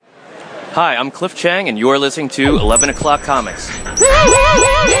Hi, I'm Cliff Chang, and you're listening to 11 O'Clock Comics.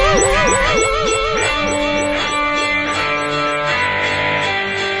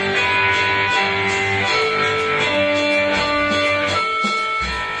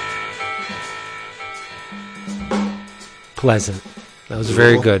 Pleasant. That was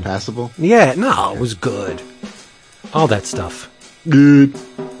very good. Passable? Yeah, no, it was good. All that stuff. Good.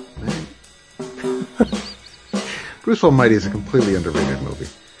 Bruce Almighty is a completely underrated movie.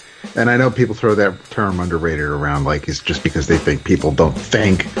 And I know people throw that term underrated around like it's just because they think people don't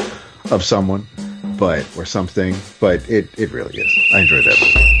think of someone or something, but it really is. I enjoyed that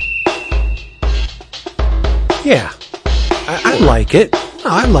movie. Yeah. I like it. No,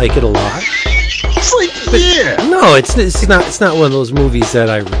 I like it a lot. It's like, yeah. No, it's not one of those movies that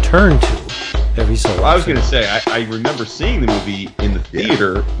I return to every so often. Well, I was going to say, I remember seeing the movie in the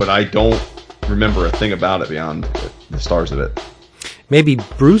theater, but I don't remember a thing about it beyond the stars of it. Maybe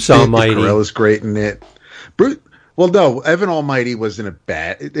Bruce Almighty. Carella's great in it. Well, no, Evan Almighty wasn't a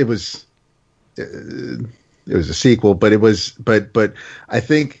bad. It was a sequel, but but I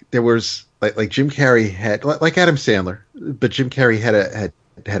think there was like Jim Carrey had like Adam Sandler, but Jim Carrey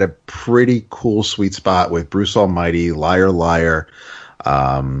had a pretty cool sweet spot with Bruce Almighty, Liar Liar.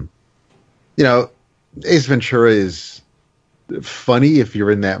 Ace Ventura is funny if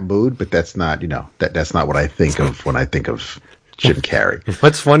you're in that mood, but that's not that's not what I think of when I think of Jim Carrey.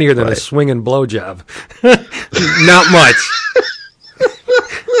 What's funnier than a swinging blowjob? Not much.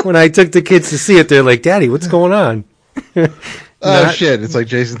 When I took the kids to see it, they're like, "Daddy, what's going on?" Shit! It's like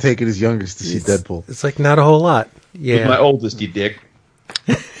Jason taking his youngest to see Deadpool. It's like not a whole lot. Yeah, with my oldest, you dick.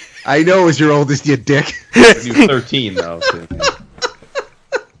 I know it was your oldest, you dick. He was 13 though. So,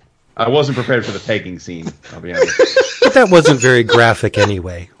 I wasn't prepared for the pegging scene. I'll be honest. But that wasn't very graphic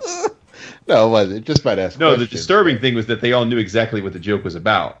anyway. No, it wasn't. Just might ask. No, the disturbing thing was that they all knew exactly what the joke was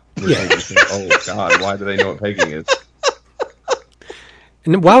about. Yeah. Oh God, why do they know what pegging is?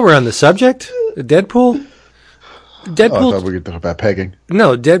 And while we're on the subject, Deadpool. Oh, I thought we were going to talk about pegging.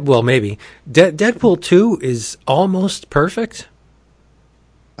 No, maybe. Deadpool 2 is almost perfect.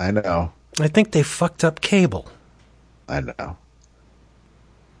 I know. I think they fucked up Cable. I know.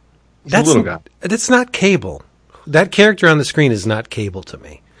 That's a little guy. That's not Cable. That character on the screen is not Cable to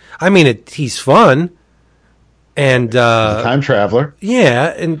me. I mean, he's fun. And the time traveler.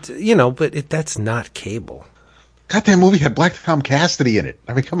 Yeah, and but that's not Cable. God, that movie had Black Tom Cassidy in it.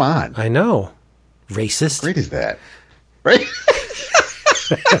 I mean, come on. I know. Racist. How great is that? Right?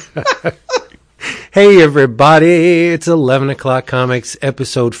 Hey, everybody. It's 11 O'Clock Comics,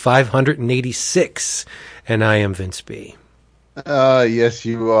 episode 586. And I am Vince B. Yes,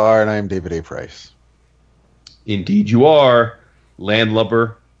 you are. And I am David A. Price. Indeed, you are,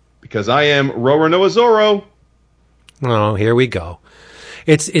 landlubber, because I am Roronoa Zorro. Oh, here we go.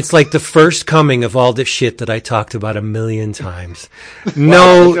 It's like the first coming of all the shit that I talked about a million times.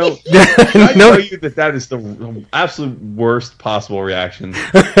 No, I tell you that is the absolute worst possible reaction.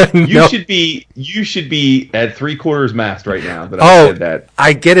 You should be at 3/4 mast right now. That I said that.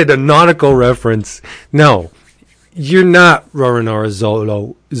 I get it, a nautical reference. No, you're not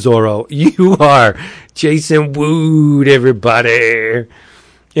Roronoa Zorro. You are Jason Wood. Everybody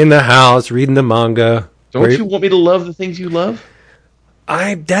in the house reading the manga. Don't you want me to love the things you love?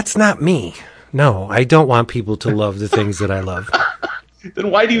 That's not me. No, I don't want people to love the things that I love.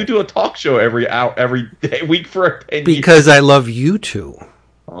 Then why do you do a talk show every day, week for 10 Because I love you two.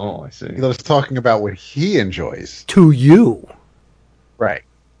 Oh, I see. He loves talking about what he enjoys. To you. Right.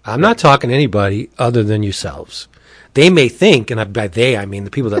 I'm not talking to anybody other than yourselves. They may think, and by they, I mean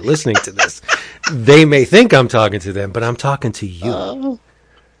the people that are listening to this, they may think I'm talking to them, but I'm talking to you.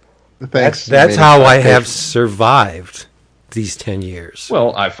 Thanks. That's how I have survived these 10 years.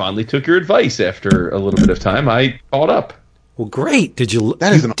 Well, I finally took your advice after a little bit of time. I caught up. Well, great. Did you?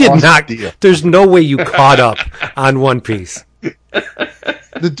 That is an did awesome not. deal. There's no way you caught up on One Piece. The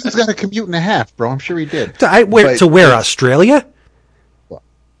dude's got a commute and a half, bro. I'm sure he did. To where? Australia?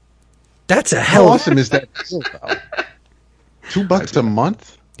 That's a hell. How awesome is that deal, though? $2 a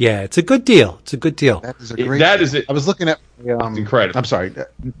month? Yeah, it's a good deal. It's a good deal. That is a great. Is it. I was looking at. It's incredible. I'm sorry.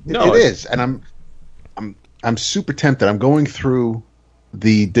 No, it is, and I'm super tempted. I'm going through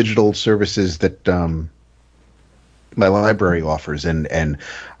the digital services that my library offers, and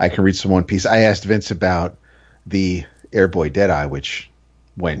I can read some One Piece. I asked Vince about the Airboy Deadeye, which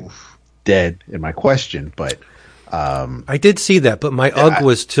went dead in my question, but I did see that, but my UG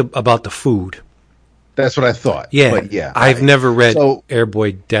was about the food. That's what I thought. Yeah, but yeah. I've never read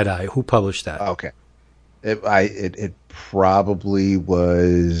Airboy Deadeye. Who published that? Okay, it probably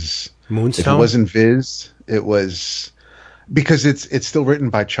was Moonstone. If it wasn't Viz, it was because it's still written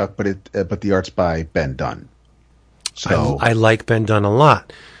by Chuck, but the art's by Ben Dunn. So I like Ben Dunn a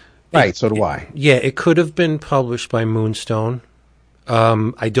lot. Right, so do I. Yeah, it could have been published by Moonstone.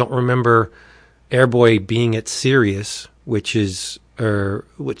 I don't remember Airboy being at Sirius,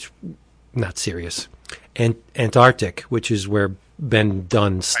 not Sirius, Antarctic, which is where Ben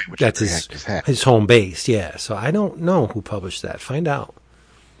Dunn's, that's his home base. Yeah, so I don't know who published that. Find out.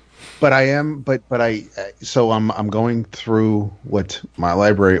 But so I'm going through what my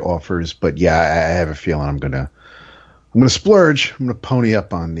library offers. But yeah, I have a feeling I'm gonna splurge. I'm gonna pony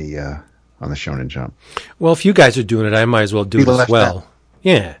up on the Shonen Jump. Well, if you guys are doing it, I might as well do it as well.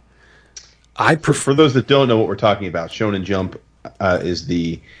 Yeah. For those that don't know what we're talking about, Shonen Jump is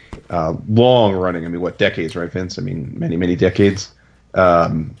the long running. I mean, what decades, right, Vince? I mean, many decades.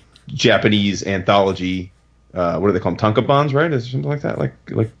 Japanese anthology. What do they call them? Tankobons, right? Is something like that? Like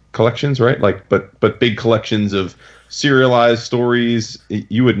collections, right? But big collections of serialized stories.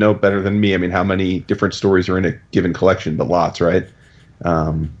 You would know better than me. I mean, how many different stories are in a given collection? But lots, right?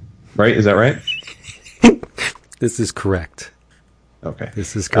 Right? Is that right? This is correct. Okay.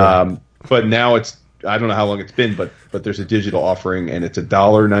 This is correct. But now I don't know how long it's been, but there's a digital offering, and it's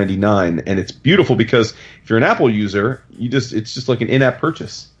 $1.99, and it's beautiful because if you're an Apple user, it's just like an in-app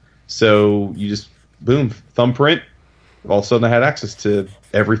purchase. So you just boom, thumbprint. All of a sudden, I had access to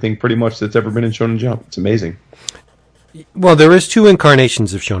everything pretty much that's ever been in Shonen Jump. It's amazing. Well, there is two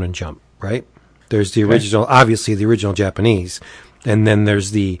incarnations of Shonen Jump, right? There's the original, obviously the original Japanese, and then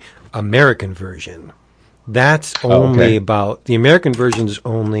there's the American version. That's only about, the American version is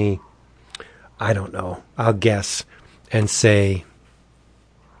only, I don't know, I'll guess and say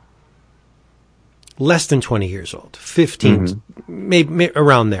less than 20 years old, 15, maybe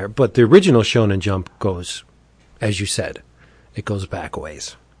around there. But the original Shonen Jump goes, as you said, it goes back a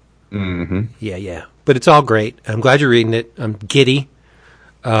ways. Mm-hmm. Yeah. But it's all great. I'm glad you're reading it. I'm giddy.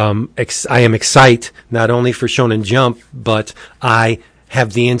 I am excited not only for Shonen Jump, but I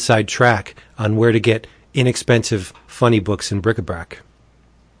have the inside track on where to get inexpensive, funny books in bric-a-brac.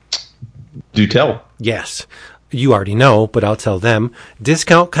 Do tell. Yes. You already know, but I'll tell them.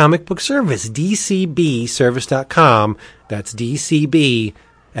 Discount Comic Book Service, DCBService.com. That's DCB,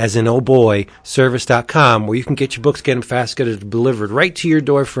 as in oh boy, service.com, where you can get your books, get them fast, get it delivered right to your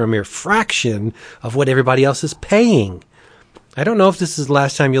door for a mere fraction of what everybody else is paying. I don't know if this is the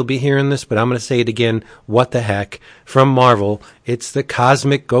last time you'll be hearing this, but I'm going to say it again. What the heck? From Marvel, it's the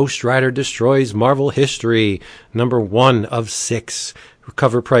Cosmic Ghost Rider Destroys Marvel History, number 1 of 6.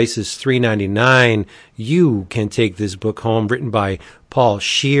 Cover price is $3.99. You can take this book home, written by Paul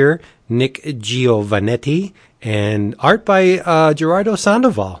Scheer, Nick Giovannetti, and art by Gerardo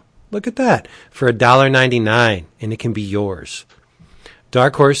Sandoval. Look at that. For $1.99, and it can be yours.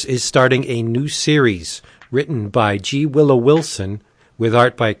 Dark Horse is starting a new series written by G. Willow Wilson with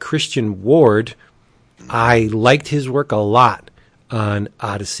art by Christian Ward. I liked his work a lot on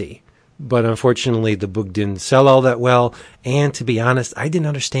Odyssey, but unfortunately the book didn't sell all that well, and to be honest, I didn't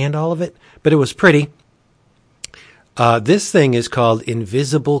understand all of it, but it was pretty. This thing is called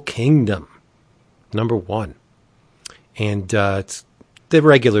Invisible Kingdom, number 1. And it's the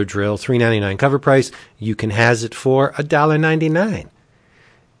regular drill, $3.99 cover price. You can has it for $1.99.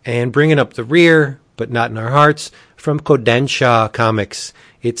 And bringing up the rear, but not in our hearts, from Kodensha Comics.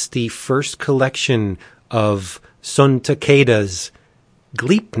 It's the first collection of Sun Takeda's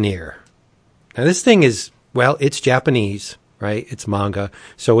Gleipnir. Now this thing is, well, it's Japanese, right? It's manga.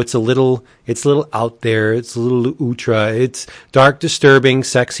 So it's a little out there. It's a little ultra. It's dark, disturbing,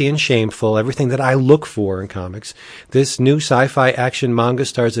 sexy, and shameful. Everything that I look for in comics. This new sci-fi action manga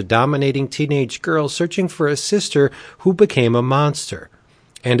stars a dominating teenage girl searching for a sister who became a monster,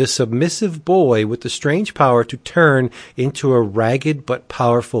 and a submissive boy with the strange power to turn into a ragged but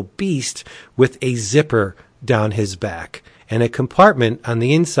powerful beast with a zipper down his back and a compartment on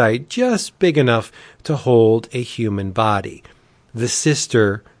the inside just big enough to hold a human body. The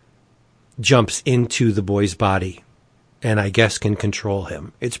sister jumps into the boy's body and I guess can control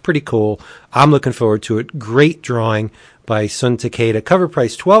him. It's pretty cool. I'm looking forward to it. Great drawing by Sun Takeda. Cover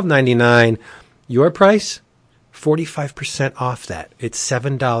price $12.99. Your price? 45% off that. It's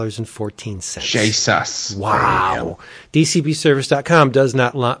 $7.14. Jesus. Wow. DCBService.com does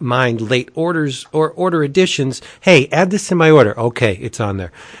not mind late orders or order additions. Hey, add this to my order. Okay, it's on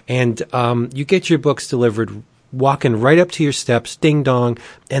there. And you get your books delivered walking right up to your steps, ding dong,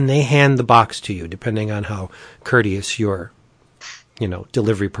 and they hand the box to you, depending on how courteous your,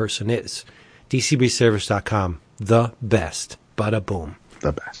 delivery person is. DCBService.com, the best. Bada boom.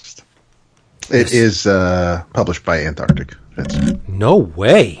 The best. It is published by Antarctic. No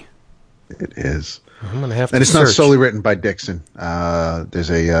way. It is. I'm going to have to And it's search. not solely written by Dixon.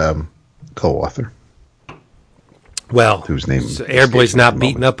 There's a co-author. Well, whose name so Airboy's escapes me at not the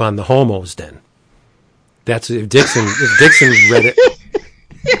beating moment. up on the homos then. That's if Dixon read it.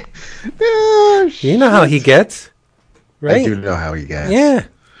 You know how he gets, right? I do know how he gets. Yeah.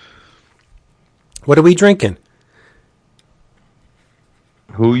 What are we drinking?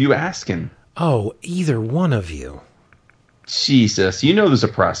 Who you asking? Oh, either one of you. Jesus, you know there's a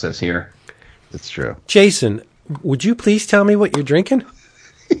process here. It's true. Jason, would you please tell me what you're drinking?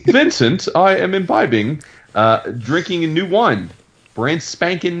 Vincent, I am imbibing, drinking a new wine. Brand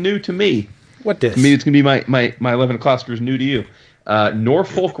spanking new to me. What this? To me, it's going to be my 11 o'clockers new to you.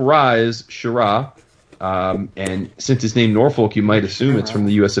 Norfolk Rise Shiraz. And since it's named Norfolk, you might assume it's from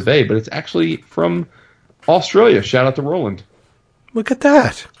the US of A, but it's actually from Australia. Shout out to Roland. Look at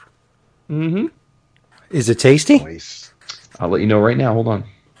that. Mm-hmm. Is it tasty? Nice. I'll let you know right now. Hold on.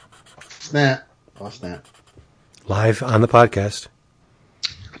 Snap. Oh, snap. Live on the podcast.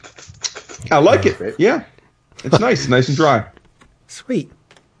 I like it. Yeah. It's nice. Nice and dry. Sweet.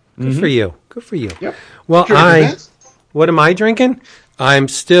 Good for you. Good for you. Yep. Well, Drinking, Vince? what am I drinking? I'm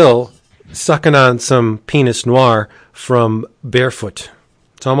still sucking on some Pinot Noir from Barefoot.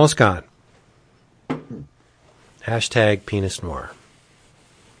 It's almost gone. Hashtag Pinot Noir.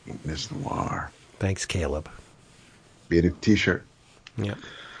 Miss Noir. Thanks, Caleb. Be a t-shirt. Yeah.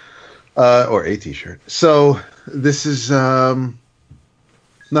 Or a t-shirt. So this is nothing.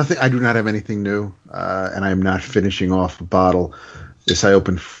 I do not have anything new, and I'm not finishing off a bottle. This I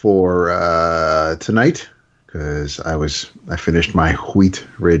opened for tonight because I finished my Wheat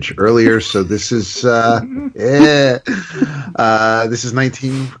Ridge earlier. So this is this is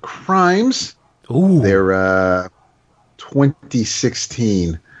 19 Crimes. Ooh. They're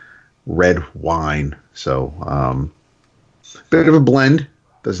 2016 red wine. So bit of a blend.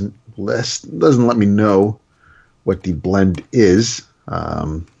 Doesn't let me know what the blend is.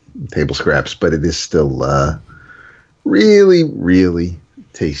 Table scraps, but it is still really, really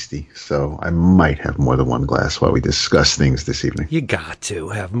tasty. So I might have more than one glass while we discuss things this evening. You got to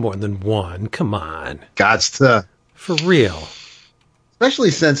have more than one. Come on. Gots to, For real.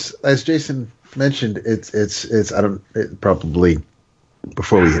 especially since, as Jason mentioned, it's probably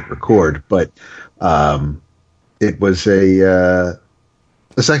before we hit record, but it was the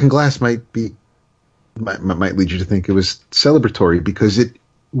second glass might lead you to think it was celebratory because it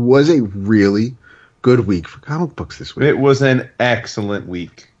was a really good week for comic books this week. It was an excellent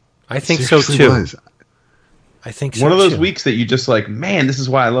week. I think Seriously so, too. was. I think so, One of those too. weeks that you just like, man, this is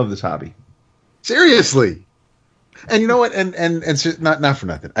why I love this hobby. Seriously. And you know what? And so not for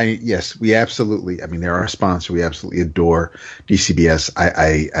nothing. Yes, we absolutely. I mean, they're our sponsor. We absolutely adore DCBS.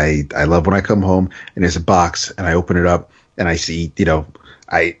 I love when I come home and there's a box and I open it up and I see,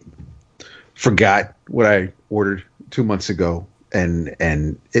 I forgot what I ordered 2 months ago, and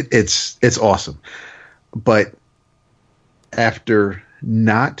it's awesome. But after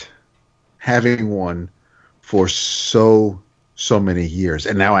not having one for so many years,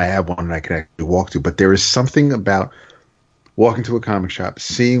 and now I have one that I can actually walk to, but there is something about walking to a comic shop,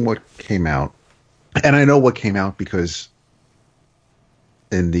 seeing what came out, and I know what came out because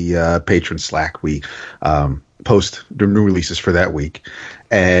in the patron Slack we post the new releases for that week,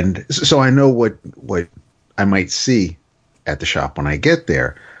 and so I know what I might see at the shop when I get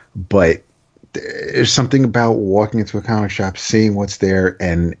there, but there's something about walking into a comic shop, seeing what's there,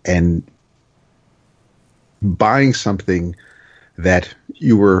 and buying something that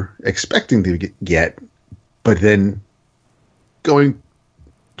you were expecting to get, but then going,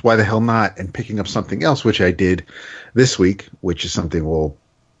 why the hell not, and picking up something else, which I did this week, which is something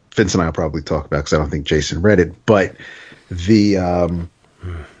Vince and I will probably talk about because I don't think Jason read it, but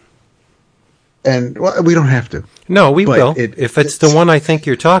and well, we don't have to. No, we But will. If it's the one I think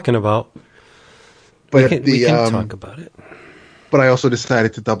you're talking about, But we can talk about it. But I also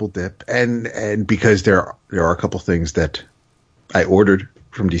decided to double dip, and because there are a couple things that I ordered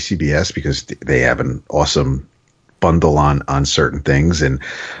from DCBS because they have an awesome bundle on certain things, and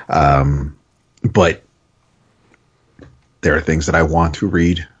but there are things that I want to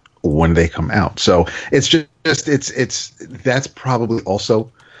read when they come out. So it's just it's that's probably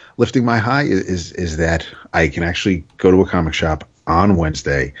also lifting my high is that I can actually go to a comic shop on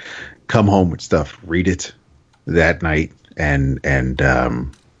Wednesday, come home with stuff, read it that night, and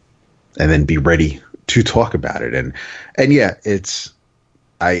then be ready to talk about it. And yeah,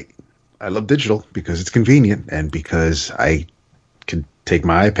 I love digital because it's convenient and because I can take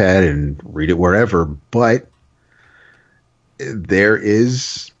my iPad and read it wherever, but there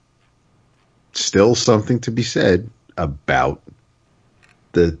is still something to be said about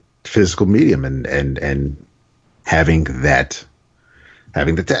the physical medium and having that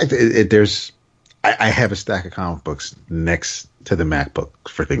there's I have a stack of comic books next to the MacBook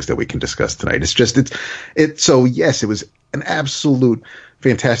for things that we can discuss tonight. It's so yes, it was an absolute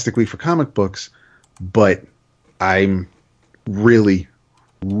fantastic week for comic books, but I'm really,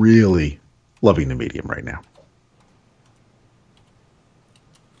 really loving the medium right now.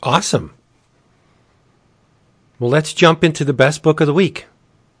 Awesome. Well, let's jump into the best book of the week.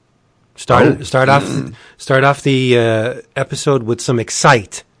 Start off the episode with some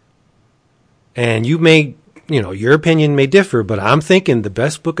Excite. And you may, your opinion may differ, but I'm thinking the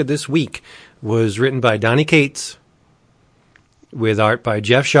best book of this week was written by Donny Cates with art by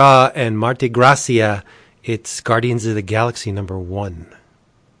Jeff Shaw and Marte Gracia. It's Guardians of the Galaxy #1.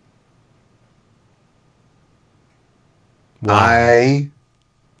 Wow.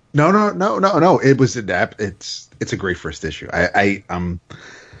 No. It was it's a great first issue.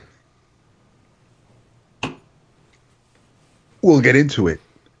 We'll get into it,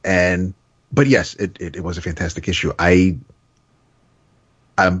 but yes, it was a fantastic issue. I'm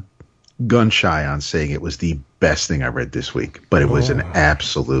gun shy on saying it was the best thing I read this week, but it was an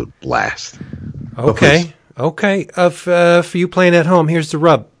absolute blast. Okay. For you playing at home, here's the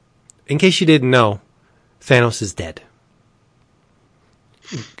rub. In case you didn't know, Thanos is dead.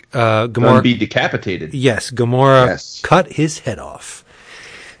 Gamora be decapitated. Yes, Gamora cut his head off,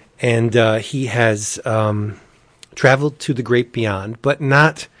 and he has traveled to the great beyond, but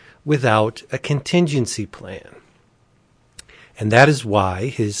not without a contingency plan. And that is why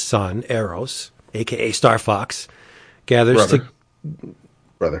his son Eros, aka Star Fox, gathers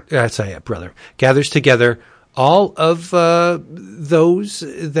together all of those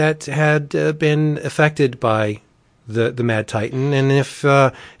that had been affected by the Mad Titan, and if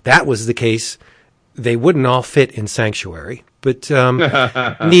that was the case, they wouldn't all fit in Sanctuary. But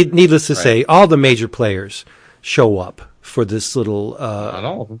needless to say, all the major players show up for this little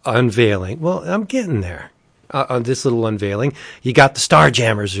unveiling. Well, I'm getting there. On this little unveiling, you got the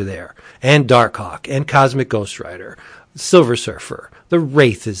Starjammers are there, and Darkhawk, and Cosmic Ghost Rider, Silver Surfer, the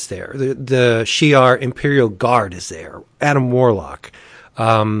Wraith is there, the Shi'ar Imperial Guard is there, Adam Warlock,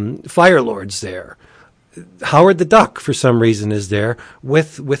 Firelord's there, Howard the Duck for some reason is there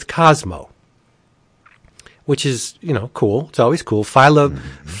with Cosmo, which is cool. It's always cool. Phyla-Vel's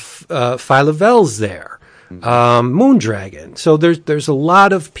there. Moondragon. So there's a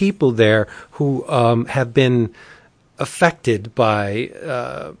lot of people there who have been affected by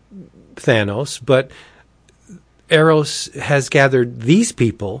Thanos, but Eros has gathered these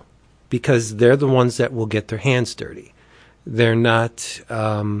people because they're the ones that will get their hands dirty. They're not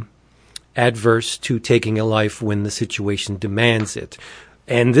adverse to taking a life when the situation demands it.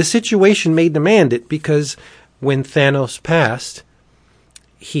 And this situation may demand it because when Thanos passed,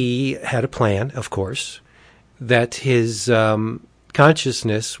 he had a plan, of course, that his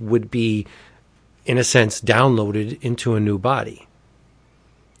consciousness would be, in a sense, downloaded into a new body.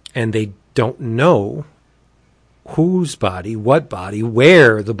 And they don't know whose body, what body,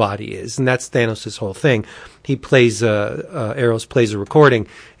 where the body is. And that's Thanos' whole thing. He plays, Eros plays a recording,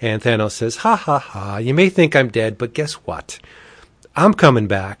 and Thanos says, ha, ha, ha, you may think I'm dead, but guess what? I'm coming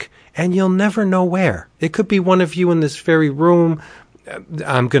back, and you'll never know where. It could be one of you in this very room.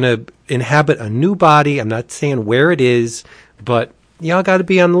 I'm going to inhabit a new body. I'm not saying where it is, but y'all got to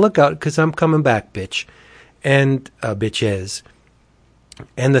be on the lookout because I'm coming back, bitch. And bitches.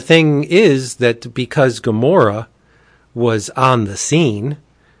 And the thing is that because Gamora was on the scene,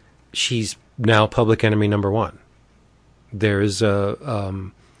 she's now public enemy #1. There's a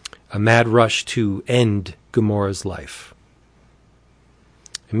mad rush to end Gamora's life.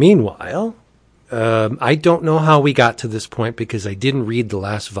 Meanwhile, I don't know how we got to this point because I didn't read the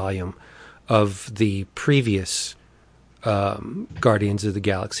last volume of the previous Guardians of the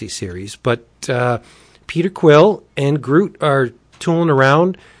Galaxy series. But Peter Quill and Groot are tooling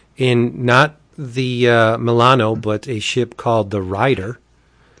around in not the Milano, but a ship called the Rider,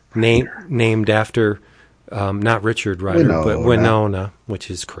 named after not Richard Rider, but Winona,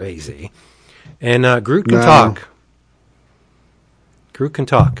 which is crazy. And Groot can talk. Groot can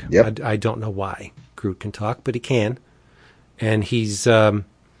talk. Yep. I don't know why Groot can talk, but he can. And he's all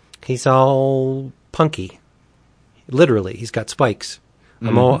punky. Literally, he's got spikes.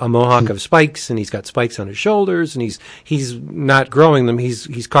 A mohawk of spikes, and he's got spikes on his shoulders, and he's not growing them.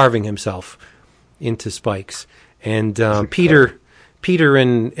 He's carving himself into spikes. And Peter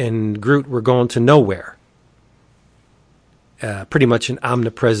and Groot were going to nowhere. Pretty much an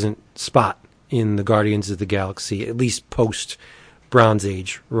omnipresent spot in the Guardians of the Galaxy, at least post Bronze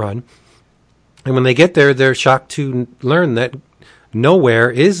Age run. And when they get there, they're shocked to learn that nowhere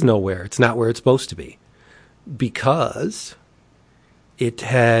is nowhere. It's not where it's supposed to be because it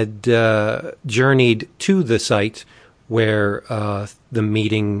had journeyed to the site where the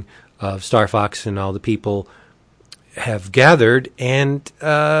meeting of Star Fox and all the people have gathered, and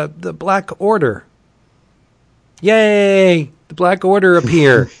the Black Order. Yay! The Black Order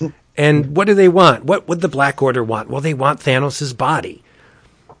appear. And what do they want? What would the Black Order want? Well, they want Thanos' body.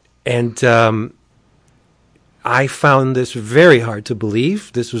 And I found this very hard to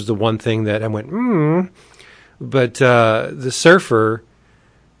believe. This was the one thing that I went, But the Surfer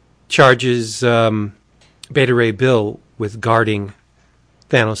charges Beta Ray Bill with guarding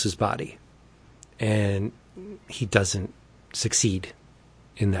Thanos' body. And he doesn't succeed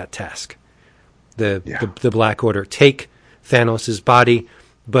in that task. The Black Order take Thanos' body,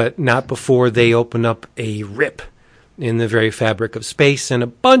 but not before they open up a rip in the very fabric of space, and a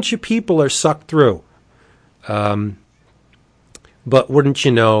bunch of people are sucked through. But wouldn't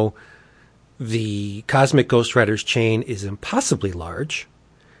you know, the Cosmic Ghost Rider's chain is impossibly large,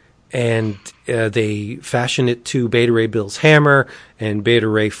 and they fashion it to Beta Ray Bill's hammer, and Beta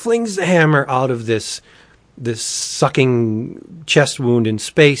Ray flings the hammer out of this sucking chest wound in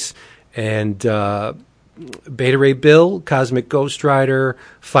space, and Beta Ray Bill, Cosmic Ghost Rider,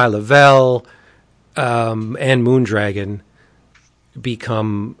 Phyla-Vell, and Moondragon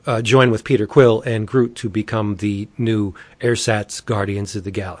become join with Peter Quill and Groot to become the new Ersatz Guardians of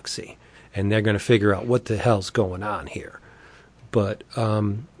the Galaxy, and they're going to figure out what the hell's going on here. But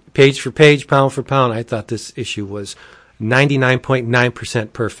page for page, pound for pound, I thought this issue was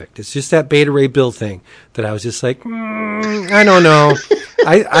 99.9% perfect. It's just that Beta Ray Bill thing that I was just like, I don't know.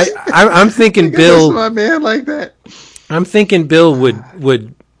 I'm thinking Bill. My man like that. I'm thinking Bill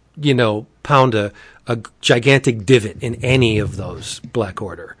would pound a gigantic divot in any of those Black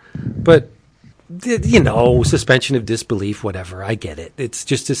Order, but suspension of disbelief, whatever. I get it. It's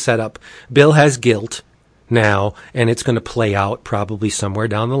just to set up. Bill has guilt now, and it's going to play out probably somewhere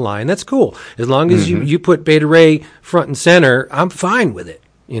down the line. That's cool. As long as you put Beta Ray front and center, I'm fine with it.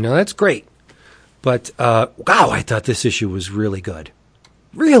 That's great. But, wow, I thought this issue was really good.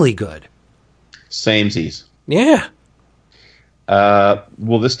 Really good. Samesies. Yeah.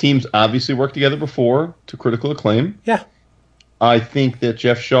 Well, this team's obviously worked together before to critical acclaim. Yeah. I think that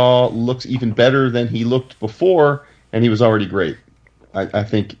Jeff Shaw looks even better than he looked before, and he was already great. I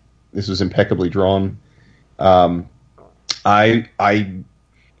think this was impeccably drawn.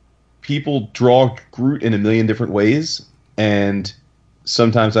 People draw Groot in a million different ways, and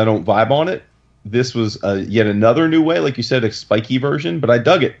sometimes I don't vibe on it. This was yet another new way, like you said, a spiky version, but I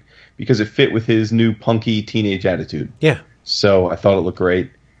dug it because it fit with his new punky teenage attitude. Yeah. So I thought it looked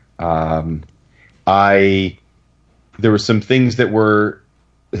great. There were some things that were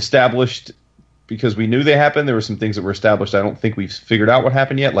established because we knew they happened. There were some things that were established. I don't think we've figured out what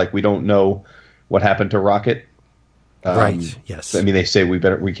happened yet. Like, we don't know what happened to Rocket. Right. Yes. I mean, they say we're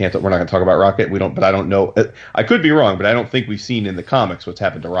not going to talk about Rocket. But I don't know. I could be wrong, but I don't think we've seen in the comics what's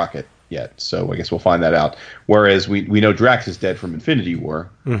happened to Rocket yet. So I guess we'll find that out. Whereas we know Drax is dead from Infinity War.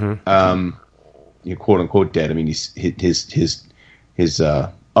 Mm-hmm. Quote unquote dead. I mean, his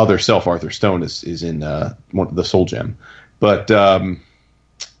other self, Arthur Stone, is in the Soul Gem. But the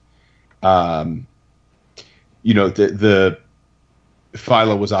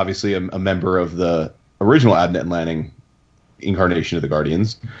Phyla was obviously a member of the original Abnett and Lanning incarnation of the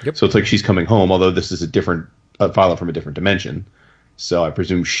Guardians. Yep. So it's like she's coming home, although this is a different Phyla from a different dimension. So I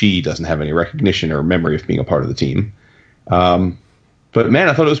presume she doesn't have any recognition or memory of being a part of the team. But man,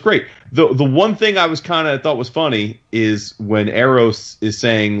 I thought it was great. The one thing I was thought was funny is when Eros is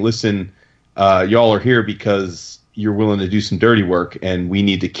saying, "Listen, y'all are here because you're willing to do some dirty work, and we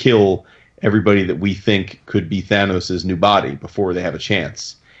need to kill everybody that we think could be Thanos' new body before they have a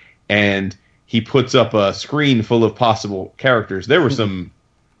chance." And he puts up a screen full of possible characters. There were some.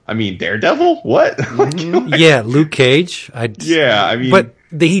 I mean, Daredevil? What? Yeah, Luke Cage. But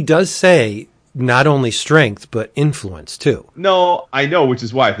he does say not only strength, but influence, too. No, I know, which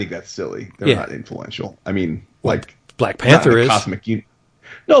is why I think that's silly. They're not influential. I mean, like... Black Panther is.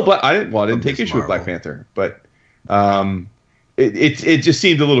 No, but I didn't take issue with Black Panther. But it just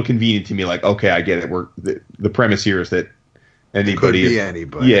seemed a little convenient to me. Like, okay, I get it. The premise here is that anybody... Could be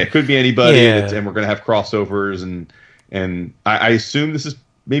anybody. Yeah, it could be anybody, Yeah. and we're going to have crossovers, and I assume this is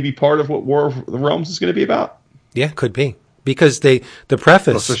maybe part of what War of the Realms is going to be about. Yeah, could be. Because the preface...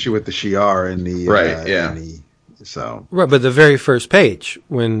 Well, especially with the Shi'ar and the... Right, yeah. Right, but the very first page,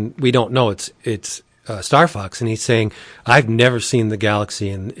 when we don't know it's Star Fox, and he's saying, I've never seen the galaxy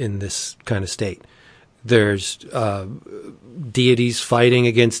in this kind of state. There's deities fighting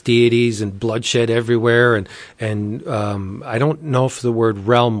against deities and bloodshed everywhere, and I don't know if the word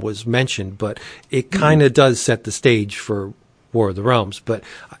realm was mentioned, but it kind of does set the stage for War of the Realms. But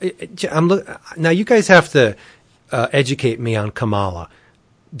now you guys have to educate me on Kamala.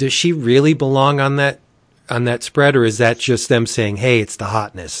 Does she really belong on that spread, or is that just them saying, "Hey, it's the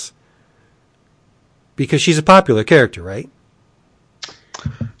hotness"? Because she's a popular character, right?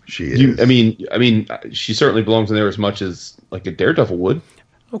 She is. I mean, she certainly belongs in there as much as like a Daredevil would.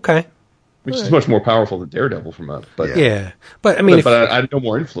 Okay. Which is much more powerful than Daredevil from a. But yeah, but I mean, but I know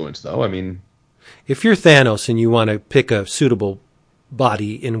more influence though. I mean, if you're Thanos and you want to pick a suitable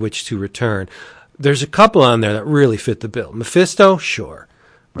body in which to return, there's a couple on there that really fit the bill. Mephisto, sure.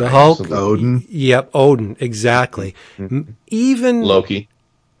 The Hulk, Odin. Yep, Odin, exactly. Even Loki.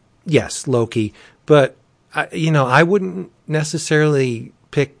 Yes, Loki. But I wouldn't necessarily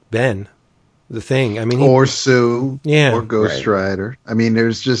pick Ben, the Thing. I mean, Or Sue. Yeah. Or Ghost Rider. I mean,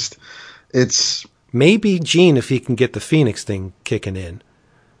 there's just, it's... maybe Jean if he can get the Phoenix thing kicking in.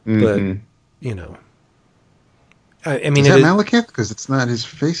 But, I mean... Is that Malekith? Because it's not, his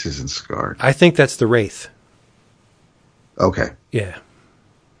face isn't scarred. I think that's the Wraith. Okay. Yeah.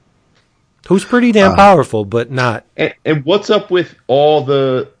 Who's pretty damn powerful, but not... And what's up with all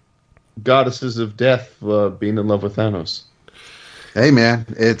the goddesses of death being in love with Thanos? Hey man,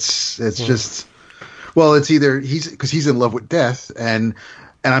 it's just, well, it's either he's in love with death, and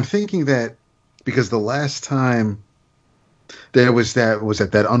I'm thinking that because the last time there was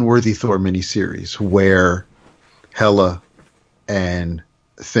that Unworthy Thor miniseries where Hela and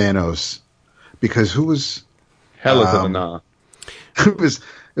Thanos, because who was Hela's in the nah. it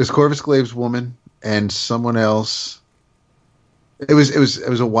was Corvus Glaive's woman and someone else. It was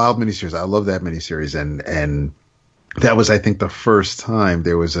a wild miniseries. I love that miniseries, and that was, I think, the first time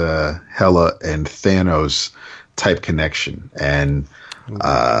there was a Hela and Thanos type connection. And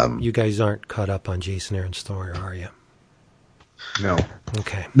you guys aren't caught up on Jason Aaron's story, are you? No.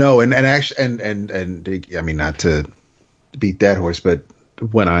 Okay. No, and actually, and I mean, not to beat that horse, but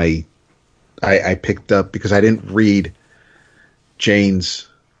when I picked up, because I didn't read Jane's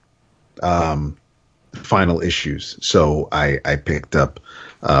final issues, so I picked up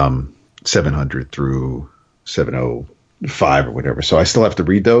 700 through 705 or whatever. So I still have to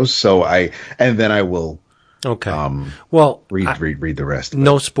read those. So then I will. Okay. Well, read the rest.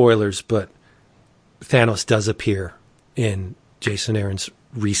 No spoilers, but Thanos does appear in Jason Aaron's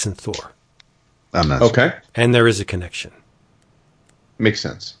recent Thor. I'm not okay, and there is a connection. Makes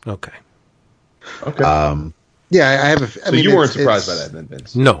sense. Okay. Yeah, I have a. So you weren't surprised by that, then,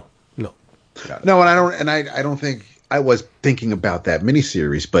 Vince? No. No, and I don't think I was thinking about that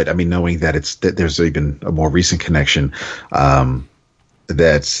miniseries, but I mean, knowing that there's even a more recent connection,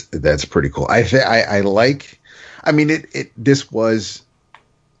 that's pretty cool. I like. I mean, this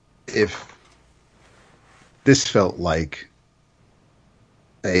felt like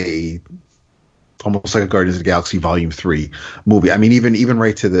almost like a Guardians of the Galaxy Volume 3 movie. I mean, even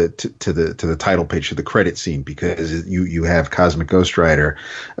right to the title page, to the credit scene, because you have Cosmic Ghost Rider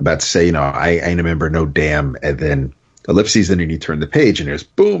about to say, I ain't a member, no damn, and then ellipses, and then you turn the page and there's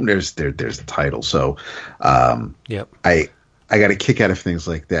the title. So, yep. I got a kick out of things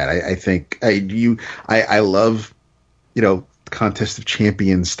like that. I think I love, Contest of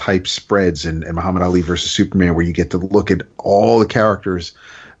Champions type spreads and Muhammad Ali versus Superman, where you get to look at all the characters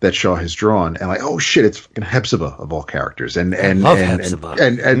that Shaw has drawn, and like, oh shit, it's fucking Hepzibah of all characters, and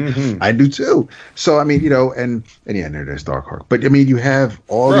I do too. So I mean, and yeah, there's Darkhawk, but I mean, you have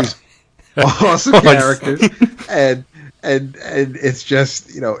all these awesome characters, and it's just,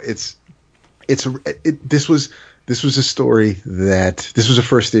 this was a story that this was a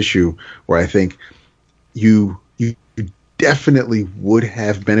first issue where I think you definitely would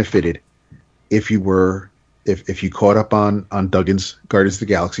have benefited if you caught up on Duggan's Guardians of the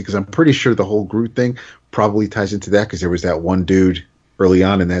Galaxy, because I'm pretty sure the whole Groot thing probably ties into that, because there was that one dude early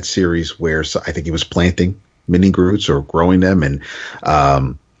on in that series where I think he was planting mini Groots or growing them, and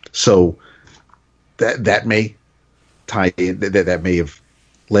so that may tie in, that may have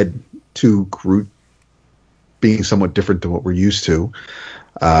led to Groot being somewhat different than what we're used to.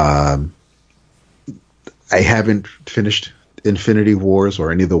 I haven't finished Infinity Wars or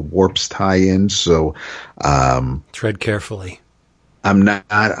any of the Warps tie-ins, so tread carefully. I'm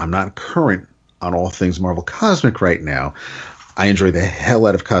not current on all things Marvel Cosmic right now. I enjoy the hell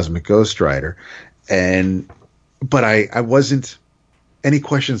out of Cosmic Ghost Rider, but I wasn't, any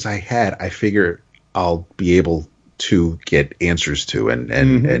questions I had, I figure I'll be able to get answers to,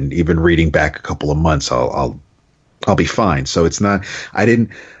 and even reading back a couple of months, I'll be fine. So it's not,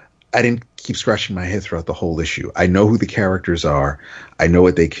 I didn't keep scratching my head throughout the whole issue. I know who the characters are. I know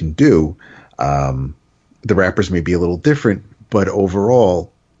what they can do. The rappers may be a little different, but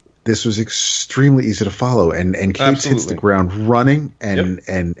overall, this was extremely easy to follow. And Capes hits the ground running,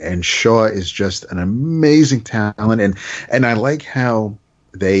 and Shaw is just an amazing talent. And I like how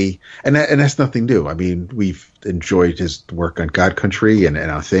they and that's nothing new. I mean, we've enjoyed his work on God Country and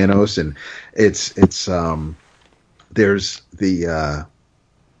on Thanos, and it's there's the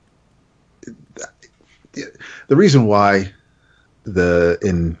reason why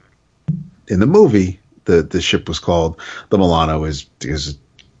in the movie the ship was called the Milano is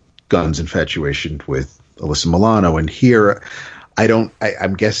Gunn's infatuation with Alyssa Milano, and here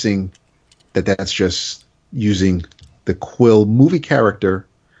I'm guessing that's just using the Quill movie character,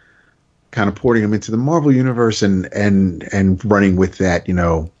 kind of porting him into the Marvel universe and running with that,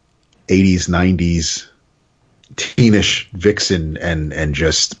 80s, 90s teenish vixen and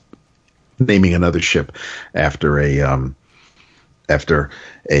just naming another ship after another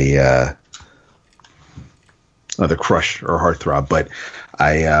crush or heartthrob. But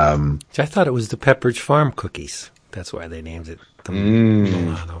I thought it was the Pepperidge Farm cookies. That's why they named it the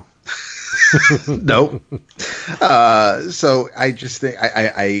Milano. No. So I just think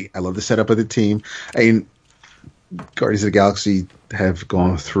I love the setup of the team. I mean, Guardians of the Galaxy have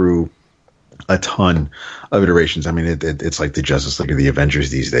gone through a ton of iterations. I mean, it's like the Justice League or the Avengers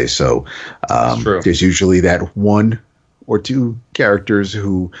these days. So there's usually that one or two characters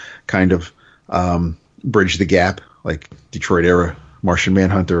who kind of bridge the gap, like Detroit era Martian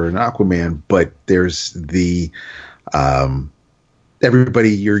Manhunter and Aquaman. But there's the everybody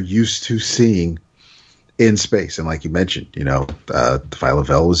you're used to seeing in space. And like you mentioned, Phyla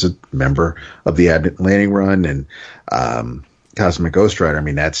Vell was a member of the Atlantic Run, and Cosmic Ghost Rider. I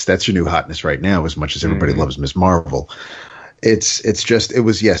mean, that's your new hotness right now, as much as everybody loves Ms. Marvel. It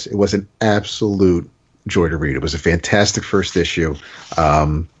was an absolute joy to read. It was a fantastic first issue.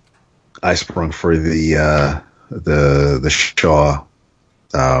 I sprung for the Shaw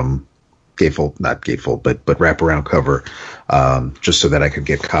not gatefold, but wraparound cover, just so that I could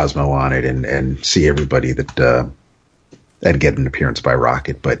get Cosmo on it and see everybody that and get an appearance by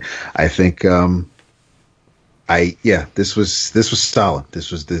Rocket. But I think this was solid.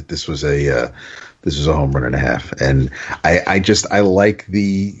 This was a home run and a half, and I like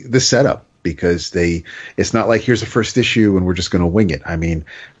the setup, because it's not like here's the first issue and we're just going to wing it. I mean,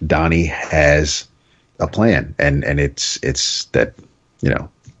 Donnie has a plan, and it's that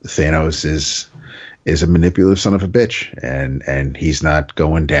Thanos is a manipulative son of a bitch, and he's not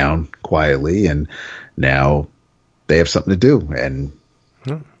going down quietly, and now they have something to do. And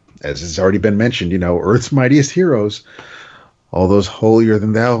as has already been mentioned, Earth's mightiest heroes, all those holier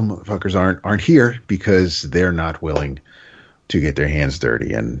than thou motherfuckers aren't here because they're not willing to get their hands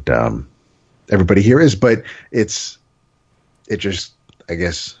dirty, and everybody here is. But it just, I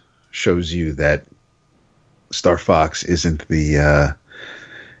guess, shows you that Star Fox isn't the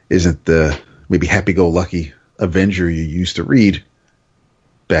maybe happy-go-lucky Avenger you used to read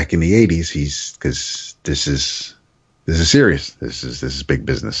back in the 80s. Because this is serious. This is big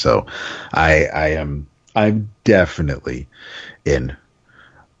business. So I'm definitely in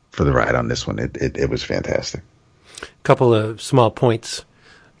for the ride on this one. It was fantastic. Couple of small points.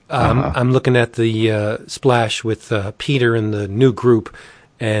 I'm looking at the splash with Peter and the new group,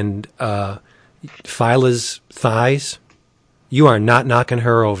 and Phyla's thighs. You are not knocking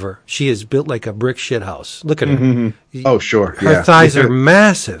her over. She is built like a brick shithouse. Look at her. Mm-hmm. Oh, sure. Her thighs are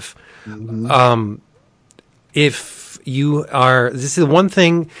massive. Mm-hmm. If you are, this is the one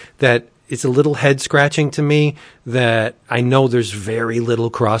thing that is a little head scratching to me, that I know there's very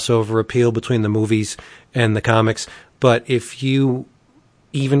little crossover appeal between the movies and the comics. But if you,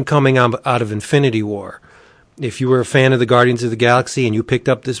 even coming out of Infinity War, if you were a fan of the Guardians of the Galaxy and you picked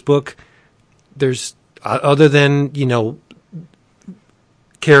up this book, there's, other than,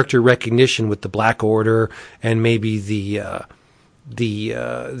 character recognition with the Black Order and maybe the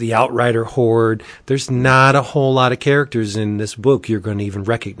Outrider Horde, there's not a whole lot of characters in this book you're going to even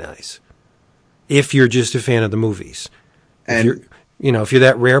recognize if you're just a fan of the movies. And if you're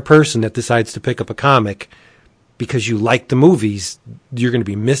that rare person that decides to pick up a comic because you like the movies, you're going to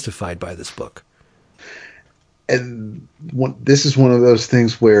be mystified by this book. And this is one of those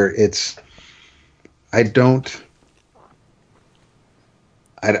things where I don't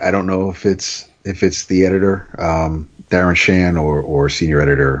know if it's the editor, Darren Shan, or senior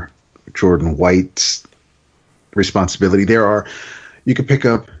editor Jordan White's responsibility. You could pick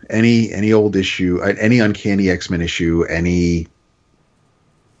up any old issue, any Uncanny X-Men issue, any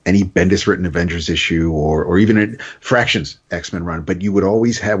any Bendis written Avengers issue or even a Fractions X-Men run, but you would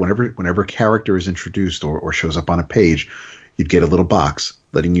always have, whenever a character is introduced or shows up on a page, you'd get a little box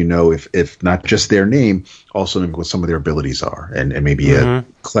letting you know if not just their name, also what some of their abilities are, and maybe a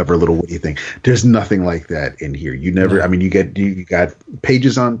clever little witty thing. There's nothing like that in here. You never, I mean, you got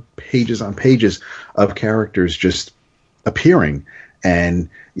pages on pages on pages of characters just appearing, and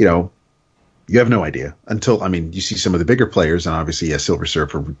you know, you have no idea until, I mean, you see some of the bigger players, and obviously, Silver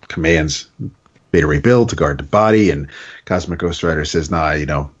Surfer commands Beta Ray Bill to guard the body, and Cosmic Ghost Rider says, nah, you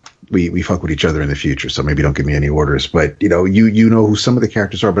know, we fuck with each other in the future, so maybe don't give me any orders. But you know, you know who some of the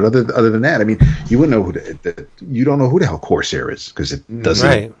characters are. But other than that, I mean, you wouldn't know you don't know who the hell Corsair is, because it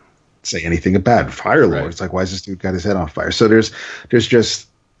doesn't say anything about it. Firelord. Right. It's like, why is this dude got his head on fire? So there's just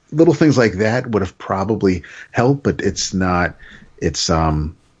little things like that would have probably helped, but it's not. It's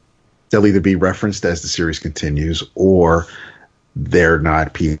they'll either be referenced as the series continues, or they're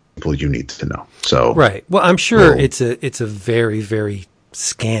not people you need to know. So right. Well, I'm sure it's a very, very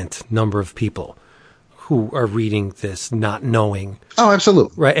scant number of people who are reading this not knowing. Oh,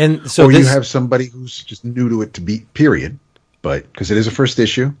 absolutely. Right. And so you have somebody who's just new to it period, but because it is a first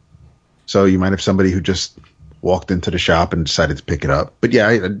issue. So you might have somebody who just walked into the shop and decided to pick it up. But yeah,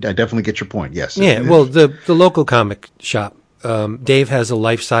 I definitely get your point. Yes. Yeah. Well, the local comic shop, Dave has a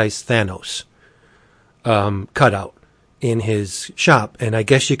life-size Thanos cutout in his shop, and I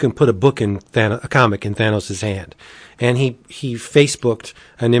guess you can put a comic in Thanos' hand. And he Facebooked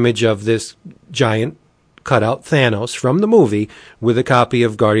an image of this giant cutout Thanos from the movie with a copy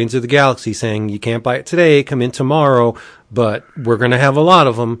of Guardians of the Galaxy, saying, you can't buy it today, come in tomorrow, but we're going to have a lot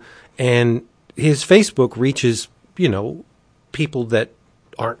of them. And his Facebook reaches, you know, people that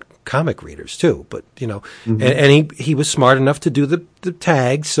aren't comic readers too, but you know, and he was smart enough to do the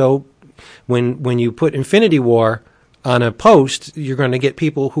tag. So when you put Infinity War on a post, you're going to get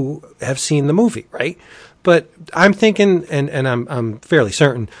people who have seen the movie, right? But I'm thinking, and I'm fairly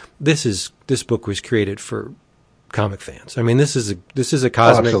certain, this book was created for comic fans. I mean, this is a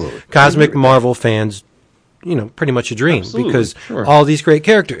cosmic Marvel fans, you know, pretty much a dream, because all these great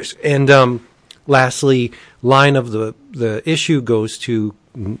characters. And lastly, line of the issue goes to,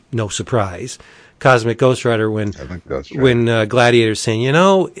 no surprise, Cosmic Ghost Rider, when Gladiator's saying, you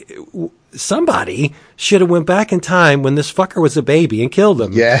know, somebody should have went back in time when this fucker was a baby and killed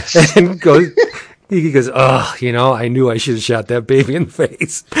him. Yes. And he goes, oh, you know, I knew I should have shot that baby in the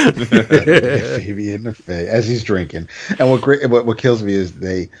face. Baby in the face as he's drinking. And what kills me is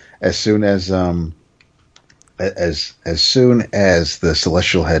as soon as the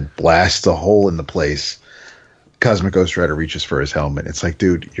Celestial Head blasts a hole in the place, Cosmic Ghost Rider reaches for his helmet. It's like,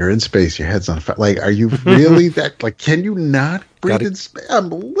 dude, you're in space. Your head's on fire. Like, are you really that? Like, can you not breathe in space?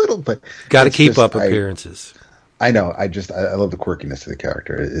 I'm a little bit. Got to keep up appearances. I know. I love the quirkiness of the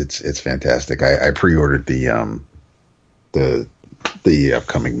character. It's fantastic. I pre-ordered the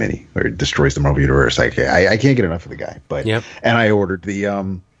upcoming mini, where it destroys the Marvel Universe. I can't get enough of the guy. But and I ordered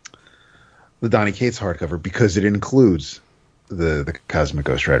the Donny Cates hardcover because it includes the Cosmic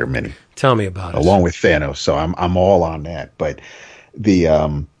Ghost Rider mini. Tell me about it. Along with Thanos, so I'm all on that. But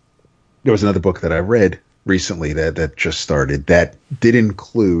there was another book that I read recently that just started that did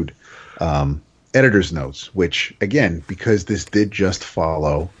include editor's notes, which again, because this did just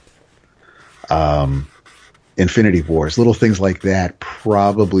follow Infinity Wars, little things like that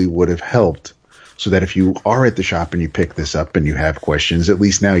probably would have helped, so that if you are at the shop and you pick this up and you have questions, at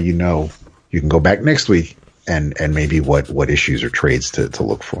least now you know you can go back next week and maybe what issues or trades to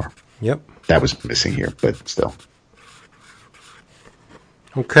look for. Yep. That was missing here, but still.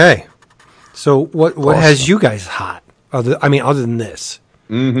 Okay. So what has you guys hot? Other than this.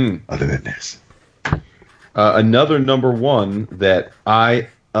 Mm-hmm. Other than this. Another number one that I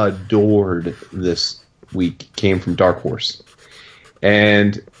adored this week came from Dark Horse.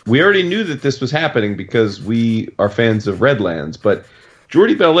 And we already knew that this was happening because we are fans of Redlands, but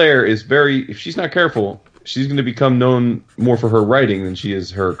Jordi Belair is if she's not careful, she's going to become known more for her writing than she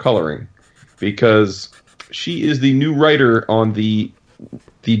is her coloring, because she is the new writer on the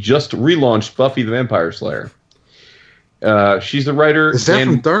just relaunched Buffy the Vampire Slayer. She's the writer. Is that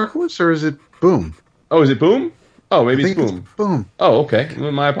from Dark Horse or is it Boom? Oh, is it Boom? Oh, maybe it's Boom. Boom. Oh, okay.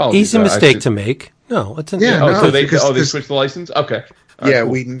 My apologies. Easy mistake to make. No, it's they switched the license. Okay. Yeah,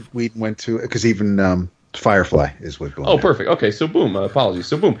 cool. we went to, because even Firefly is with Boom. Oh, now. Perfect. Okay, so Boom. Apologies.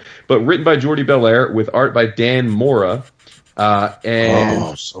 So Boom, but written by Jordi Belair with art by Dan Mora.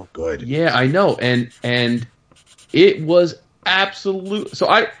 And so good. Yeah, I know. And it was absolute. So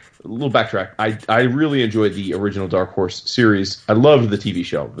a little backtrack. I really enjoyed the original Dark Horse series. I loved the TV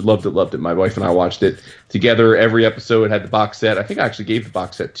show. I loved it. My wife and I watched it together. Every episode had the box set. I think I actually gave the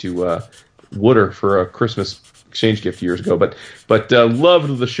box set to Wooder for a Christmas exchange gift years ago. But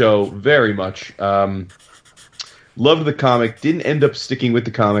loved the show very much. Loved the comic. Didn't end up sticking with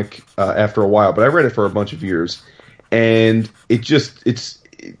the comic after a while, but I read it for a bunch of years, and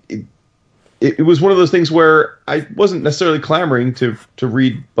it was one of those things where I wasn't necessarily clamoring to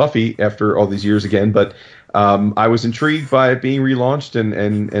read Buffy after all these years again, but I was intrigued by it being relaunched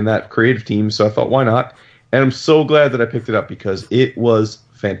and that creative team, so I thought, why not? And I'm so glad that I picked it up because it was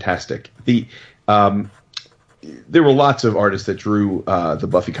fantastic. There were lots of artists that drew the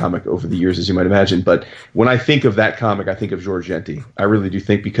Buffy comic over the years, as you might imagine, but when I think of that comic, I think of George Genti. I really do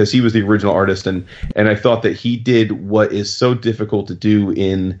think, because he was the original artist, and I thought that he did what is so difficult to do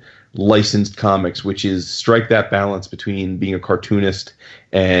in licensed comics, which is strike that balance between being a cartoonist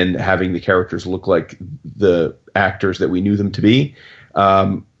and having the characters look like the actors that we knew them to be.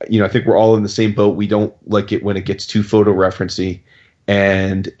 I think we're all in the same boat. We don't like it when it gets too photo referencey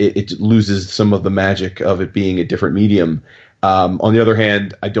and it loses some of the magic of it being a different medium. On the other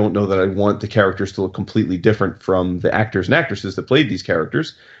hand, I don't know that I want the characters to look completely different from the actors and actresses that played these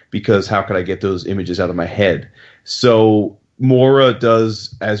characters, because how could I get those images out of my head? So Mora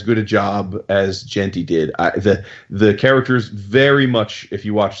does as good a job as Genti did. The characters very much, if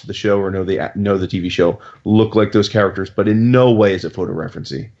you watch the show or know the TV show, look like those characters, but in no way is it photo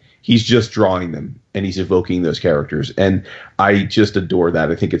referencey. He's just drawing them and he's evoking those characters, and I just adore that.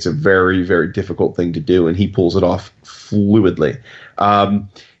 I think it's a very, very difficult thing to do, and he pulls it off fluidly.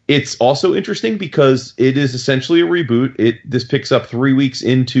 It's also interesting because it is essentially a reboot. This picks up 3 weeks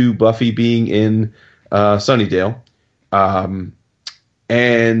into Buffy being in Sunnydale.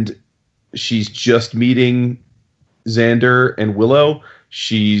 And she's just meeting Xander and Willow.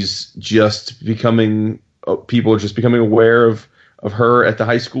 She's just becoming, people are just becoming aware of her at the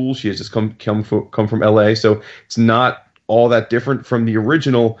high school. She has just come from LA. So it's not all that different from the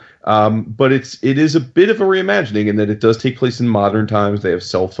original. But it is a bit of a reimagining in that it does take place in modern times. They have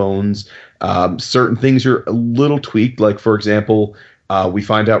cell phones. Certain things are a little tweaked. Like, for example, we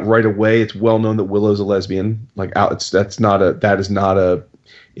find out right away, it's well known that Willow's a lesbian. Like, that is not a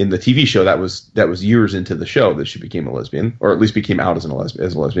in the TV show. That was years into the show that she became a lesbian, or at least became out as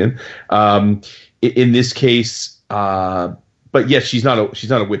a lesbian. In this case, but yes, she's not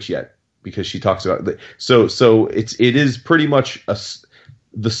a witch yet, because she talks about it. So it is pretty much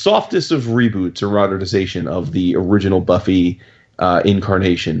the softest of reboots or modernization of the original Buffy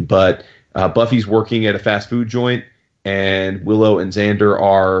incarnation. But Buffy's working at a fast food joint, and Willow and Xander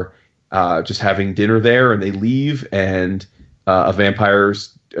are just having dinner there, and they leave, and a vampire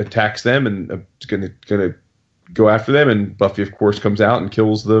attacks them and is gonna go after them, and Buffy, of course, comes out and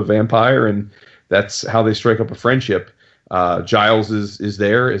kills the vampire, and that's how they strike up a friendship. Giles is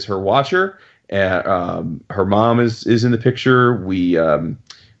there as her watcher. Her mom is in the picture. We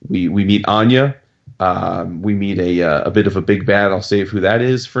meet Anya. We meet a bit of a big bad. I'll save who that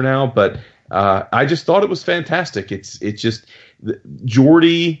is for now, but I just thought it was fantastic. It's just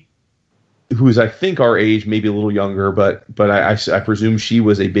Geordi, who is, I think, our age, maybe a little younger, but I presume she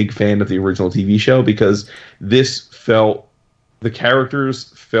was a big fan of the original TV show, because the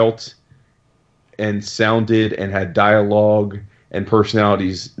characters felt and sounded and had dialogue and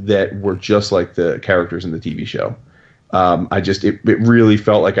personalities that were just like the characters in the TV show. It really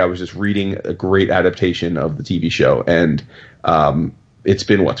felt like I was just reading a great adaptation of the TV show, and it's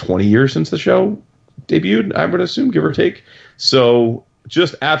been 20 years since the show debuted, I would assume, give or take. So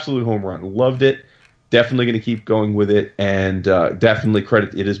just absolute home run. Loved it. Definitely going to keep going with it, and definitely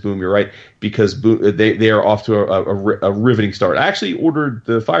credit It Is Boom. You're right, because they are off to a riveting start. I actually ordered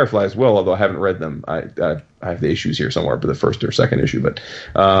the Firefly as well, although I haven't read them. I have the issues here somewhere, but the first or second issue.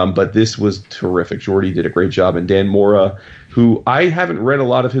 But this was terrific. Geordi did a great job, and Dan Mora, who I haven't read a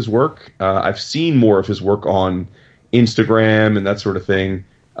lot of his work. I've seen more of his work on Instagram and that sort of thing.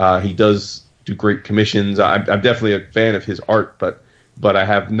 He does do great commissions. I'm definitely a fan of his art, but I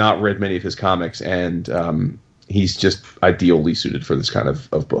have not read many of his comics, and he's just ideally suited for this kind of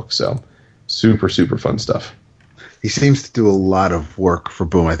book. So super, super fun stuff. He seems to do a lot of work for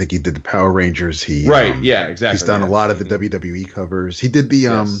Boom. I think he did the Power Rangers. Yeah, exactly. He's done a lot of the WWE covers. He did the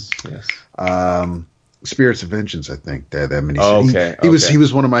Spirits of Vengeance, I think. That miniseries. He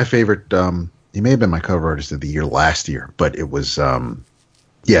was one of my favorite. He may have been my cover artist of the year last year, but it was I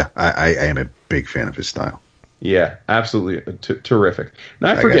am a big fan of his style. Yeah, absolutely terrific.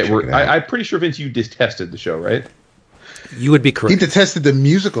 Now I forget. I'm pretty sure, Vince, you detested the show, right? You would be correct. He detested the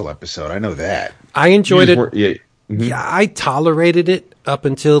musical episode. I know that. I enjoyed it. Yeah. Yeah, I tolerated it. up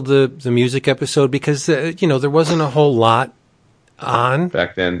until the music episode because there wasn't a whole lot on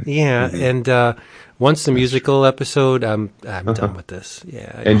back then. Yeah, and once the musical episode, I'm done with this.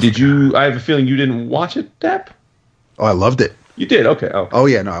 Yeah. And did you? I have a feeling you didn't watch it, Depp. Oh, I loved it. You did? Okay. Oh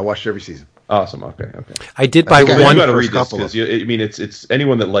yeah, no, I watched every season. Awesome. Okay. I did buy think one. You got to first read this couple because it's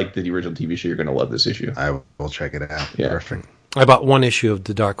anyone that liked the original TV show, you're going to love this issue. I will check it out. Yeah. Perfect. I bought one issue of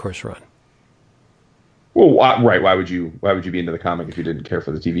the Dark Horse run. Well, right? Why would you be into the comic if you didn't care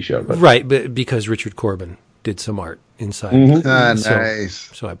for the TV show? But. Right, but because Richard Corbin did some art inside.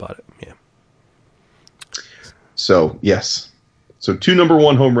 Nice. So I bought it. Yeah. So yes. So 2 number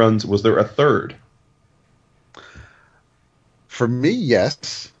 1 home runs. Was there a third? For me,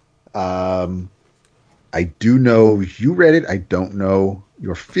 yes. I do know you read it. I don't know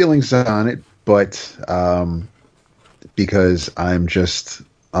your feelings on it, but because I'm just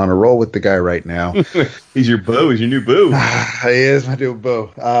on a roll with the guy right now. He's your beau. He's your new boo. He is my new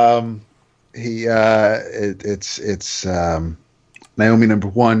beau. It's Naomi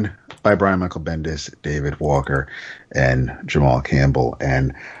 #1 by Brian Michael Bendis, David Walker, and Jamal Campbell,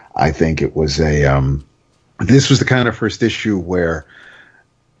 and I think it was this was the kind of first issue where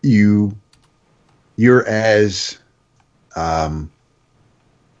you're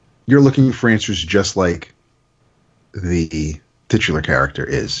looking for answers just like the titular character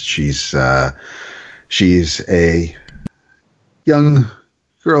is. She's a young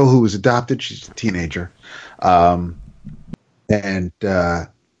girl who was adopted. She's a teenager. And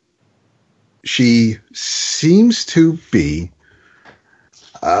she seems to be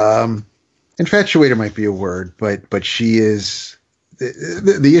infatuated might be a word, but she is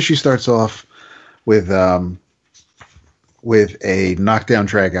the issue starts off with a knockdown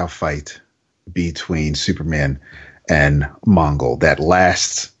drag out fight between Superman and Mongol that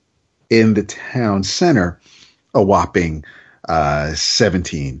lasts in the town center a whopping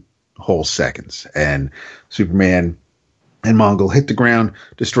 17 whole seconds, and Superman and Mongol hit the ground,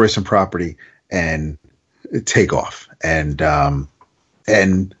 destroy some property, and take off. And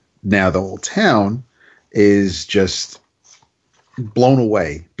now the whole town is just blown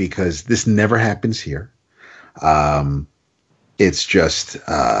away because this never happens here. It's just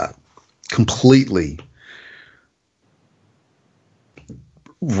completely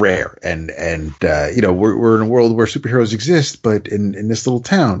rare, and we're in a world where superheroes exist, but in this little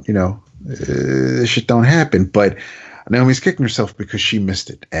town, this shit don't happen. But Naomi's kicking herself because she missed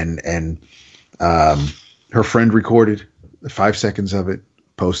it, and her friend recorded 5 seconds of it,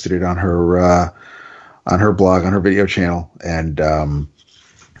 posted it on her blog, on her video channel, and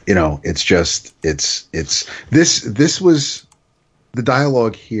this was the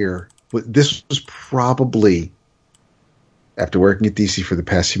dialogue here. This was probably, after working at DC for the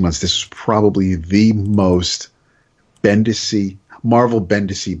past few months, this was probably the most Marvel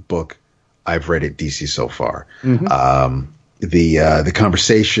Bendis-y book I've read at DC so far. Mm-hmm. The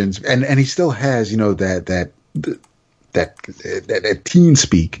conversations, and he still has, that teen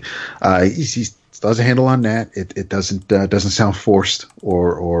speak. He does a handle on that. It doesn't sound forced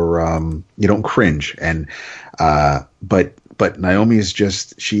or you don't cringe. And but Naomi is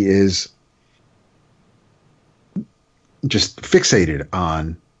she is just fixated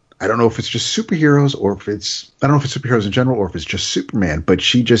on, I don't know if it's just superheroes or if it's superheroes in general or if it's just Superman, but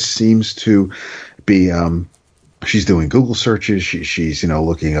she just seems to be, she's doing Google searches. She's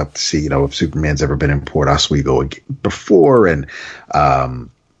looking up to see, if Superman's ever been in Port Oswego before. And,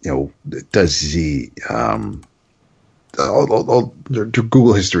 does he, their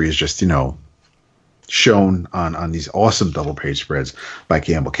Google history is just, shown on these awesome double page spreads by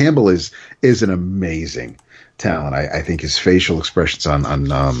Campbell. Campbell is an amazing talent. I think his facial expressions on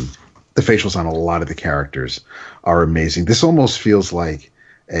the facials on a lot of the characters are amazing. This almost feels like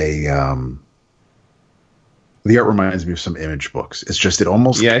the art reminds me of some Image books. It's just, it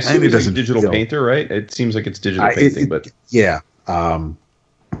almost, I see it as a digital painter, right? It seems like it's digital painting, but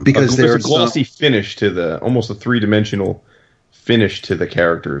because there's a glossy finish to almost a 3-dimensional finish to the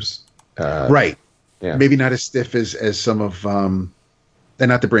characters. Right. Yeah. Maybe not as stiff as some of, and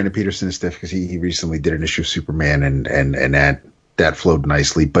not the Brandon Peterson is stiff because he recently did an issue of Superman and that flowed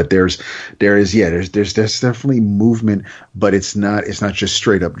nicely. But there's definitely movement, but it's not just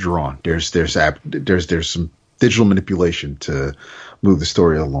straight up drawn. There's some digital manipulation to move the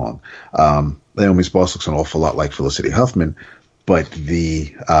story along. Naomi's boss looks an awful lot like Felicity Huffman, but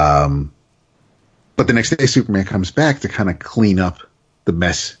the next day Superman comes back to kind of clean up the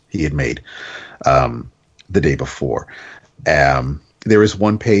mess he had made the day before. There is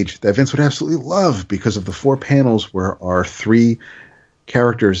one page that Vince would absolutely love because of the 4 panels where our 3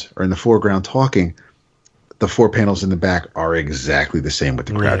 characters are in the foreground talking. the 4 panels in the back are exactly the same with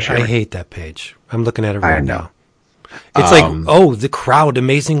the crowd Yeah, cheering. I hate that page. I'm looking at it I right know. now. It's like, oh, the crowd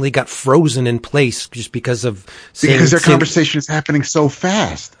amazingly got frozen in place just because of Because their conversation is happening so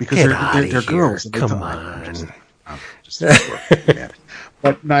fast. Because Get they're outta girls. here. and they Come talk. on. Just yeah.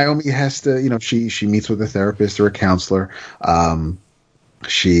 But Naomi has to, she meets with a therapist or a counselor.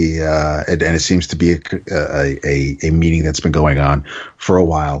 She and it seems to be a meeting that's been going on for a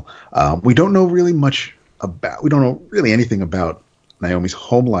while. We don't know really anything about Naomi's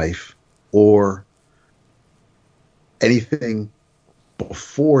home life or anything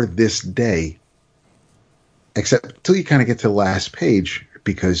before this day, except until you kind of get to the last page,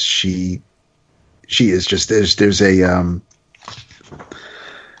 because she is just there's a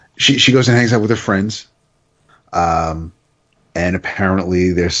she goes and hangs out with her friends, and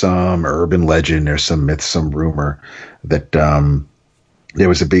apparently there's some urban legend, there's some myth, some rumor that there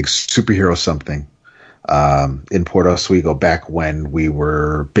was a big superhero something in Port Oswego back when we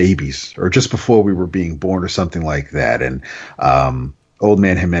were babies, or just before we were being born, or something like that. And Old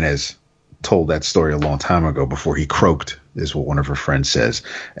Man Jimenez told that story a long time ago before he croaked, is what one of her friends says.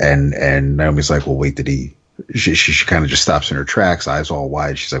 And Naomi's like, well, wait, did he? She kind of just stops in her tracks, eyes all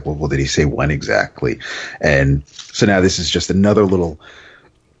wide. She's like, well, did he say when exactly? And so now this is just another little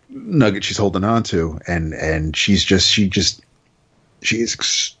nugget she's holding on to, and she is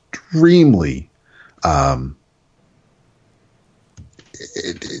extremely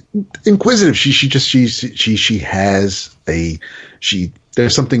inquisitive.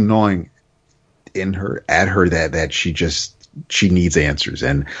 There's something gnawing at her that she needs answers.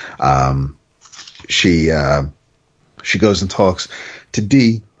 And she goes and talks to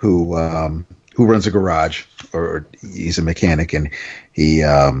D, who runs a garage, or he's a mechanic, and he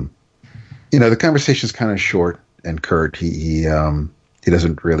the conversation is kind of short and curt. He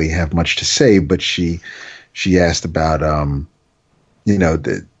doesn't really have much to say, but she asked about so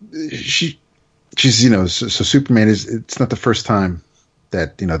Superman it's not the first time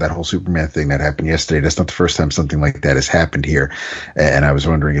that that whole Superman thing that happened yesterday. That's not the first time something like that has happened here. And I was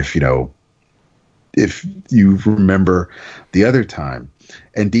wondering if you remember the other time.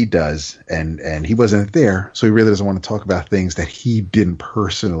 And Dee does, and he wasn't there, so he really doesn't want to talk about things that he didn't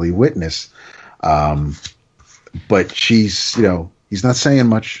personally witness. But she's, he's not saying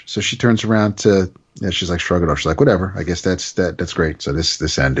much, so she turns around to, she's like shrugging off. She's like, whatever, I guess that's great. So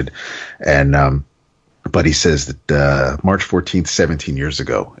this ended, and but he says that March 14th, 17 years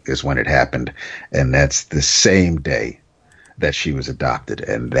ago is when it happened, and that's the same day that she was adopted,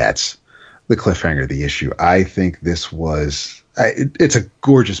 and that's the cliffhanger of the issue. I think this was. It's a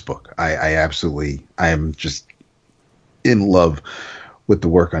gorgeous book. I am just in love with the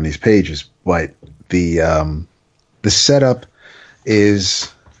work on these pages. But the setup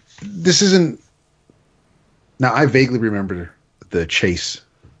is, this isn't. Now I vaguely remember the Chase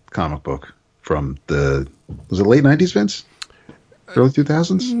comic book from was it late 90s, Vince? Early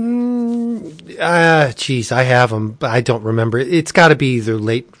 2000s? Geez, I have them, but I don't remember. It's got to be either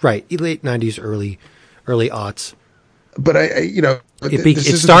late 90s, early aughts. But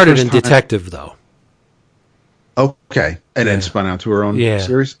it started in Detective, though. Okay, and then spun out to her own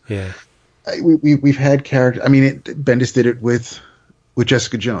series. Yeah, we've had characters. I mean, Bendis did it with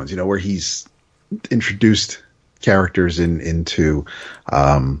Jessica Jones. Where he's introduced characters into.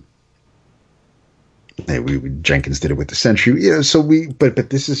 Jenkins did it with the Century. So but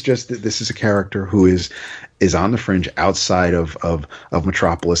this is a character who is on the fringe outside of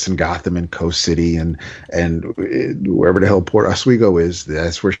Metropolis and Gotham and Coast City and wherever the hell Port Oswego is.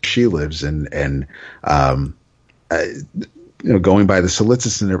 That's where she lives, and going by the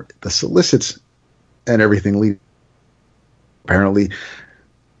solicits and everything. Apparently,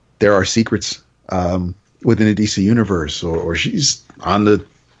 there are secrets within the DC universe, or she's on the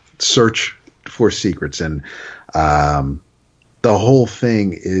search for secrets, and the whole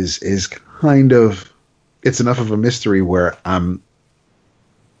thing is kind of, it's enough of a mystery where I'm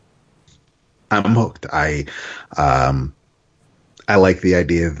hooked. I like the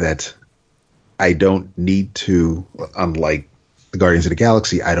idea that I don't need to, unlike the Guardians of the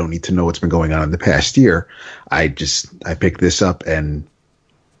Galaxy, I don't need to know what's been going on in the past year. I pick this up and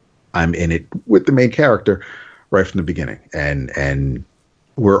I'm in it with the main character right from the beginning, and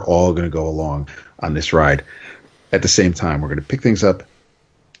we're all going to go along on this ride at the same time. We're going to pick things up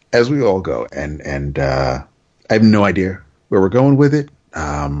as we all go, and I have no idea where we're going with it.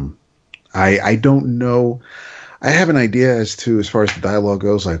 I don't know. I have an idea as far as the dialogue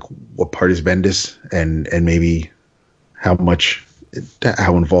goes, like what part is Bendis, and maybe how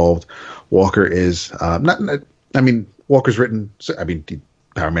involved Walker is. Walker's written. I mean,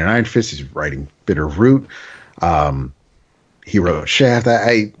 Power Man Iron Fist. He's writing Bitter Root. He wrote Shaft.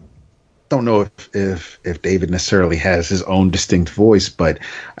 I don't know if David necessarily has his own distinct voice, but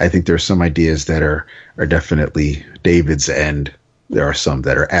I think there are some ideas that are definitely David's, and there are some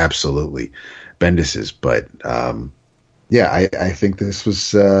that are absolutely Bendis's. But I think this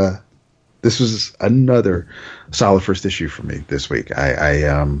was another solid first issue for me this week.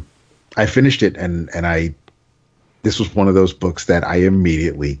 I finished it, and this was one of those books that I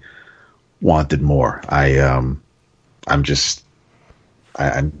immediately wanted more. I'm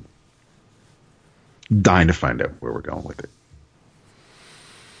dying to find out where we're going with it.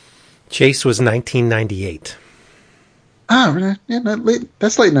 Chase was 1998.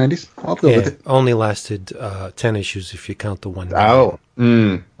 That's late 90s. I'll go with it. Only lasted 10 issues if you count the one. Oh. I was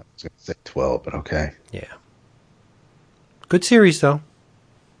going to say 12, but okay. Yeah. Good series, though.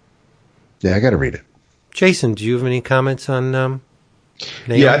 Yeah, I got to read it. Jason, do you have any comments on Naomi?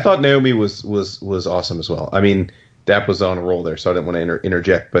 Yeah, I thought Naomi was awesome as well. I mean, Dap was on a roll there, so I didn't want to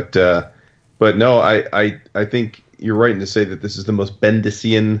interject. But no, I think you're right to say that this is the most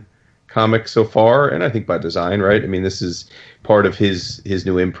Bendisian comic so far, and I think by design, right? I mean, this is part of his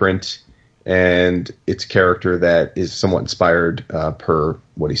new imprint, and it's a character that is somewhat inspired per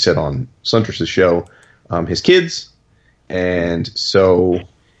what he said on Suntress's show, his kids, and so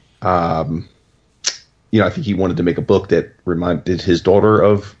I think he wanted to make a book that reminded his daughter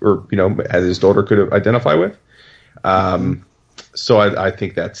of, or as his daughter could identify with. So I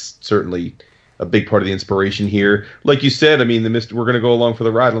think that's certainly a big part of the inspiration here. Like you said, I mean, we're going to go along for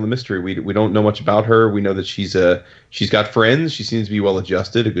the ride on the mystery. We don't know much about her. We know that she's got friends. She seems to be well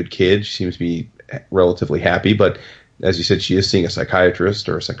adjusted, a good kid. She seems to be relatively happy, but as you said, she is seeing a psychiatrist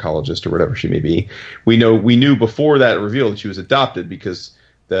or a psychologist or whatever she may be. We knew before that reveal that she was adopted because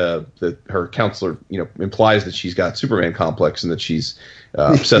her counselor, implies that she's got Superman complex and that she's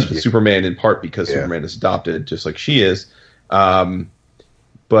obsessed with Superman in part because Superman is adopted, just like she is.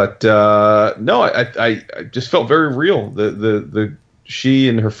 But no, I just felt very real. The she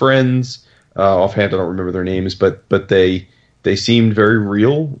and her friends, offhand I don't remember their names, but they seemed very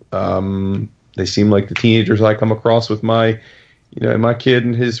real. They seem like the teenagers I come across with my kid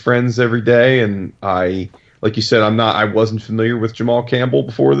and his friends every day, and like you said, I wasn't familiar with Jamal Campbell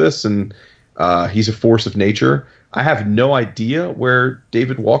before this, and he's a force of nature. I have no idea where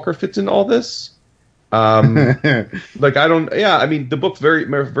David Walker fits in all this. I mean, the book very,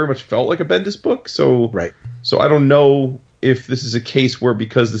 very much felt like a Bendis book. So, right. So I don't know if this is a case where,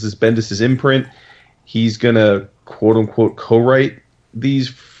 because this is Bendis's imprint, he's going to quote unquote co-write these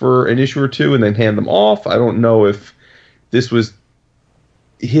for an issue or two and then hand them off. I don't know if this was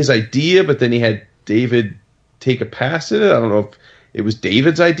his idea, but then he had David take a pass at it. I don't know if it was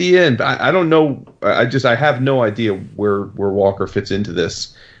David's idea, and I don't know. I have no idea where Walker fits into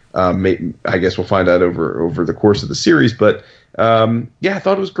this. I guess we'll find out over the course of the series. But I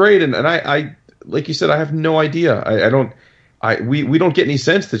thought it was great, and I like you said, I have no idea. We don't get any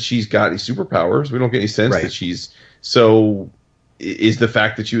sense that she's got any superpowers. We don't get any sense that she's so. Is the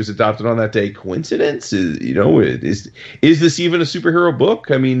fact that she was adopted on that day coincidence? Is this even a superhero book?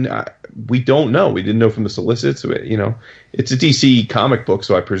 I mean, we don't know. We didn't know from the solicits. It's a DC comic book,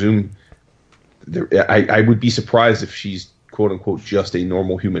 so I presume I would be surprised if she's quote unquote just a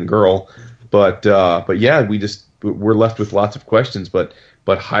normal human girl. But yeah, we're left with lots of questions, but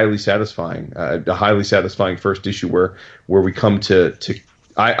highly satisfying. A highly satisfying first issue where we come to.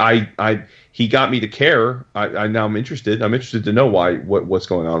 He got me to care. I now I'm interested. I'm interested to know what's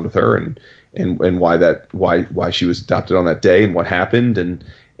going on with her and why she was adopted on that day and what happened and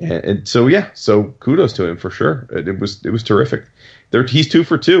so yeah. So kudos to him for sure. It was terrific. He's 2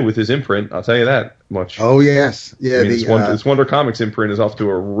 for 2 with his imprint. I'll tell you that much. Oh yes, yeah. I mean, this Wonder Comics imprint is off to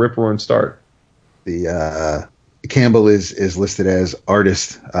a rip-roaring start. The Campbell is listed as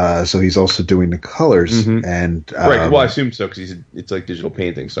artist, so he's also doing the colors and right. Well, I assume so because it's like digital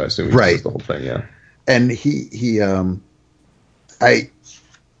painting, so I assume he does the whole thing. Yeah, and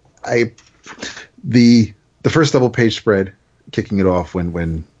the first double page spread, kicking it off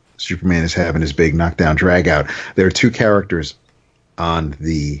when Superman is having his big knockdown drag out. There are 2 characters on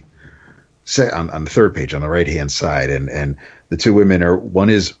the on the third page on the right hand side, and the 2 women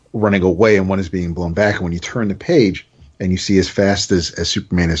one is running away and one is being blown back. And when you turn the page and you see as fast as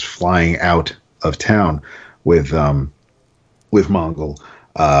Superman is flying out of town with Mongol,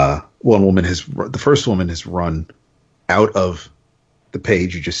 the first woman has run out of the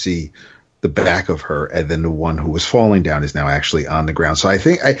page. You just see the back of her, and then the one who was falling down is now actually on the ground. So I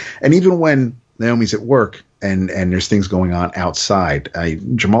think and even when Naomi's at work and there's things going on outside,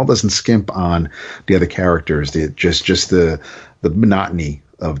 Jamal doesn't skimp on the other characters. Just the monotony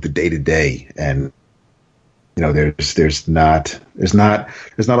of the day to day, and there's not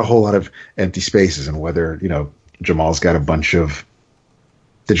a whole lot of empty spaces, and whether Jamal's got a bunch of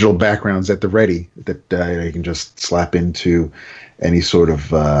digital backgrounds at the ready that you can just slap into any sort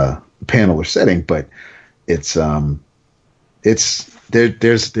of panel or setting, but there's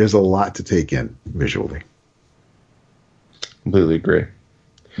a lot to take in visually. Completely agree.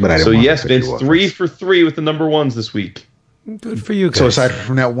 But so yes, Vince, 3 for 3 with the number ones this week. Good for you guys. So aside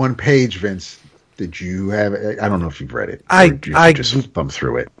from that one page, Vince, did you have? I don't know if you've read it. I just thumbed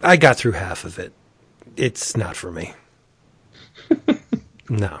through it. I got through half of it. It's not for me.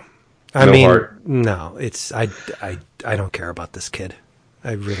 No, I No mean, heart. no. It's I don't care about this kid.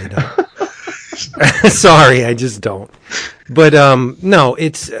 I really don't. Sorry, I just don't. But no,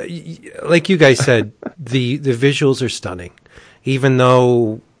 it's like you guys said. The visuals are stunning, even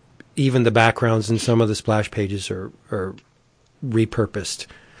though the backgrounds in some of the splash pages are repurposed.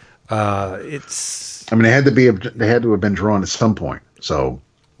 It's. I mean, they had to have been drawn at some point. So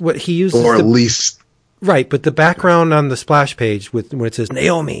what he uses, or at least. Right, but the background on the splash page when it says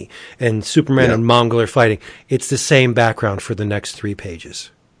Naomi and Superman and Mongol are fighting, it's the same background for the next 3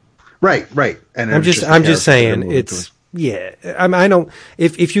 pages. Right. And I'm just saying it's I don't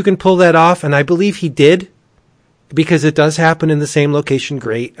if you can pull that off, and I believe he did, because it does happen in the same location.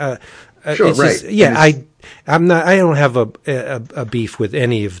 Great, sure, it's right? Just, I don't have a beef with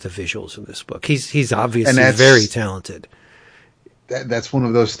any of the visuals in this book. He's obviously very talented. That's one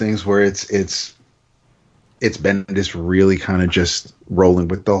of those things where it's Bendis really kind of just rolling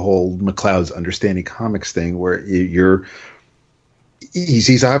with the whole McCloud's Understanding Comics thing, where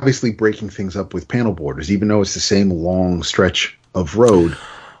he's obviously breaking things up with panel borders, even though it's the same long stretch of road,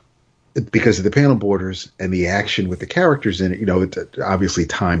 because of the panel borders and the action with the characters in it. Obviously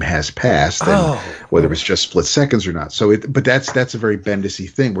time has passed, and whether it's just split seconds or not. But that's a very Bendis-y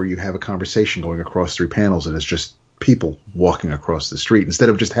thing, where you have a conversation going across 3 panels, and it's just people walking across the street instead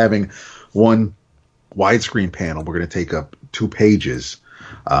of just having one widescreen panel. We're going to take up 2 pages,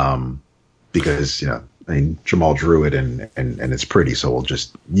 because Jamal drew it and it's pretty, so we'll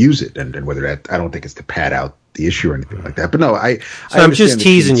just use it. And whether that, I don't think it's to pad out the issue or anything like that. But no, I'm just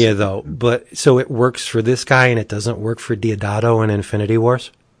teasing you though. But so it works for this guy and it doesn't work for Deodato and Infinity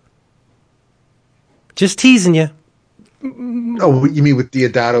Wars. Just teasing you. Oh, you mean with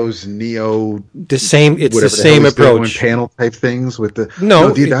Deodato's Neo? The same. It's the same approach. Panel type things with the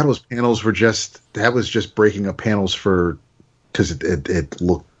Deodato's panels were just breaking up panels because it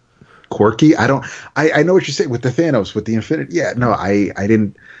looked quirky. I know what you're saying with the Thanos, with the Infinity. Yeah, no, I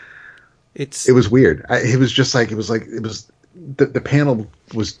didn't. It was weird. It was the panel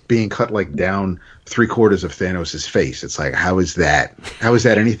was being cut like down 3/4 of Thanos' face. It's like, how is that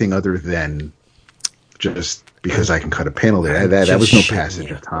anything other than just because I can cut a panel there? That was no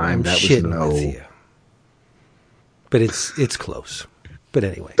passage of time. That was no. But it's close. But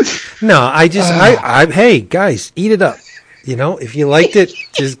anyway, no, hey guys, eat it up. If you liked it,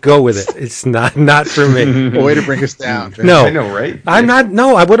 just go with it. It's not for me. Way to bring us down. No, I know, right? I'm not.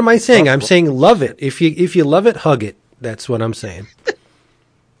 No, what am I saying? I'm saying love it. If you love it, hug it. That's what I'm saying.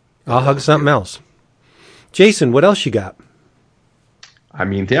 I'll hug something else. Jason, what else you got? I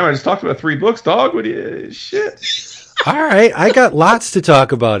mean, damn! I just talked about 3 books, dog. What do you shit? All right, I got lots to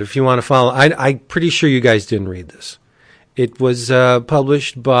talk about. If you want to follow, I'm pretty sure you guys didn't read this. It was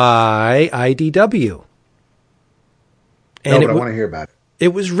published by IDW. And I want to hear about it. It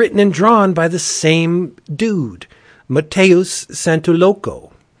was written and drawn by the same dude, Mateus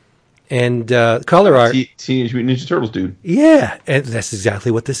Santoloco. And color art. Teenage Mutant Ninja Turtles, dude. Yeah, and that's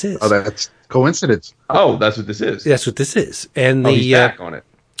exactly what this is. Oh, that's coincidence. Oh, that's what this is. That's what this is. And he's back on it.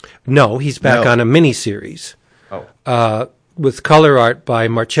 No, he's back on a miniseries. Oh. With color art by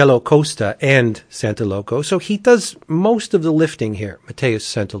Marcello Costa and Santoloco. So he does most of the lifting here, Mateus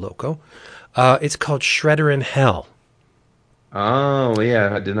Santoloco. It's called Shredder in Hell. Oh,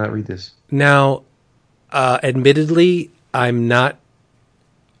 yeah, I did not read this. Now, admittedly, I'm not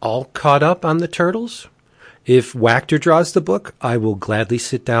all caught up on the Turtles. If Wachter draws the book, I will gladly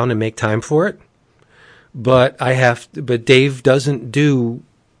sit down and make time for it. But Dave doesn't do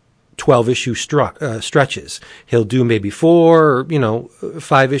 12-issue stretches. He'll do maybe 4 or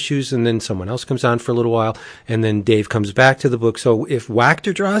 5 issues, and then someone else comes on for a little while, and then Dave comes back to the book. So if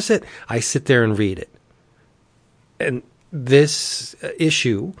Wachter draws it, I sit there and read it. And this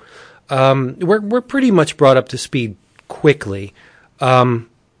issue, we're pretty much brought up to speed quickly.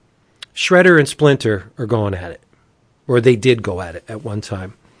 Shredder and Splinter are going at it, or they did go at it at one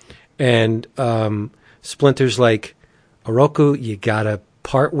time. And Splinter's like, Oroku, you gotta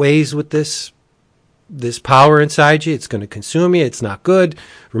part ways with this this power inside you. It's going to consume you. It's not good.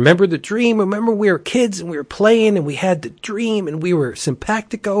 Remember the dream. Remember we were kids and we were playing and we had the dream and we were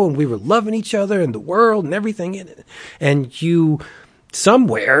simpatico and we were loving each other and the world and everything in it. And you,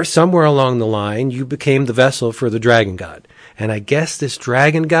 somewhere along the line, you became the vessel for the dragon god. And I guess this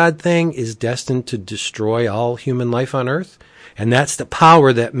dragon god thing is destined to destroy all human life on Earth. And that's the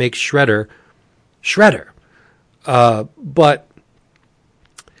power that makes Shredder. But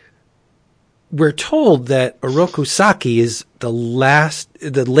we're told that Oroku Saki is the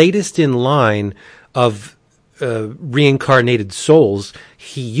latest in line of reincarnated souls.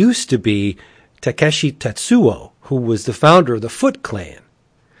 He used to be Takeshi Tetsuo, who was the founder of the Foot Clan,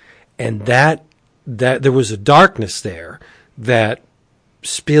 and that there was a darkness there that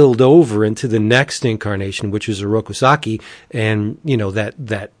spilled over into the next incarnation, which is Oroku Saki, and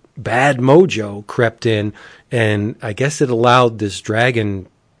that bad mojo crept in, and I guess it allowed this dragon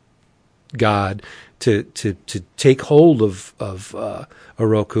god to take hold of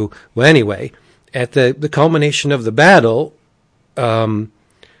Oroku. Well, anyway, at the culmination of the battle,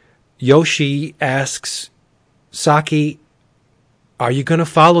 Yoshi asks Saki, "Are you going to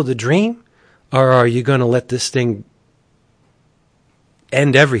follow the dream, or are you going to let this thing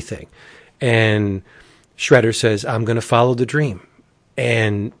end everything?" And Shredder says, "I'm going to follow the dream,"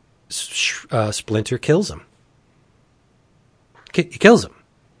 and Splinter kills him. He kills him.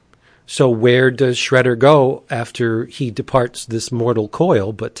 So where does Shredder go after he departs this mortal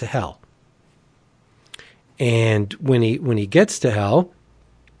coil but to hell? And when he gets to hell,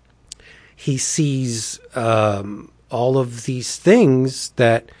 he sees all of these things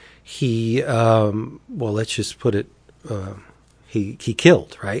that he let's just put it he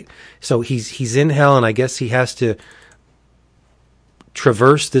killed, right? So he's in hell, and I guess he has to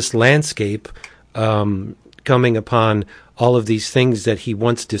traverse this landscape, coming upon all of these things that he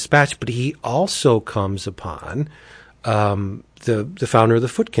once dispatched, but he also comes upon the founder of the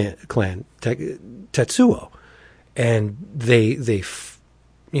Foot Clan, Tetsuo, and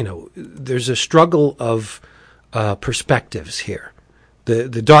there's a struggle of perspectives here,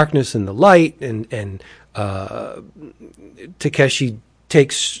 the darkness and the light, and Takeshi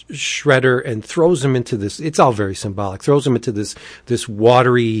takes Shredder and throws him into this. It's all very symbolic. Throws him into this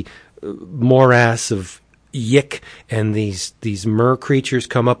watery morass of yick, and these mer creatures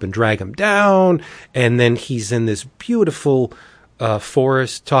come up and drag him down, and then he's in this beautiful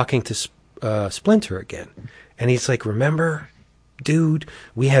forest talking to Splinter again, and he's like, "Remember, dude,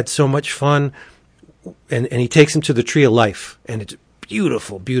 we had so much fun," and he takes him to the Tree of Life, and it's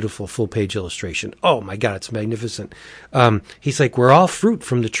beautiful, beautiful full-page illustration. Oh my God, it's magnificent. He's like, "We're all fruit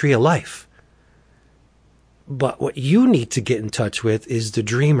from the Tree of Life. But what you need to get in touch with is the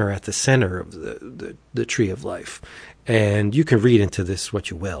dreamer at the center of the Tree of Life." And you can read into this what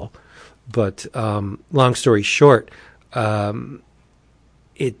you will. But long story short,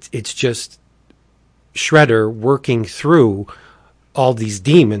 it's just Shredder working through all these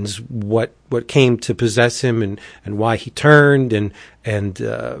demons, what came to possess him, and why he turned, and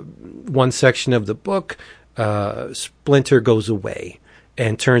one section of the book, Splinter goes away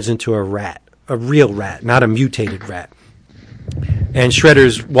and turns into a rat, a real rat, not a mutated rat. And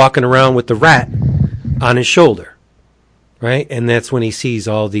Shredder's walking around with the rat on his shoulder, right? And that's when he sees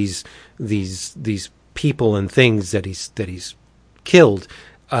all these people and things that he's killed.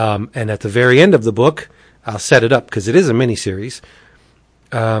 And at the very end of the book, I'll set it up because it is a miniseries.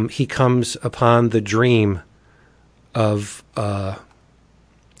 He comes upon the dream of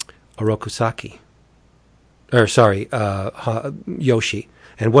Oroku Saki. Yoshi.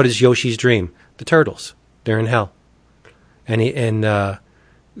 And what is Yoshi's dream? The turtles. They're in hell. And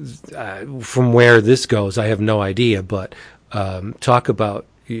from where this goes, I have no idea. But talk about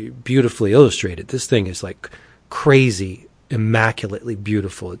beautifully illustrated. This thing is like crazy, immaculately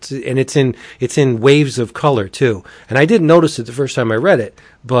beautiful. It's in waves of color too. And I didn't notice it the first time I read it,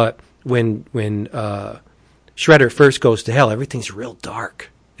 but when Shredder first goes to hell, everything's real dark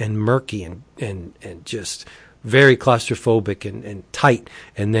and murky and just very claustrophobic and tight.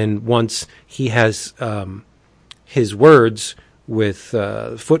 And then once he has his words with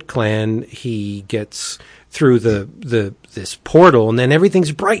Foot Clan, he gets through this portal, and then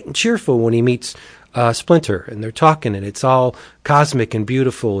everything's bright and cheerful when he meets Splinter, and they're talking, and it's all cosmic and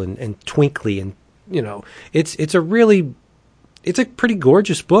beautiful and twinkly, and it's a pretty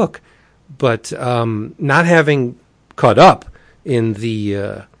gorgeous book. But not having caught up in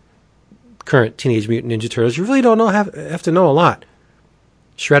the current Teenage Mutant Ninja Turtles, you really don't have to know a lot.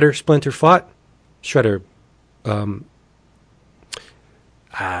 Shredder, Splinter fought. Shredder,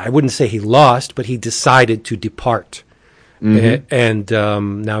 I wouldn't say he lost, but he decided to depart. And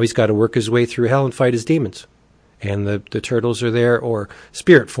now he's got to work his way through hell and fight his demons. And the turtles are there, or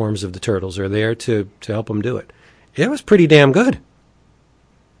spirit forms of the turtles are there to help him do it. It was pretty damn good.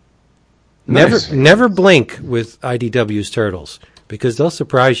 Nice. Never blink with IDW's Turtles, because they'll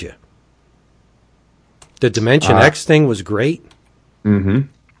surprise you. The Dimension X thing was great. Mm-hmm.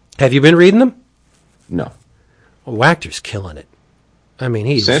 Have you been reading them? No. Well, Wachter's killing it. I mean,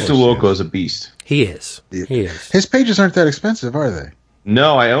 he's Santo Loco is a beast. He is. He is. His pages aren't that expensive, are they?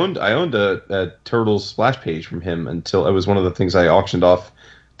 No, I owned a Turtles splash page from him until it was one of the things I auctioned off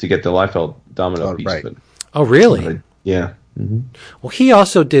to get the Liefeld domino piece. Right. But, Oh, really? yeah. Well, he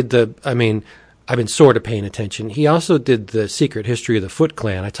also did I've been sort of paying attention. He also did the Secret History of the Foot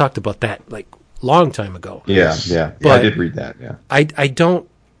Clan. I talked about that long time ago. Yeah. But I did read that. Yeah. I don't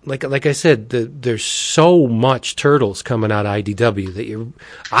like I said, there's so much Turtles coming out of IDW that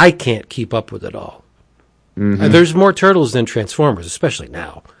I can't keep up with it all. Mm-hmm. There's more Turtles than Transformers, especially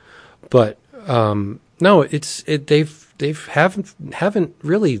now. But no, they haven't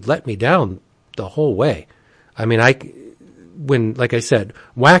really let me down the whole way. I mean, like I said,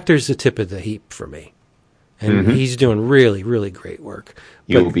 Wachter's the tip of the heap for me, and he's doing really, really great work.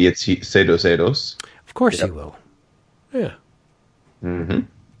 He will be at Cedos. Of course he will. Yeah. Mm-hmm.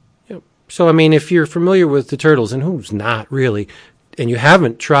 Yep. So, I mean, if you're familiar with the Turtles, and who's not really, and you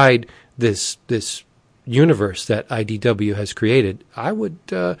haven't tried this universe that IDW has created, I would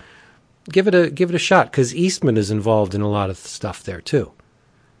give it a shot, because Eastman is involved in a lot of stuff there too.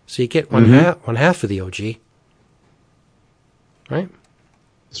 So you get one half of the OG. Right?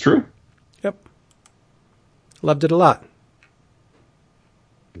 It's true. Yep. Loved it a lot.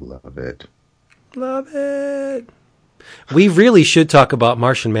 Love it. Love it. We really should talk about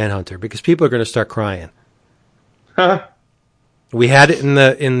Martian Manhunter, because people are going to start crying. We had it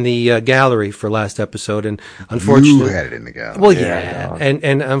in the gallery for last episode, and unfortunately, you had it in the gallery. Well, yeah,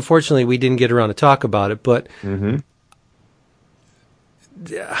 and unfortunately, we didn't get around to talk about it. But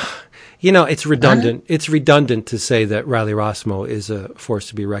it's redundant. It's redundant to say that Riley Rossmo is a force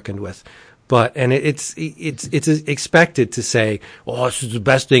to be reckoned with. But it's expected to say, "Oh, this is the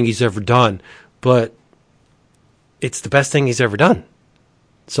best thing he's ever done," but it's the best thing he's ever done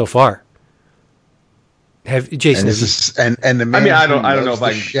so far. Jason? And the man I don't know if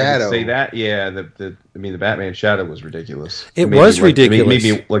I can Shadow. say that. Yeah, the Batman Shadow was ridiculous. It was ridiculous. It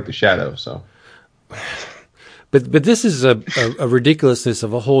made me like the Shadow. So, but this is a ridiculousness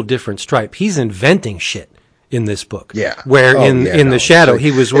of a whole different stripe. He's inventing shit in this book. Yeah. Where in the Shadow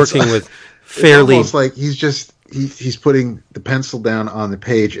he was working with fairly. It's almost like he's putting the pencil down on the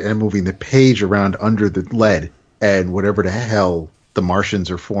page and moving the page around under the lead, and whatever the hell the Martians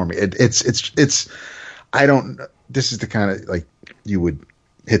are forming. It's. I don't. This is the kind of you would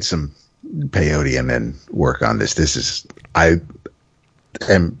hit some peyote and then work on this. This is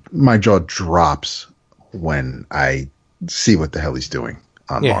my jaw drops when I see what the hell he's doing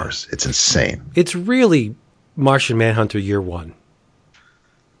on Mars. It's insane. It's really Martian Manhunter year one,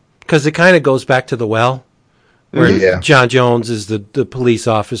 because it kind of goes back to the well, where John Jones is the police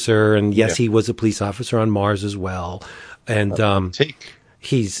officer, and he was a police officer on Mars as well, and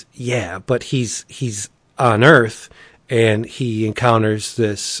he's on Earth, and he encounters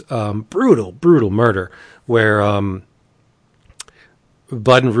this brutal murder where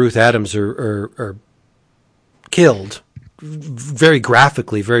Bud and Ruth Adams are killed very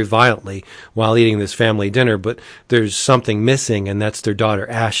graphically, very violently while eating this family dinner, but there's something missing, and that's their daughter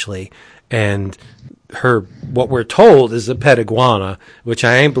Ashley, and what we're told is a pet iguana, which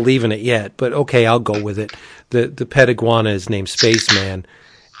I ain't believing it yet, but okay, I'll go with it. The pet iguana is named Spaceman.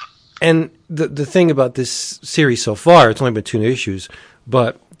 And the thing about this series so far, it's only been 2 issues,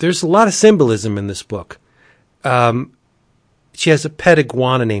 but there's a lot of symbolism in this book. She has a pet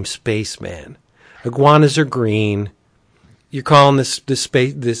iguana named Spaceman. Iguanas are green. You're calling this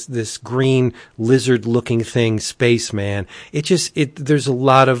green lizard-looking thing Spaceman. There's a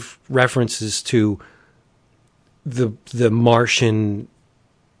lot of references to the Martian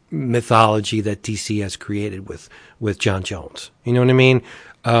mythology that DC has created with John Jones. You know what I mean?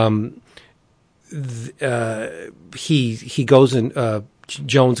 He goes in.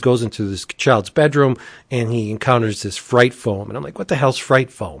 Jones goes into this child's bedroom and he encounters this fright foam, and I'm like, "What the hell's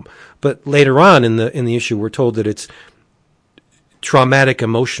fright foam?" But later on in the issue, we're told that it's traumatic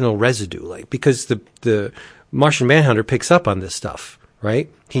emotional residue, because the Martian Manhunter picks up on this stuff, right?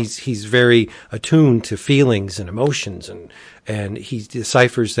 He's very attuned to feelings and emotions, and he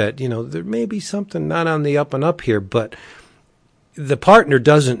deciphers that there may be something not on the up and up here, but the partner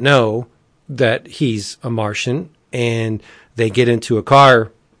doesn't know that he's a Martian, and they get into a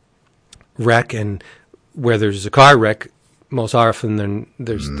car wreck, and where there's a car wreck, most often than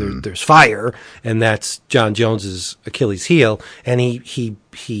there's fire, and that's John Jones's Achilles heel, and he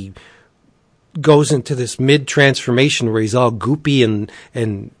goes into this mid transformation where he's all goopy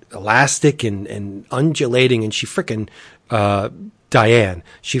and elastic and undulating, and she frickin' Diane,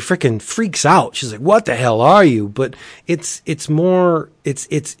 she frickin' freaks out. She's like, "What the hell are you?" But it's a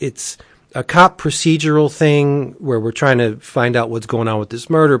cop procedural thing where we're trying to find out what's going on with this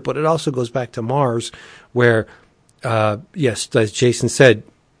murder, but it also goes back to Mars, where yes, as Jason said,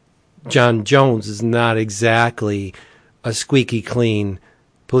 John Jones is not exactly a squeaky clean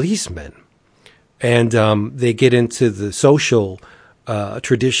policeman. And they get into the social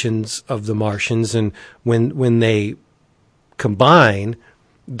traditions of the Martians, and when they combine,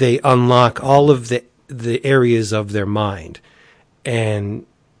 they unlock all of the areas of their mind. And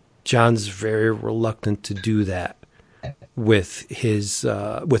John's very reluctant to do that with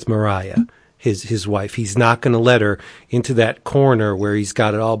with Mariah, his wife. He's not going to let her into that corner where he's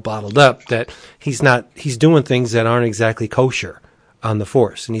got it all bottled up, that he's doing things that aren't exactly kosher on the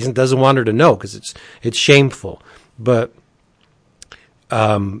Force, and he doesn't want her to know because it's shameful. But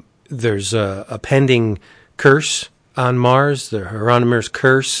there's a pending curse on Mars, the Hieronymus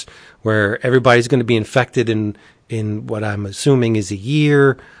curse, where everybody's going to be infected in what I'm assuming is a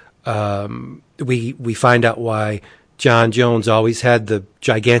year. We find out why John Jones always had the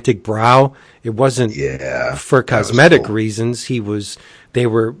gigantic brow. It wasn't for cosmetic reasons. There's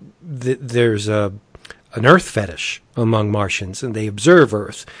an Earth fetish among Martians, and they observe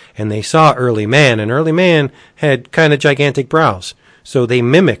Earth, and they saw early man, and early man had kind of gigantic brows. So they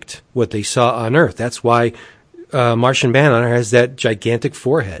mimicked what they saw on Earth. That's why Martian Manhunter has that gigantic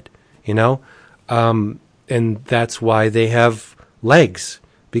forehead, and that's why they have legs,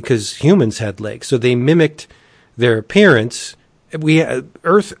 because humans had legs. So they mimicked their appearance.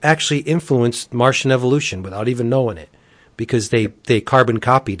 Earth actually influenced Martian evolution without even knowing it, because they carbon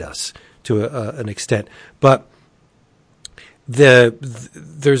copied us to an extent. But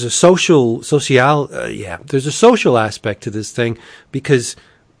there's a social aspect to this thing, because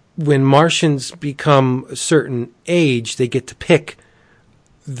when Martians become a certain age, they get to pick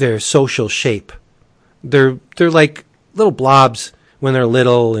their social shape. They're like little blobs when they're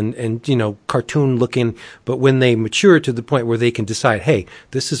little and cartoon looking, but when they mature to the point where they can decide, hey,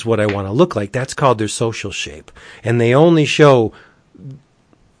 this is what I want to look like, that's called their social shape. And they only show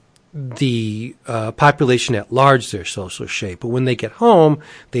the population at large their social shape. But when they get home,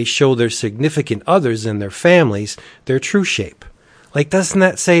 they show their significant others and their families their true shape. Like, doesn't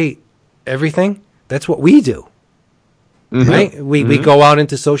that say everything? That's what we do. Mm-hmm. Right? We go out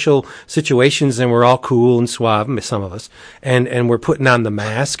into social situations and we're all cool and suave, some of us, and we're putting on the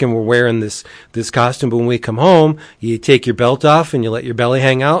mask and we're wearing this costume. But when we come home, you take your belt off and you let your belly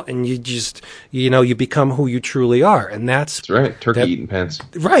hang out, and you just, you become who you truly are. And that's right. Turkey eating pants.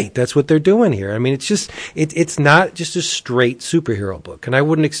 Right. That's what they're doing here. I mean, it's not just a straight superhero book, and I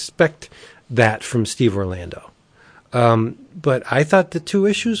wouldn't expect that from Steve Orlando. But I thought the 2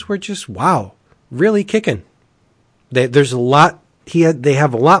 issues were just, wow, really kicking. There's a lot. They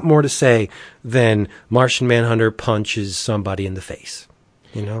have a lot more to say than Martian Manhunter punches somebody in the face.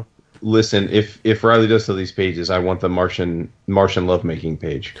 Listen, if Riley does to these pages, I want the Martian lovemaking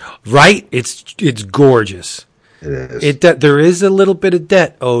page. Right? It's gorgeous. It is. There is a little bit of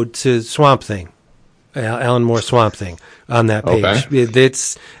debt owed to Swamp Thing, Alan Moore Swamp Thing on that page. Okay.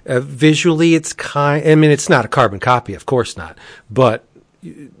 It's visually, it's it's not a carbon copy, of course not, but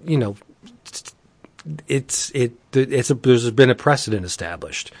there's been a precedent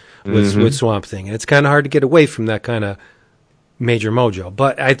established with Swamp Thing, and it's kind of hard to get away from that kind of major mojo.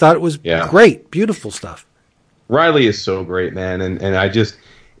 But I thought it was great, beautiful stuff. Riley is so great, man, and I just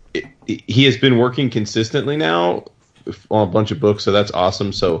he has been working consistently now on a bunch of books, so that's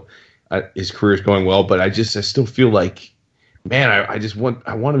awesome. So his career is going well, but I still feel like, man, I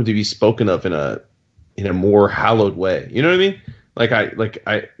want him to be spoken of in a more hallowed way. You know what I mean?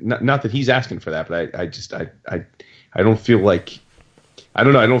 Not that he's asking for that, but I don't feel like, I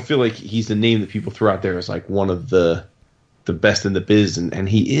don't know. I don't feel like he's the name that people throw out there as like one of the best in the biz, and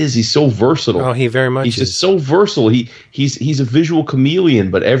he's so versatile. Oh, he very much is. He's just so versatile. He's a visual chameleon,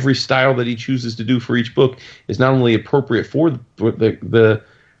 but every style that he chooses to do for each book is not only appropriate for the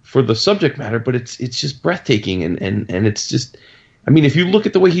subject matter, but it's just breathtaking, and it's just, I mean, if you look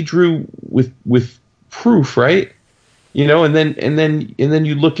at the way he drew with Proof, right? And then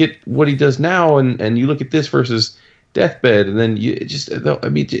you look at what he does now, and you look at this versus Deathbed, and then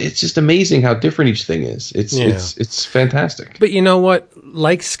it's just amazing how different each thing is. It's fantastic. But you know what?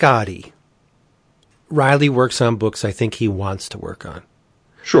 Like Scotty, Riley works on books I think he wants to work on.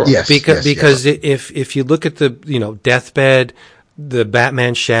 Sure. Yes. Because if you look at the Deathbed, the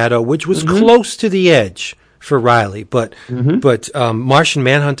Batman Shadow, which was close to the edge for Riley, but Martian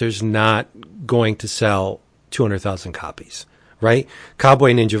Manhunter's not going to sell 200,000 copies, right?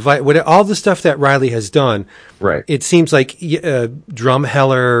 Cowboy Ninja, all the stuff that Riley has done, right? It seems like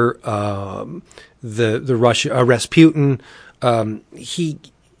Drumheller, the Russia Rasputin,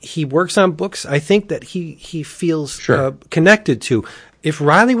 he works on books. I think that he feels connected to. If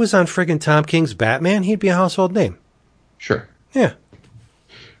Riley was on friggin' Tom King's Batman, he'd be a household name. Sure. Yeah.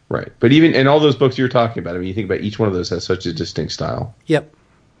 Right. But even in all those books you're talking about, I mean, you think about each one of those has such a distinct style. Yep.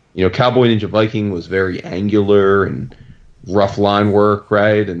 Cowboy Ninja Viking was very angular and rough line work,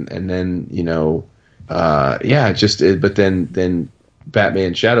 right? And then, but then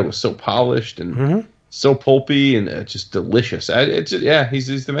Batman Shadow was so polished and so pulpy and just delicious. He's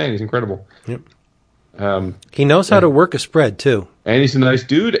the man. He's incredible. Yep. He knows how to work a spread too. And he's a nice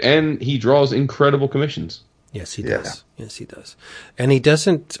dude, and he draws incredible commissions. Yes, he does. Yes, he does. And he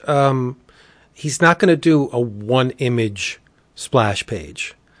doesn't. He's not going to do a one-image splash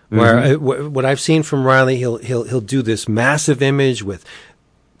page. Where what I've seen from Riley, he'll do this massive image with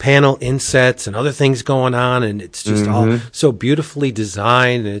panel insets and other things going on, and it's just all so beautifully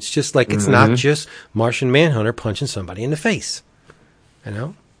designed. And it's just like it's not just Martian Manhunter punching somebody in the face,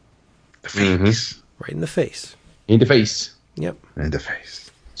 The face, right in the face. In the face. Yep. In the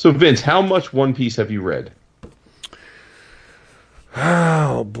face. So Vince, how much One Piece have you read?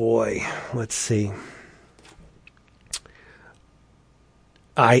 Oh boy, let's see.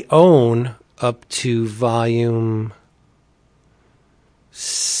 I own up to volume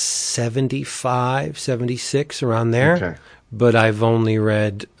 75, 76, around there. Okay. But I've only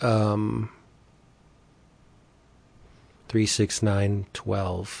read 3, 6, 9,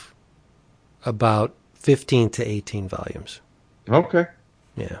 12. About 15 to 18 volumes. Okay.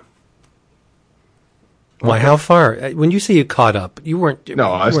 Yeah. Why? How far? When you say you caught up, you weren't.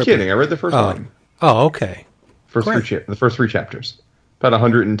 No, I was kidding. I read the first volume. Oh, okay. The first three chapters, about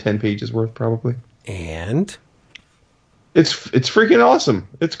 110 pages worth, probably. And it's freaking awesome.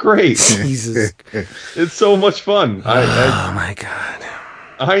 It's great. Jesus, it's so much fun. Oh my God.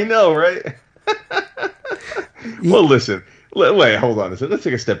 I know, right? Well, listen. Wait, hold on a second. Let's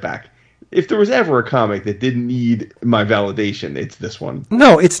take a step back. If there was ever a comic that didn't need my validation, it's this one.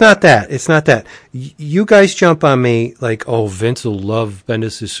 No, it's not that. It's not that. You guys jump on me like, oh, Vince will love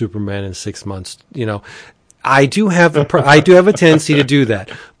Bendis' Superman in 6 months. I do have a tendency to do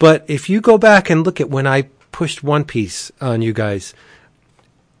that. But if you go back and look at when I pushed One Piece on you guys,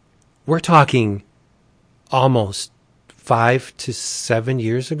 we're talking almost 5 to 7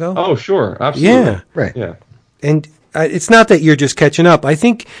 years ago. Oh, sure, absolutely. Yeah, right. Yeah, and it's not that you're just catching up. I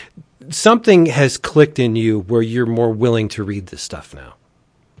think something has clicked in you where you're more willing to read this stuff now.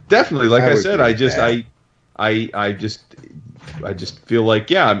 Definitely. Like I said, I just feel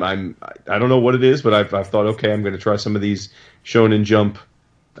like, I don't know what it is, but I've thought, okay, I'm going to try some of these Shonen Jump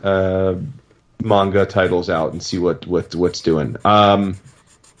manga titles out and see what's doing. As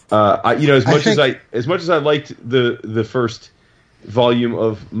much as I liked the first volume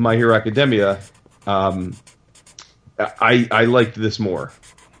of My Hero Academia, I liked this more.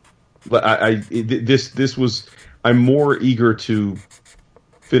 But I'm more eager to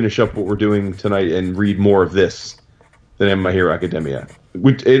finish up what we're doing tonight and read more of this than in My Hero Academia.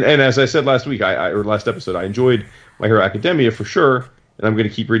 And as I said last week, or last episode, I enjoyed My Hero Academia for sure, and I'm going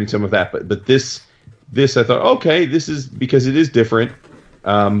to keep reading some of that. But this I thought, okay, this is because it is different.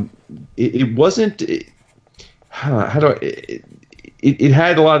 It wasn't. It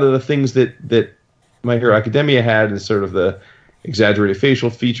had a lot of the things that My Hero Academia had, and sort of the exaggerated facial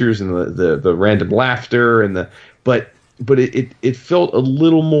features and the random laughter but it felt a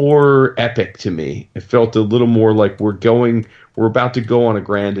little more epic to me. It felt a little more like we're about to go on a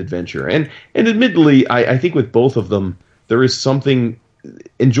grand adventure. And admittedly, I think with both of them, there is something.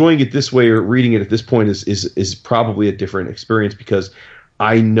 Enjoying it this way or reading it at this point is probably a different experience, because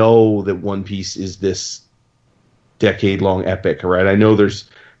I know that One Piece is this decade-long epic, right? I know there's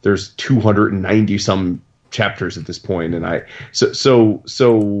 290 some chapters at this point, and so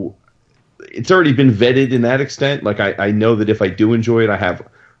it's already been vetted in that extent. Like I know that if I do enjoy it, I have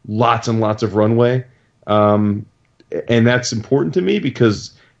lots and lots of runway, and that's important to me,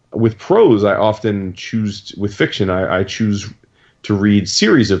 because with prose I often choose, with fiction I choose to read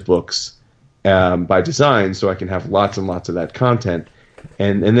series of books by design, so I can have lots and lots of that content,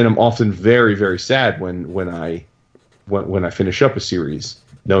 and then I'm often very, very sad when I finish up a series,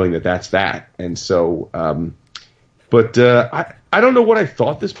 knowing that that's that. And so, I don't know what I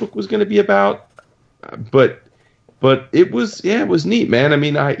thought this book was going to be about, but but it was neat, man. I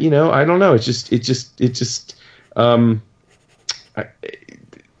mean, I don't know.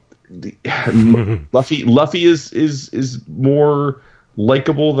 Luffy is more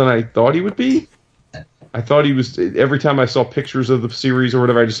likable than I thought he would be. I thought he was, every time I saw pictures of the series or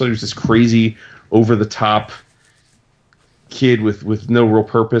whatever, I just thought he was this crazy, over the top kid with no real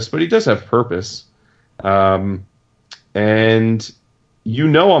purpose, but he does have purpose. And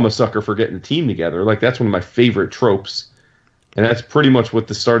I'm a sucker for getting a team together. Like, that's one of my favorite tropes. And that's pretty much what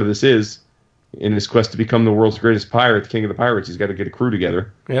the start of this is. In his quest to become the world's greatest pirate, the king of the pirates, he's got to get a crew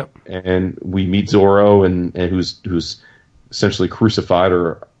together. Yep. And we meet Zoro, and who's essentially crucified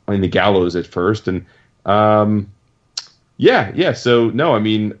or in the gallows at first. And So no, I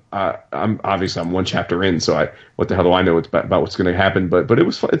mean, I'm one chapter in, so what the hell do I know about what's going to happen? But it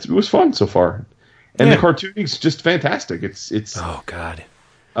was fun so far, and the cartooning's just fantastic. It's oh god,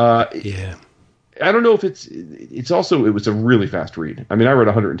 I don't know if it was a really fast read. I mean, I read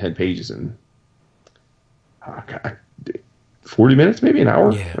 110 pages in 40 minutes, maybe an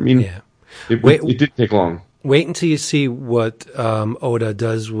hour. Yeah, I mean, it didn't take long. Wait until you see what Oda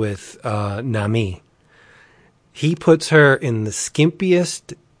does with Nami. He puts her in the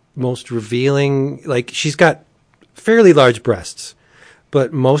skimpiest, most revealing, like, she's got fairly large breasts,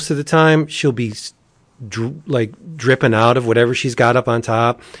 but most of the time she'll be dripping out of whatever she's got up on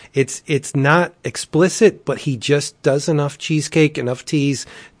top. It's not explicit, but he just does enough cheesecake, enough tease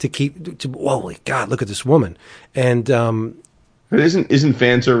holy God, look at this woman. And isn't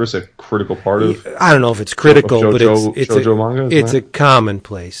fan service a critical part of? I don't know if it's critical, but shoujo manga. It's a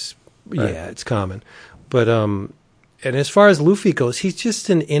commonplace. Right. Yeah, it's common. But and as far as Luffy goes, he's just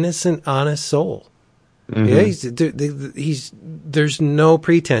an innocent, honest soul. Mm-hmm. Yeah, there's no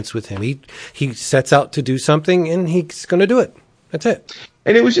pretense with him. He sets out to do something, and he's going to do it. That's it.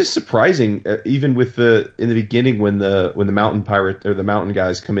 And it was just surprising, even in the beginning when the mountain pirate or the mountain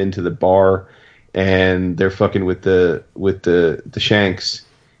guys come into the bar, and they're fucking with the Shanks,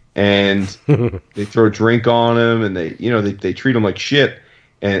 and they throw a drink on him, and they treat him like shit.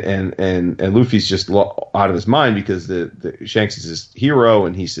 And Luffy's just out of his mind because the Shanks is his hero,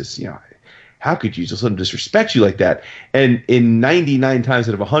 and he's just, how could you just let him disrespect you like that? And in 99 times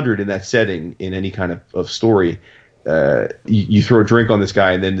out of 100 in that setting, in any kind of story, you throw a drink on this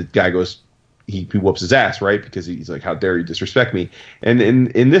guy, and then the guy goes, he whoops his ass, right? Because he's like, how dare you disrespect me? And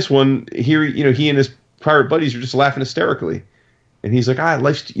in this one, here, he and his pirate buddies are just laughing hysterically. And he's like,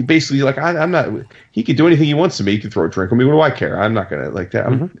 life's basically like, I'm not. He can do anything he wants to me. He can throw a drink on me. What do I care? I'm not gonna like that.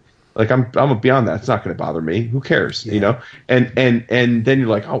 I'm beyond that. It's not gonna bother me. Who cares? Yeah. And then you're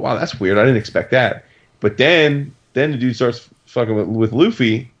like, oh wow, that's weird. I didn't expect that. But then the dude starts fucking with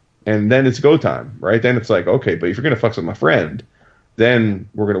Luffy, and then it's go time, right? Then it's like, okay, but if you're gonna fuck with my friend, then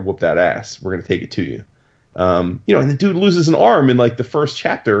we're gonna whoop that ass. We're gonna take it to you. And the dude loses an arm in like the first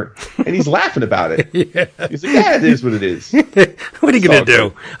chapter, and he's laughing about it. He's like, it is what it is. What are you going to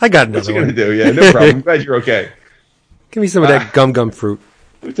do? I got another one. What you going to do? Yeah, no problem. I'm glad you're okay. Give me some of that gum fruit.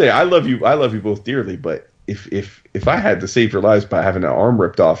 Let me tell you, I love you both dearly, but if I had to save your lives by having an arm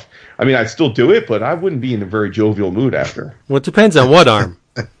ripped off, I mean, I'd still do it, but I wouldn't be in a very jovial mood after. Well, it depends on what arm.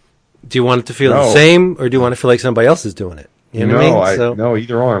 Do you want it to feel the same, or do you want to feel like somebody else is doing it? You know what I mean? No,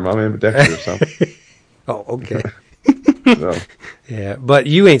 either arm. I'm ambidextrous. So. Oh, okay. So. Yeah, but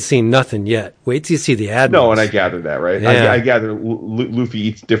you ain't seen nothing yet. Wait till you see the Admirals. No, and I gathered that, right? Yeah. I gather Luffy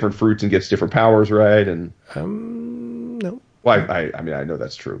eats different fruits and gets different powers, right? And no. Well, I mean, I know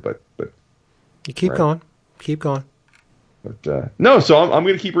that's true, but you keep going. Keep going. But no, so I'm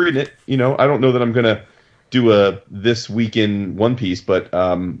going to keep reading it. I don't know that I'm going to do a this week in One Piece, but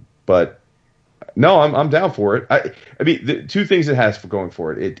no, I'm down for it. I mean, the two things it has for going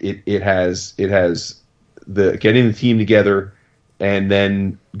for it. It has the getting the team together and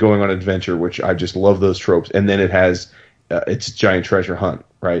then going on an adventure, which I just love those tropes. And then it has it's a giant treasure hunt,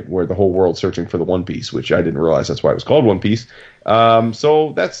 right, where the whole world's searching for the One Piece, which I didn't realize that's why it was called One Piece.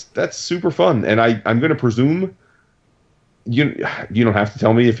 So that's super fun. And I'm going to presume you don't have to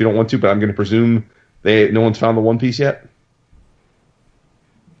tell me if you don't want to, but I'm going to presume no one's found the One Piece yet.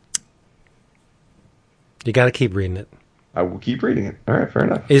 You got to keep reading it. I will keep reading it. All right, fair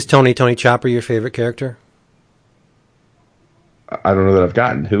enough. Is Tony Chopper your favorite character? I don't know that I've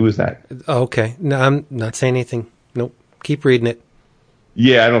gotten. Who is that? Oh, okay. No, I'm not saying anything. Nope. Keep reading it.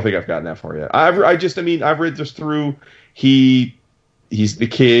 Yeah, I don't think I've gotten that far yet. I've read this through. He's the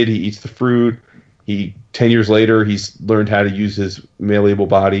kid. He eats the fruit. 10 years later, he's learned how to use his malleable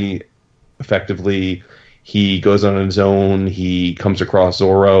body effectively. He goes on his own. He comes across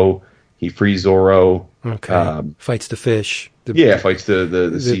Zoro. He frees Zoro. Okay. Fights the fish. Fights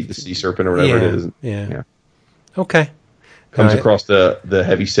the sea serpent or whatever it is. Yeah. Okay. Comes across the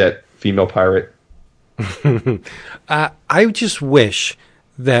heavy-set female pirate. I just wish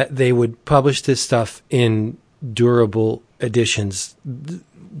that they would publish this stuff in durable editions,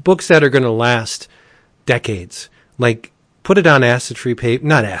 books that are going to last decades. Like, put it on acid-free paper,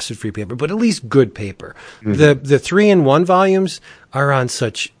 not acid-free paper, but at least good paper. Mm-hmm. The 3-in-1 volumes are on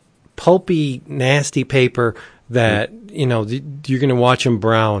such pulpy, nasty paper that you're going to watch them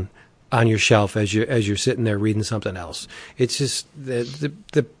brown on your shelf as you're sitting there reading something else. It's just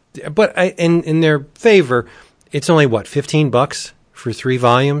but in their favor, it's only $15 for 3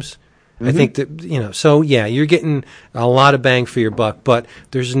 volumes. Mm-hmm. I think that so yeah, you're getting a lot of bang for your buck, but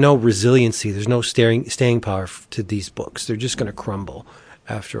there's no resiliency, there's no staying power to these books. They're just going to crumble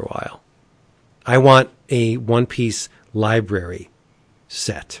after a while. I want a One Piece library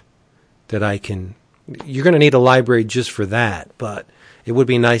set that I can. You're going to need a library just for that, but it would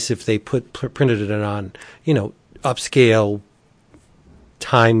be nice if they printed it on, upscale,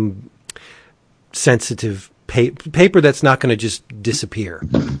 time-sensitive paper that's not going to just disappear.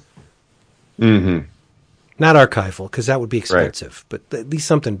 Mm-hmm. Not archival, because that would be expensive, right. But at least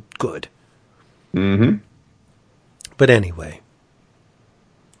something good. Mm-hmm. But anyway.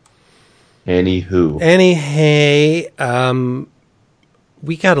 Anywho,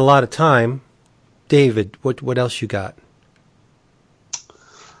 we got a lot of time. David, what else you got?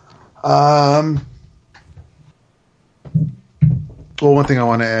 Well, one thing I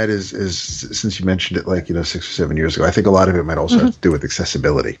want to add is since you mentioned it 6 or 7 years ago, I think a lot of it might also have to do with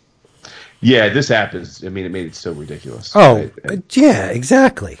accessibility. Yeah, this app is. I mean, it made it so ridiculous. Oh, yeah,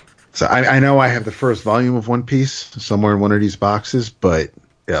 exactly. So I know I have the first volume of One Piece somewhere in one of these boxes, but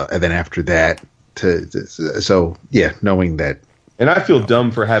and then after that, knowing that. And I feel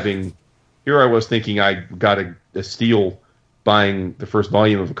dumb for having. Here I was thinking I got a steal buying the first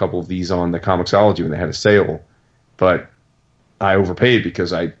volume of a couple of these on the Comixology when they had a sale, but I overpaid because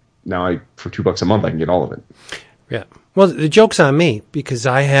for $2 a month I can get all of it. Yeah. Well, the joke's on me because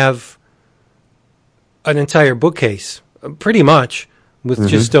I have an entire bookcase, pretty much, with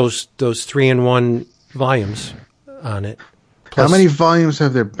just those 3-in-1 volumes on it. Plus, how many volumes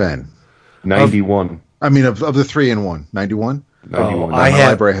have there been? 91. Of the 3-in-1, 91. 91. My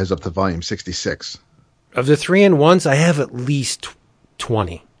library has up to volume 66. Of the 3-in-1s, I have at least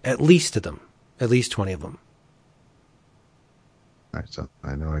 20. At least 20 of them. All right, so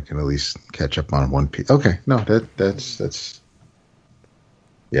I know I can at least catch up on One Piece. Okay, no, that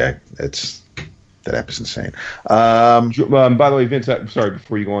app is insane. By the way, Vince, sorry,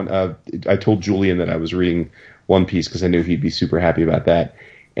 before you go on, I told Julian that I was reading One Piece because I knew he'd be super happy about that,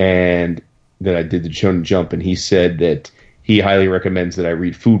 and that I did the Shonen Jump, and he said that he highly recommends that I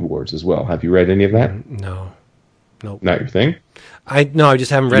read Food Wars as well. Have you read any of that? No. Nope. Not your thing? I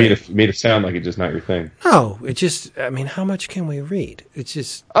just haven't read it. You made it sound like it's just not your thing. No, it just, how much can we read? It's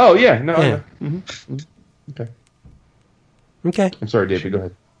just... Oh, yeah. No. Yeah. Mm-hmm. Okay. I'm sorry, David. Go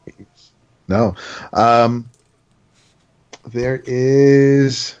ahead. No. There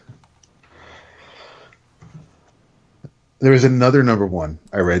is another number one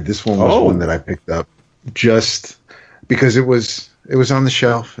I read. This one was one that I picked up just because it was on the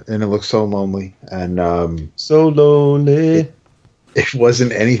shelf and it looked so lonely and so lonely. It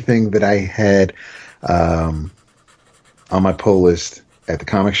wasn't anything that I had on my pull list at the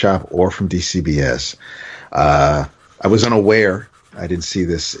comic shop or from DCBS. I was unaware. I didn't see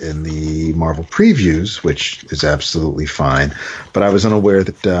this in the Marvel previews, which is absolutely fine, but I was unaware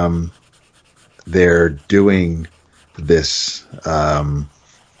that they're doing this 80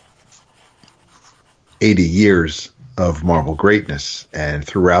 years of Marvel greatness, and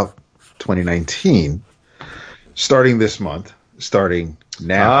throughout 2019, starting this month, starting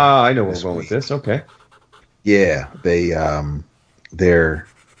now. I know where we're going with this. Okay. Yeah, they're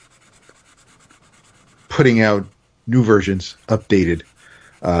putting out new versions, updated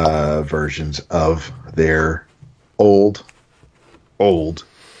versions of their old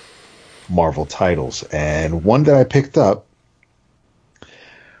Marvel titles, and one that I picked up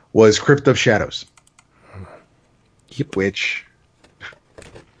was Crypt of Shadows. Yep. Which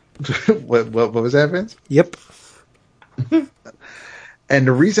what was that, Vince? Yep. And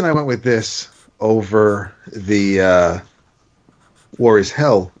the reason I went with this over the War is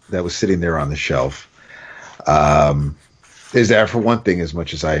Hell that was sitting there on the shelf is that, for one thing, as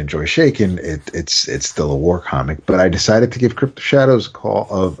much as I enjoy Shaken, it's still a war comic. But I decided to give Crypt of Shadows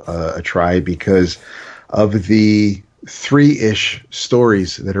a try because of the 3-ish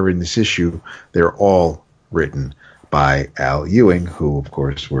stories that are in this issue. They're all written by Al Ewing, who, of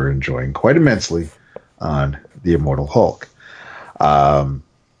course, we're enjoying quite immensely on The Immortal Hulk.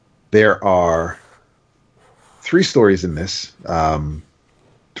 There are 3 stories in this,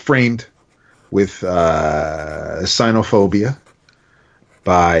 framed with Sinophobia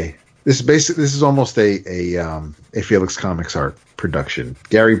by this is almost a Felix Comics art production.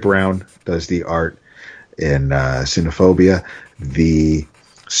 Gary Brown does the art in Sinophobia. The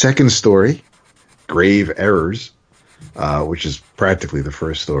second story, Grave Errors, which is practically the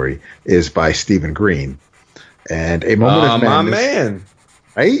first story, is by Stephen Green. And A Moment of Madness, my man,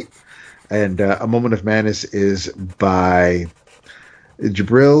 right? And A Moment of Madness is by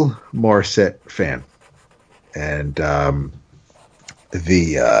Jabril Morissette fan. And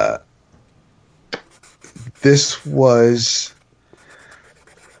this was.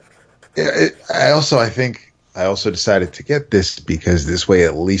 I also decided to get this because this way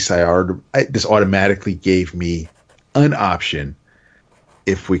at least this automatically gave me an option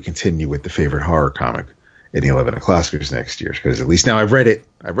if we continue with the favorite horror comic in the 11 O'Clockers next year. Because at least now I've read it.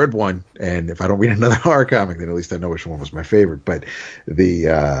 I've read one, and if I don't read another horror comic, then at least I know which one was my favorite. But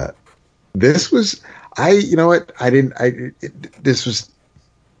this was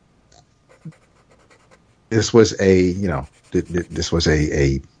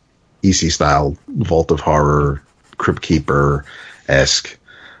a EC style Vault of Horror, Crypt Keeper-esque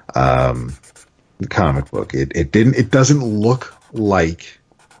comic book. It doesn't look like,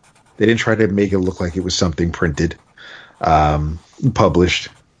 they didn't try to make it look like it was something printed, published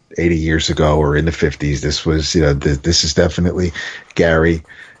 80 years ago or in the 50s. This was, this is definitely Gary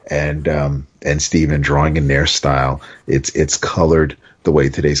and Steven drawing in their style. It's colored the way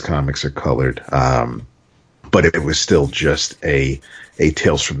today's comics are colored. But it was still just a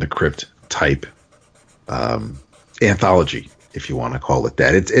Tales from the Crypt type anthology, if you want to call it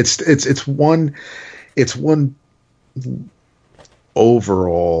that. It's one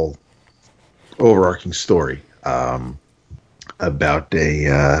overarching story about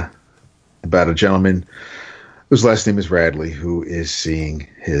a gentleman whose last name is Radley, who is seeing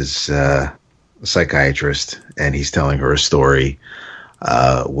his psychiatrist, and he's telling her a story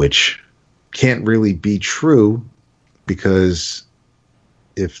which can't really be true, because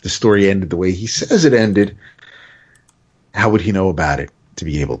if the story ended the way he says it ended, how would he know about it to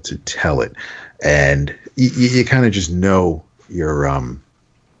be able to tell it? And you kind of just know you're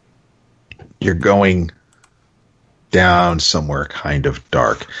going down somewhere kind of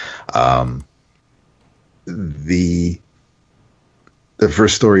dark. The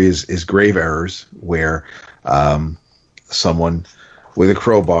first story is Grave Errors, where someone with a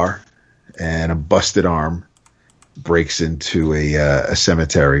crowbar and a busted arm breaks into a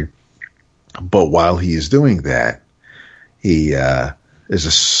cemetery. But while he is doing that, he is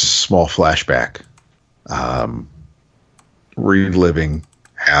a small flashback, reliving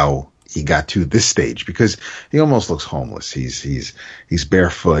how he got to this stage, because he almost looks homeless. He's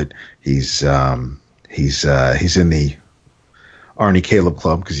barefoot. He's in the Arnie Caleb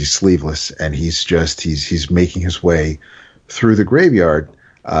Club because he's sleeveless, and he's making his way through the graveyard.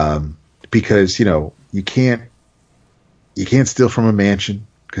 Because you can't steal from a mansion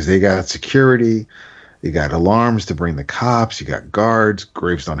because they got security, you got alarms to bring the cops, you got guards.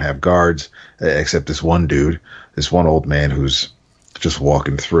 Graves don't have guards except this one dude, this one old man who's just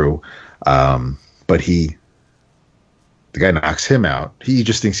walking through. But the guy knocks him out. He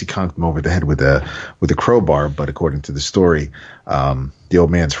just thinks he conked him over the head with a crowbar, but according to the story, the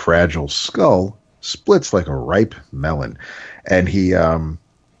old man's fragile skull splits like a ripe melon, and he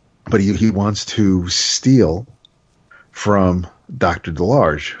wants to steal from Dr.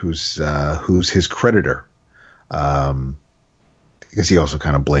 DeLarge, who's his creditor, because he also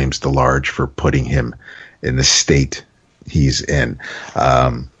kind of blames DeLarge for putting him in the state he's in.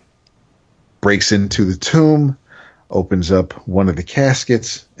 Breaks into the tomb, opens up one of the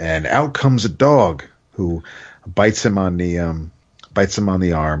caskets, and out comes a dog who bites him on the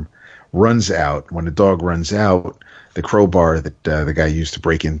arm, runs out. When the dog runs out, the crowbar that the guy used to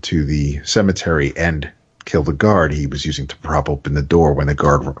break into the cemetery and kill the guard, he was using to prop open the door. When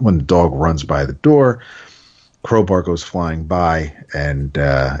the dog runs by the door, crowbar goes flying by, and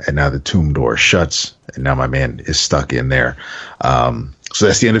now the tomb door shuts, and now my man is stuck in there. So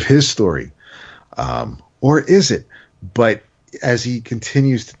that's the end of his story. Or is it? But as he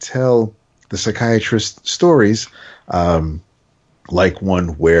continues to tell the psychiatrist stories, like one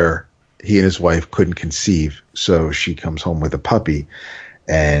where he and his wife couldn't conceive, so she comes home with a puppy,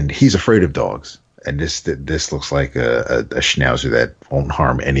 and he's afraid of dogs. And this looks like a schnauzer that won't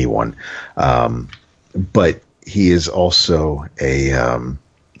harm anyone. But he is also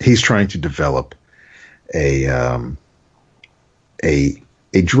he's trying to develop a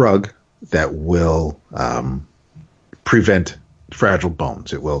drug that will prevent fragile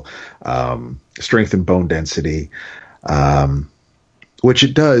bones. It will strengthen bone density, which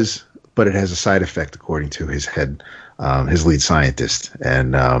it does, but it has a side effect according to his lead scientist,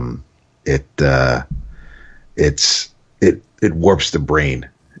 and it warps the brain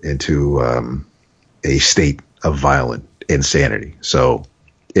into a state of violent insanity. So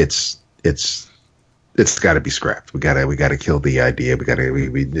it's got to be scrapped. We got to kill the idea. We got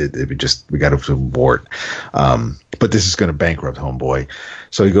to abort. But this is going to bankrupt Homeboy.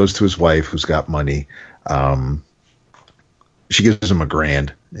 So he goes to his wife, who's got money. She gives him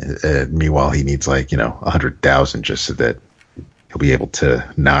 $1,000. Meanwhile, he needs 100,000 just so that he'll be able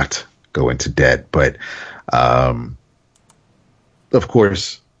to not go into debt. But of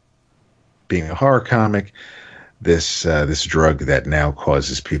course, being a horror comic, this drug that now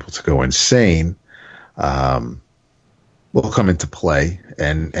causes people to go insane will come into play,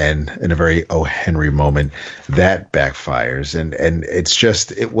 and in a very O. Henry moment, that backfires, and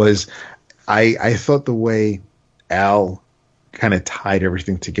I thought the way Al kind of tied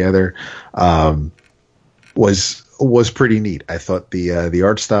everything together was pretty neat. I thought the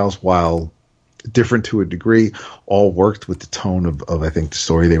art styles, while different to a degree, all worked with the tone of I think the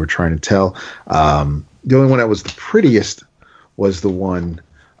story they were trying to tell. The only one that was the prettiest was the one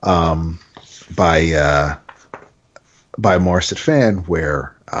by Marcet Fan,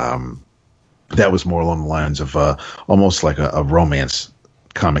 where that was more along the lines of almost like a romance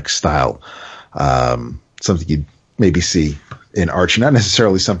comic style, something you'd maybe see in Archie, not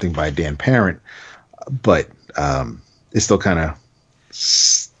necessarily something by Dan Parent, but it still kind of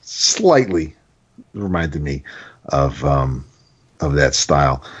slightly reminded me of that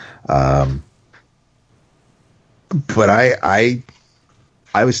style. But I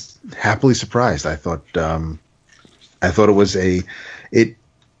was happily surprised. I thought it was a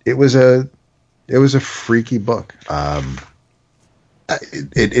freaky book.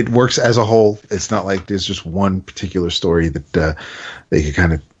 It works as a whole. It's not like there's just one particular story that they could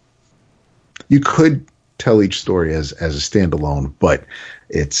kind of. You could tell each story as a standalone, but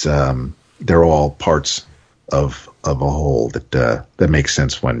it's they're all parts of a whole that makes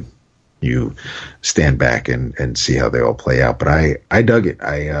sense when you stand back and see how they all play out. But I dug it.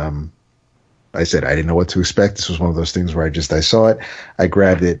 I said I didn't know what to expect. This was one of those things where I saw it, I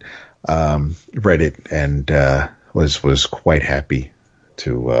grabbed it, read it, and was quite happy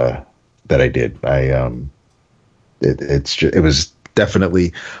to that I did. It was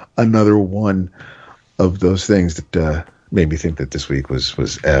definitely another one of those things that made me think that this week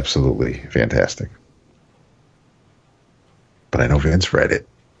was absolutely fantastic. But I know Vince read it.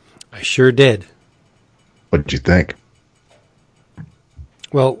 I sure did. What did you think?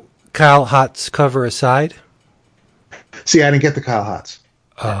 Well, Kyle Hott's cover aside. See, I didn't get the Kyle Hotz.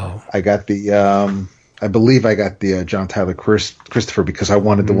 Oh. I got the, I believe I got the John Tyler Christopher because I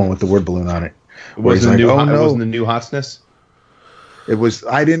wanted the one with the word balloon on it. It wasn't the new Hotsness? It was.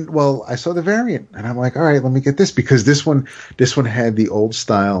 I saw the variant, and I'm like, all right, let me get this because this one had the old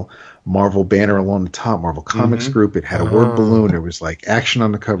style Marvel banner along the top, Marvel Comics Group. It had a word balloon. There was like action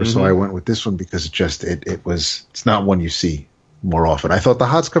on the cover, so I went with this one because it's not one you see more often. I thought the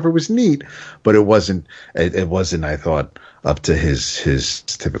Hots cover was neat, but it wasn't. It wasn't. I thought up to his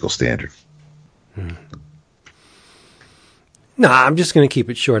typical standard. No, I'm just going to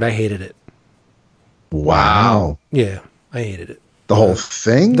keep it short. I hated it. Wow. Yeah, I hated it. The whole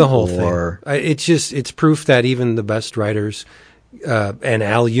thing? The whole thing. It's proof that even the best writers, and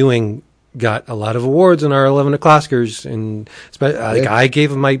Al Ewing got a lot of awards on our 11 O'Clockers, and I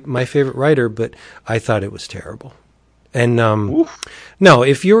gave him my favorite writer, but I thought it was terrible. And no,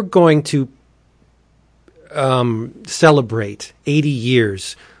 if you're going to celebrate 80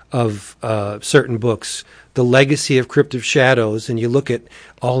 years of certain books, the legacy of Crypt of Shadows, and you look at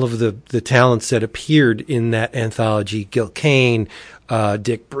all of the talents that appeared in that anthology, Gil Kane,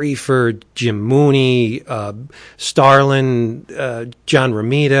 Dick Briefer, Jim Mooney, Starlin, John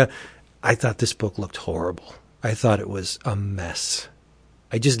Romita, I thought this book looked horrible. I thought it was a mess.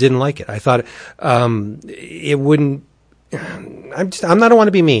 I just didn't like it. I thought it wouldn't. I don't want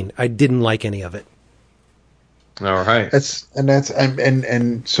to be mean. I didn't like any of it. All right.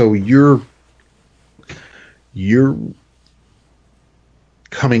 And so you're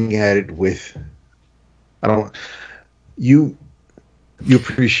coming at it with, you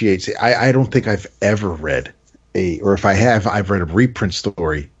appreciate, I don't think I've ever read or if I have, I've read a reprint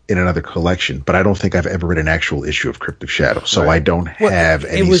story in another collection, but I don't think I've ever read an actual issue of Crypt of Shadows. So I don't have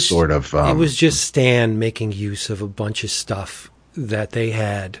any sort of. It was just Stan making use of a bunch of stuff that they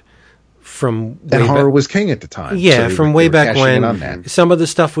had from. And horror was king at the time. Yeah, so from way back when. Some of the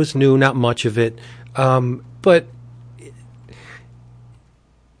stuff was new, not much of it. But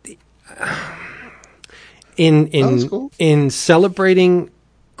that's cool. in celebrating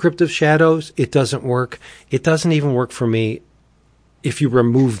Crypt of Shadows, it doesn't work. It doesn't even work for me if you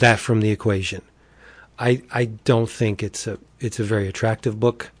remove that from the equation. I don't think it's a very attractive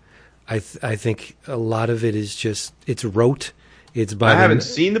book. I think a lot of it is just it's rote. It's by I haven't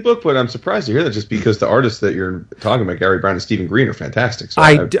seen the book, but I'm surprised to hear that just because the artists that you're talking about, Gary Brown and Stephen Green, are fantastic. So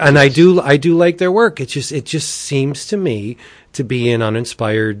I do like their work. It just seems to me to be an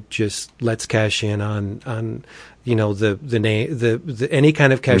uninspired. Just let's cash in on the name the any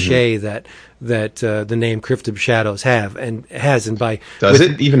kind of cachet that the name Crypt of Shadows and by does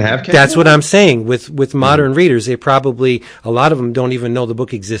it even have cachet? That's what I'm saying. With modern readers, they probably a lot of them don't even know the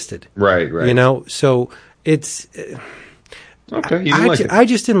book existed. Right. So it's. Okay, you didn't like it. I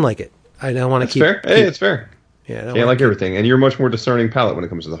just didn't like it. I don't want to keep. Fair. Hey, it's fair. Yeah, I like everything, and you're a much more discerning palate when it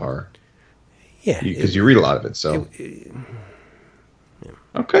comes to the horror. Yeah, because you read a lot of it. So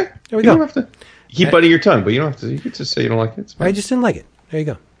okay, there we go. You don't have to keep biting your tongue, but you don't have to. You can just say you don't like it. It's fine. I just didn't like it. There you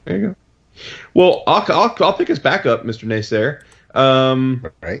go. There you go. Well, I'll pick us back up, Mr. Naysayer.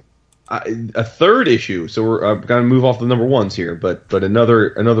 Right. A third issue. So we're going to move off the number ones here, but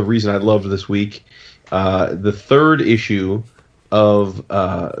another reason I loved this week, the third issue of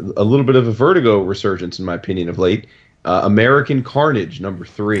a little bit of a Vertigo resurgence, in my opinion, of late. American Carnage, number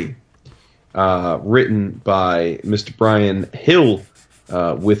 3, written by Mr. Brian Hill,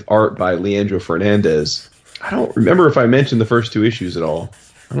 with art by Leandro Fernandez. I don't remember if I mentioned the first 2 issues at all.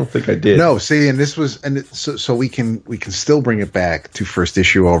 I don't think I did. No, see, and this was, so we can still bring it back to first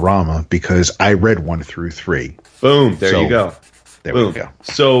issue Orama because I read 1 through 3. Boom! There you go. There we go.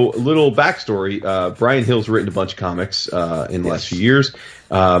 So, little backstory: Brian Hill's written a bunch of comics in the last few years.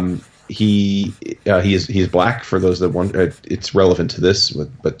 He is black. For those that want, it's relevant to this,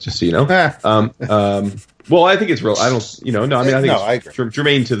 but just so you know. Well, I think it's real. I don't, no. I mean, I think it's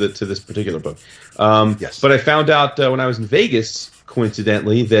germane to this particular book. Yes. But I found out when I was in Vegas,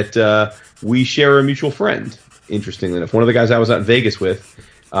 coincidentally, that we share a mutual friend. Interestingly enough, one of the guys I was out in Vegas with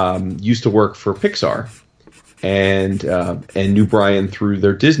used to work for Pixar. And knew Brian through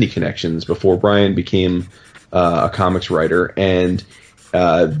their Disney connections before Brian became a comics writer. And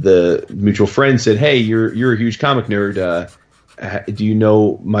the mutual friend said, "Hey, you're a huge comic nerd. Do you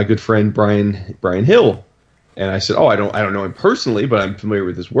know my good friend Brian Hill?" And I said, "Oh, I don't know him personally, but I'm familiar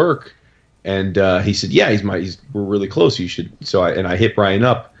with his work." And he said, "Yeah, we're really close. You should." So I hit Brian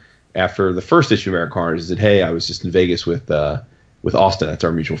up after the first issue of American Carnage. I said, "Hey, I was just in Vegas with Austin. That's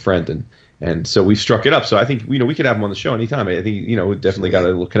our mutual friend." And so we've struck it up. So I think we could have him on the show anytime. I think we definitely got a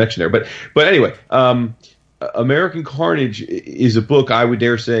little connection there. But anyway, American Carnage is a book I would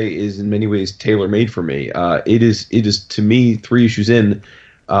dare say is in many ways tailor made for me. It is to me 3 issues in,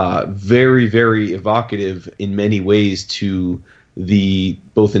 very very evocative in many ways to the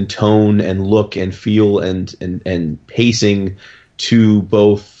both in tone and look and feel and pacing to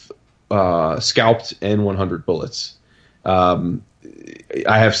both Scalped and 100 Bullets.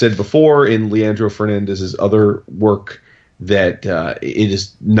 I have said before in Leandro Fernandez's other work that it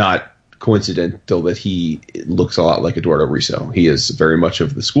is not coincidental that he looks a lot like Eduardo Risso. He is very much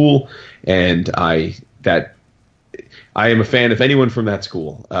of the school, and I am a fan of anyone from that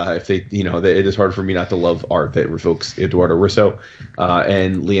school. If they, it is hard for me not to love art that evokes Eduardo Risso,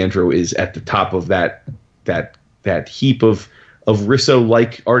 and Leandro is at the top of that heap of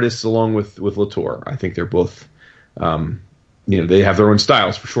Risso-like artists, along with Latour. I think they're both. They have their own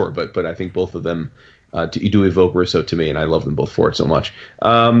styles for sure, but I think both of them do evoke Risso to me, and I love them both for it so much.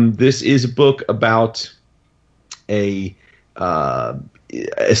 This is a book about a CIA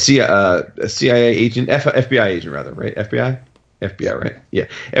agent, FBI agent rather, right? FBI, right? Yeah,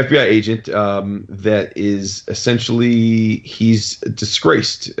 FBI agent that is essentially he's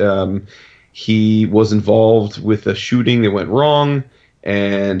disgraced. He was involved with a shooting that went wrong.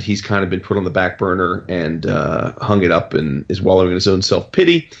 And he's kind of been put on the back burner and hung it up and is wallowing in his own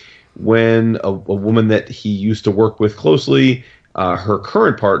self-pity when a woman that he used to work with closely, her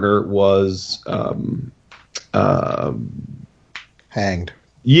current partner, was hanged.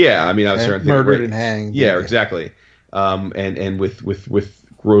 Yeah, I mean, I was trying to think murdered and hanged. Yeah, exactly. And with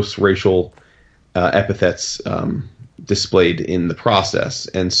gross racial epithets displayed in the process.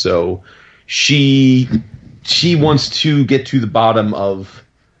 And so she wants to get to the bottom of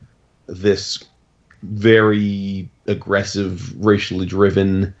this very aggressive, racially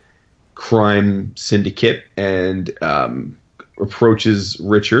driven crime syndicate and approaches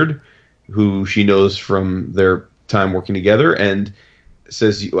Richard, who she knows from their time working together, and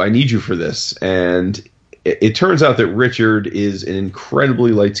says, "I need you for this." And it turns out that Richard is an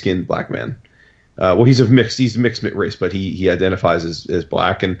incredibly light-skinned black man well, he's mixed race, but he identifies as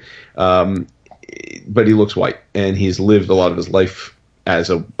black, and but he looks white, and he's lived a lot of his life as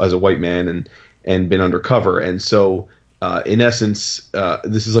a white man and been undercover, and so in essence,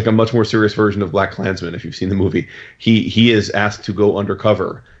 this is like a much more serious version of Black Klansman. If you've seen the movie, he is asked to go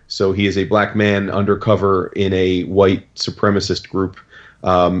undercover, so he is a black man undercover in a white supremacist group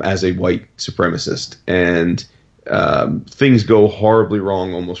as a white supremacist, and things go horribly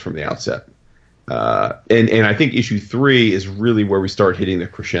wrong almost from the outset. And I think issue 3 is really where we start hitting the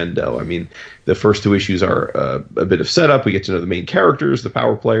crescendo. I mean, the first 2 issues are a bit of setup. We get to know the main characters, the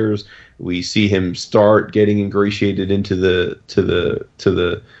power players. We see him start getting ingratiated into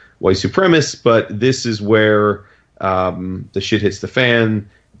the white supremacists. But this is where the shit hits the fan.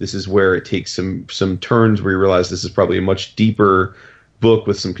 This is where it takes some turns where you realize this is probably a much deeper book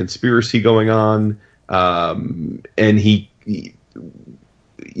with some conspiracy going on. And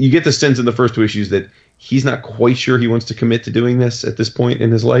you get the sense in the first 2 issues that he's not quite sure he wants to commit to doing this at this point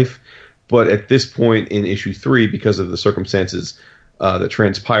in his life. But at this point in issue 3, because of the circumstances that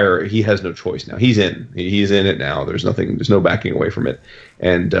transpire, he has no choice now. He's in it now. There's no backing away from it.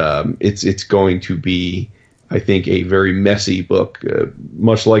 And it's going to be, I think, a very messy book,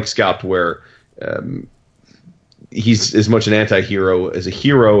 much like Scalped, where he's as much an anti-hero as a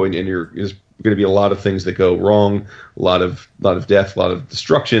hero, and there's going to be a lot of things that go wrong, a lot of death, a lot of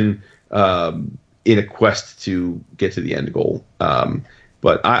destruction, in a quest to get to the end goal.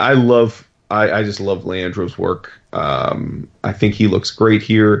 But I just love Leandro's work. I think he looks great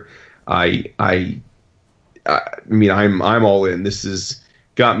here. I mean, I'm all in. This has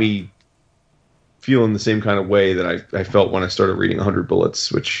got me feeling the same kind of way that I felt when I started reading 100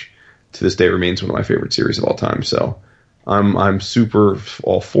 Bullets, which to this day remains one of my favorite series of all time. So I'm super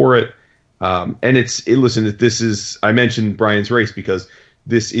all for it. And listen, this is, I mentioned Brian's Race because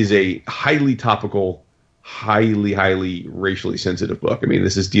this is a highly topical, highly racially sensitive book. I mean,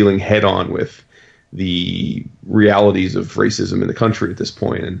 this is dealing head on with the realities of racism in the country at this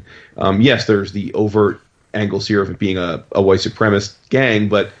point. And yes, there's the overt angles here of it being a white supremacist gang,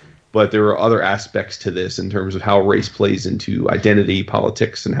 but there are other aspects to this in terms of how race plays into identity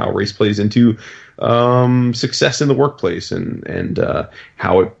politics and how race plays into success in the workplace and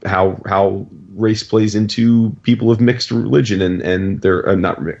how race plays into people of mixed religion and their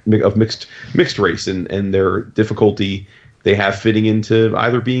not of mixed race and their difficulty they have fitting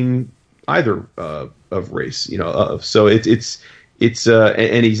into being either of race. So it's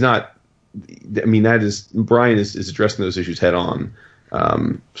and he's not. I mean, Brian is addressing those issues head on.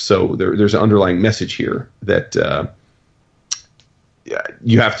 So there's an underlying message here that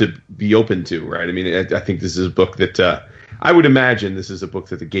you have to be open to, right? I mean, I think this is a book that I would imagine this is a book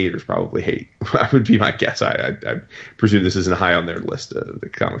that the Gators probably hate. That would be my guess. I presume this isn't high on their list. The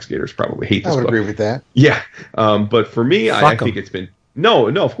Comics Gators probably hate this book. I would agree with that. Yeah, but for me, I think it's been no,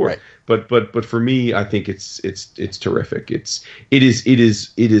 of course. Right. But for me, I think it's terrific. It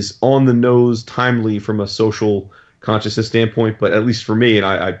is on the nose, timely from a social consciousness standpoint, but at least for me, and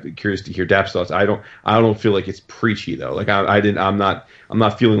I'm curious to hear Dap's thoughts. I don't feel like it's preachy though. Like I'm not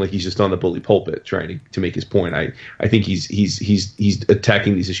feeling like he's just on the bully pulpit trying to make his point. I think he's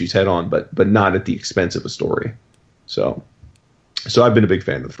attacking these issues head on, but not at the expense of a story. So I've been a big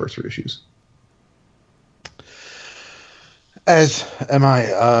fan of the first 3 issues. As am I.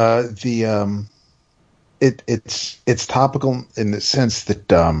 It's topical in the sense that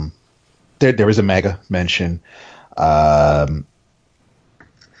there is a MAGA mention. But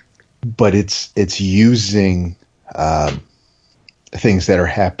it's using things that are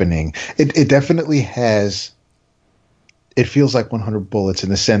happening. It definitely has. It feels like 100 Bullets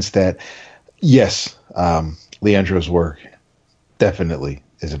in the sense that, yes, Leandro's work definitely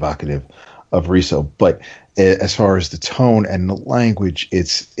is evocative of Riso, but as far as the tone and the language,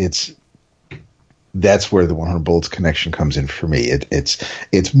 that's where the 100 Bullets connection comes in for me.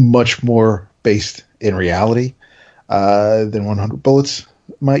 It's much more based in reality than 100 Bullets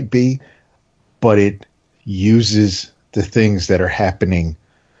might be, but it uses the things that are happening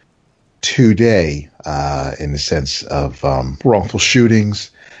today in the sense of wrongful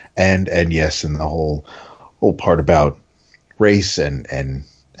shootings and yes, and the whole part about race and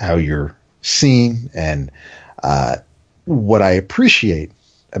how you're seen. And what I appreciate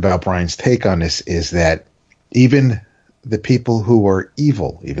about Brian's take on this is that even the people who are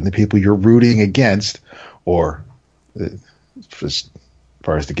evil, even the people you're rooting against, or as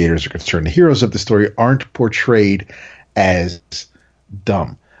far as the Gators are concerned, the heroes of the story aren't portrayed as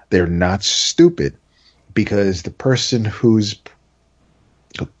dumb. They're not stupid, because the person who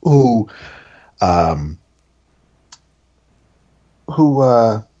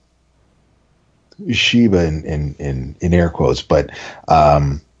Sheba in air quotes, but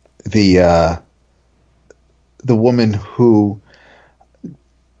the woman who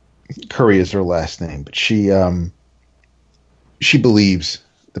Curry is her last name, but she believes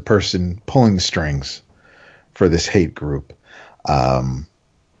the person pulling the strings for this hate group.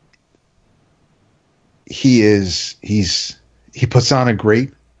 He puts on a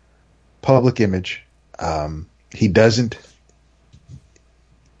great public image. He doesn't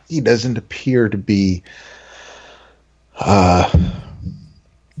appear to be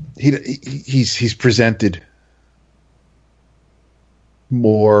he's presented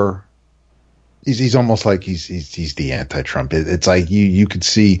more. He's almost like he's the anti-Trump. It's like you could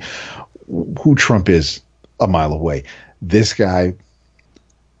see who Trump is a mile away. This guy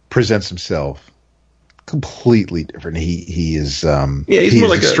presents himself completely different. He is he's more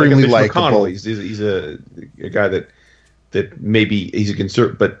like extremely like likable. He's a guy that maybe he's a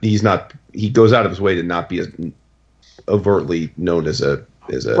conservative, but he's not. He goes out of his way to not be as overtly known as a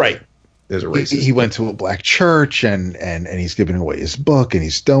right. As a racist. He went to a black church and he's giving away his book and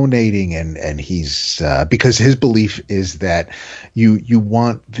he's donating and he's because his belief is that you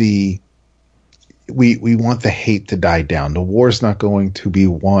want we want the hate to die down. The war's not going to be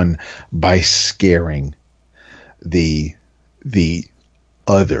won by scaring the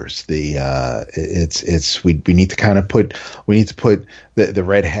others. We need to kind of put the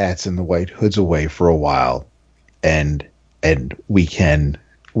red hats and the white hoods away for a while, and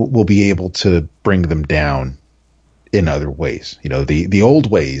we'll be able to bring them down in other ways. You know, the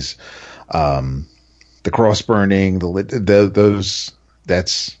old ways, the cross burning, those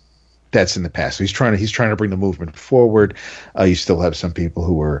that's in the past. So he's trying to bring the movement forward. You still have some people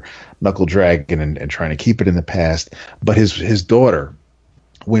who are knuckle dragging and trying to keep it in the past. But his daughter,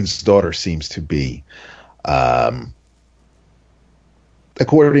 Wynn's daughter, seems to be,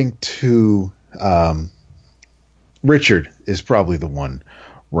 according to Richard, is probably the one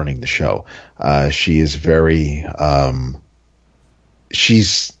running the show. She is very.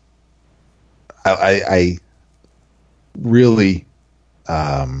 I really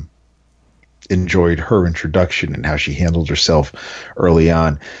enjoyed her introduction and how she handled herself early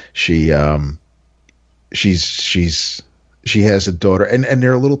on. She has a daughter, and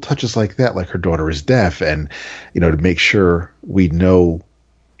there are little touches like that, like her daughter is deaf, and to make sure we know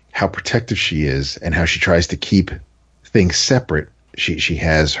how protective she is and how she tries to keep things separate. She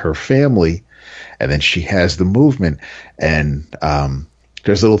has her family, and then she has the movement, and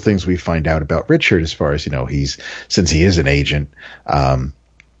there's little things we find out about Richard as far as since he is an agent.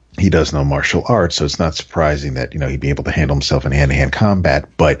 He does know martial arts, so it's not surprising that he'd be able to handle himself in hand-to-hand combat.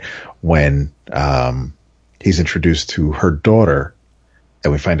 But when he's introduced to her daughter,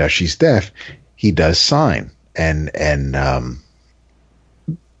 and we find out she's deaf, he does sign, and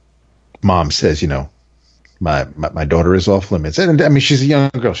Mom says, my daughter is off limits, and I mean she's a young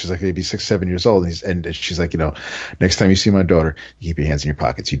girl. She's like maybe 6-7 years old, and she's like, next time you see my daughter, you keep your hands in your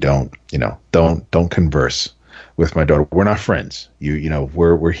pockets. You don't converse with my daughter. We're not friends.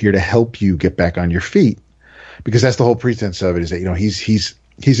 We're here to help you get back on your feet, because that's the whole pretense of it, is that he's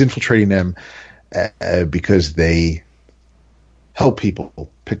infiltrating them because they help people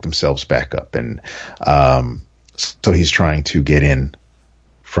pick themselves back up, and so he's trying to get in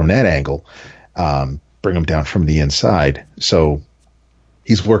from that angle, bring them down from the inside. So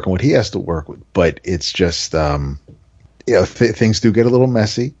he's working what he has to work with, but it's just things do get a little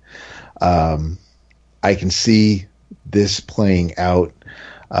messy. I can see this playing out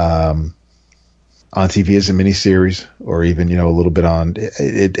on TV as a miniseries, or even a little bit on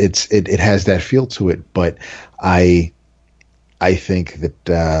it has that feel to it. But I think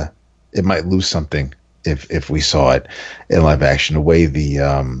that it might lose something if we saw it in live action. The way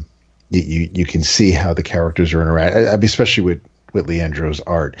you can see how the characters are interacting, especially with Leandro's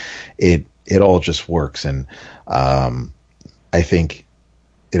art, it all just works. And I think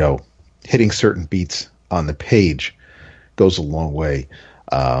hitting certain beats on the page goes a long way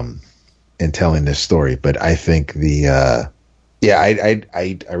in telling this story. But I think I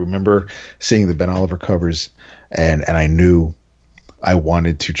remember seeing the Ben Oliver covers, and I knew I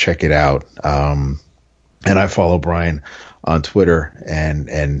wanted to check it out. And I follow Brian on Twitter,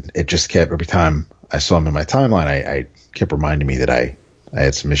 and it just kept, every time I saw him in my timeline, I kept reminding me that I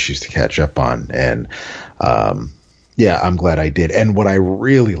had some issues to catch up on. And I'm glad I did. And what I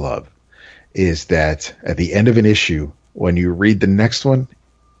really love is that at the end of an issue, when you read the next one,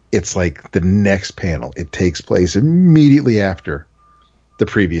 it's like the next panel. It takes place immediately after the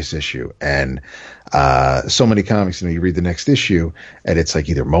previous issue. And so many comics, you read the next issue and it's like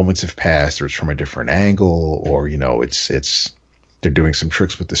either moments have passed, or it's from a different angle, or it's they're doing some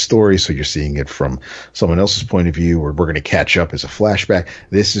tricks with the story, so you're seeing it from someone else's point of view, or we're going to catch up as a flashback.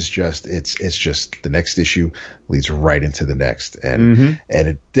 This is just it's just the next issue leads right into the next, and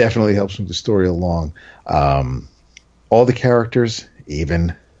it definitely helps move the story along. All the characters,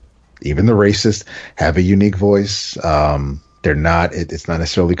 even the racist, have a unique voice. They're not. It's not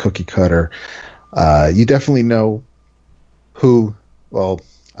necessarily cookie cutter. You definitely know who. Well,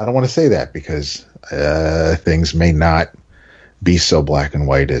 I don't want to say that because things may not be so black and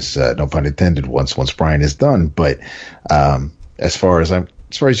white as no pun intended. Once Brian is done, but as far as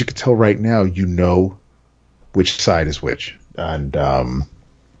you can tell right now, you know which side is which, and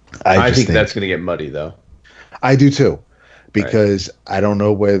I think that's going to get muddy though. I do too, because I don't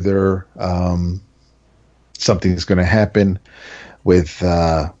know whether something's going to happen with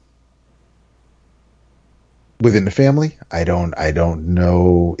within the family. I don't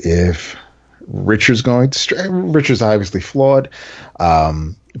know if Richard's going to Richard's obviously flawed,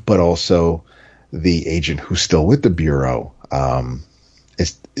 but also the agent who's still with the Bureau,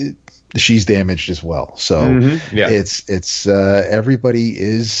 she's damaged as well. So it's everybody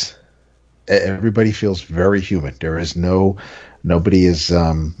feels very human. There is nobody's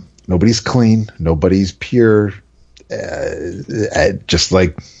clean, nobody's pure, just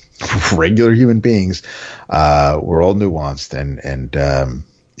like regular human beings. We're all nuanced, and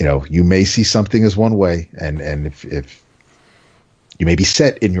you may see something as one way, and if you may be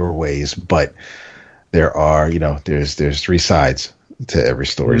set in your ways, but there are, there's three sides to every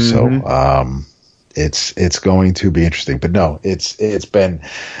story. So it's going to be interesting. But no, it's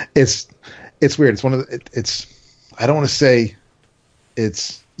weird. It's one of the, I don't want to say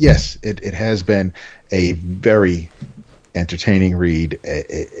it has been a very entertaining read.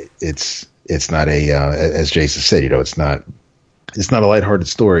 It's not a as Jason said, it's not a lighthearted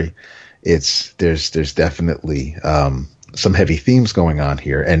story. There's definitely some heavy themes going on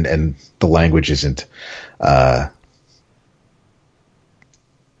here, and the language isn't.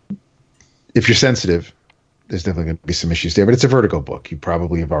 If you're sensitive, there's definitely going to be some issues there. But it's a Vertigo book. You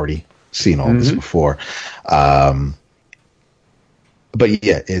probably have already seen all this before. But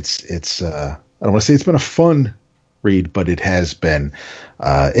yeah, it's. I don't want to say it's been a fun read, but it has been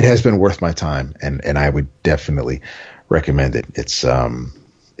worth my time, and I would definitely recommend it. It's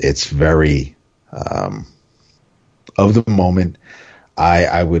very of the moment.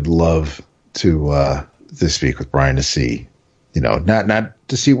 I would love to speak with Brian to see, not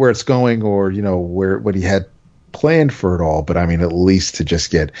to see where it's going or what he had planned for it all, but I mean at least to just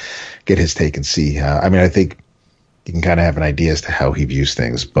get his take and see. I think you can kind of have an idea as to how he views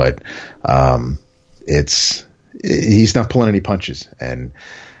things, but he's not pulling any punches, and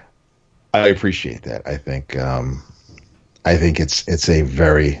I appreciate that. I think it's a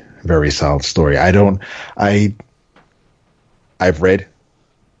very, very solid story. I've read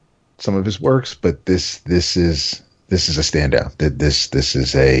some of his works, but this is a standout.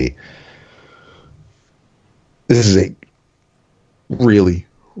 This is a really,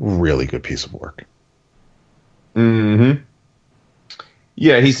 really good piece of work. Mm-hmm.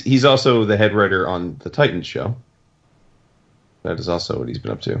 Yeah, he's also the head writer on the Titans show. That is also what he's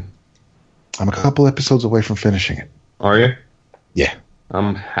been up to. I'm a couple episodes away from finishing it. Are you? Yeah.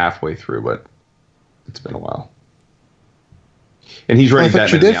 I'm halfway through, but it's been a while. And he's writing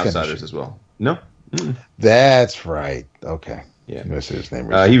Batman and the Outsiders as well. No? Mm-mm. That's right. Okay. Yeah. His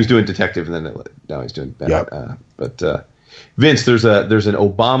name he was doing Detective, and then now he's doing Batman. Yep. But Vince, there's an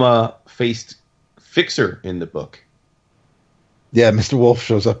Obama-faced fixer in the book. Yeah, Mr. Wolf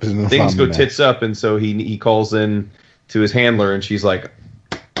shows up as an Obama. Things go tits up, and so he calls in to his handler, and she's like,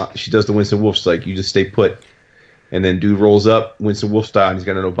 she does the Winston Wolf. She's like, you just stay put. And then dude rolls up, Winston Wolf style, and he's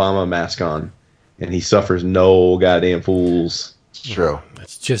got an Obama mask on. And he suffers no goddamn fools. It's true.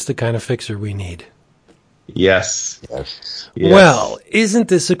 That's just the kind of fixer we need. Yes. Well, isn't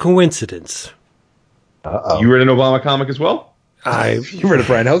this a coincidence? Uh-oh. You read an Obama comic as well? You read a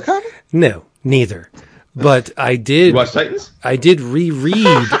Brian Hill comic? No, neither. But I did. You watch Titans? I did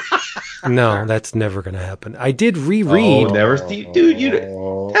reread. No, that's never going to happen. I did reread. Oh, never.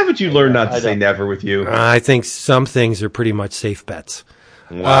 Dude, haven't you learned not to say never with you? I think some things are pretty much safe bets.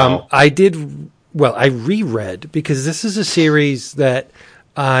 Wow. I reread, because this is a series that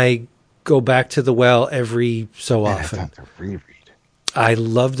I go back to the well every so often. I have to reread. I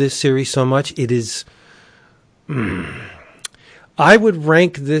love this series so much. It is. I would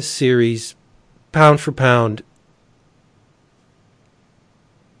rank this series pound for pound.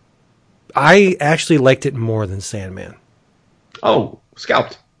 I actually liked it more than Sandman. Oh,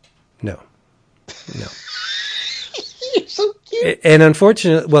 scalped. No. You're so cute. And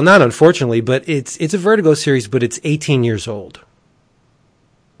unfortunately, well, not unfortunately, but it's a Vertigo series, but it's 18 years old.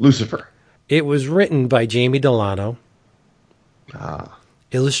 Lucifer. It was written by Jamie Delano. Ah.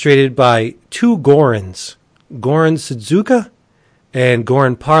 Illustrated by two Gorans, Goran Sudzuka and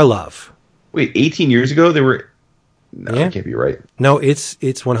Goran Parlov. Wait, 18 years ago they were... No, Yeah. that can't be right. No, it's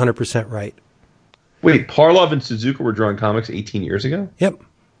 100% right. Wait, Parlov and Suzuka were drawing comics 18 years ago? Yep.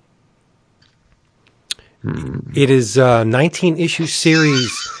 It is a 19-issue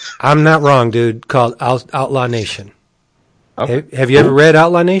series. I'm not wrong, dude, called Outlaw Nation. Okay. Have you ever read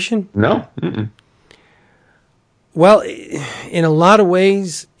Outlaw Nation? No? Mm-mm. Well, in a lot of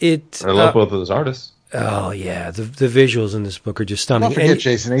ways, it... I love both of those artists. Oh, yeah. The visuals in this book are just stunning. Don't forget, And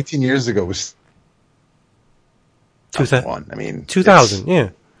Jason, 18 years ago was 2000. one. I mean, 2000, yeah.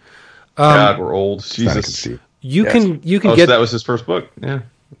 God, we're old. It's not a Jesus. conceit. You Yes. can Oh, so get that was his first book? Yeah.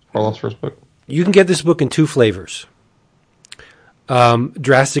 Parlov's first book. You can get this book in two flavors,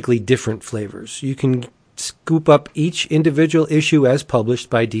 drastically different flavors. You can scoop up each individual issue as published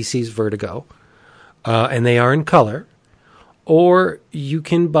by DC's Vertigo, and they are in color, or you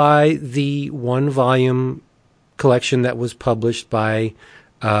can buy the one-volume collection that was published by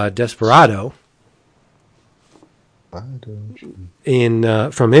Desperado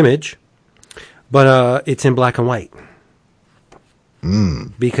from Image, but it's in black and white.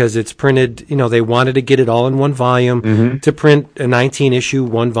 Because it's printed, they wanted to get it all in one volume. To print a 19-issue,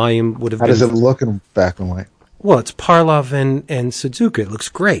 one volume would have How been... does it look in black and white? Well, it's Parlov and Suzuka. It looks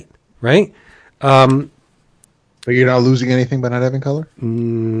great, right? But you're not losing anything by not having color?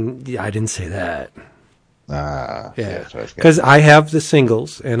 Yeah, I didn't say that. Yeah. That's what I was Because I have the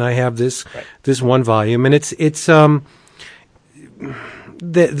singles, and I have this one volume, and it's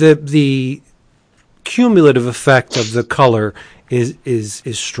the cumulative effect of the color is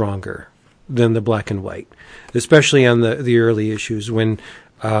stronger than the black and white, especially on the early issues when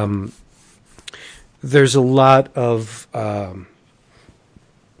there's a lot of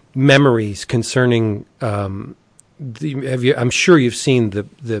memories concerning I'm sure you've seen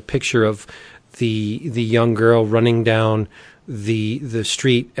the picture of the young girl running down the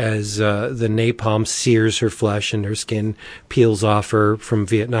street as the napalm sears her flesh and her skin peels off her from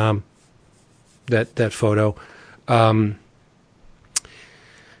Vietnam. That photo.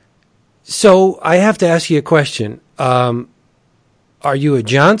 So I have to ask you a question. Are you a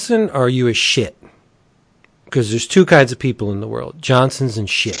Johnson or are you a shit? Because there's two kinds of people in the world, Johnsons and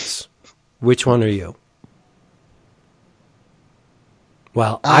shits. Which one are you?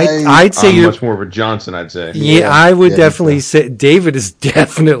 Well, I'd say I'm you're much more of a Johnson, I'd say. Yeah, I would definitely say David is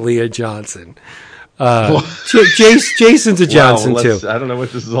definitely a Johnson. Jason's a Johnson Wow, too. I don't know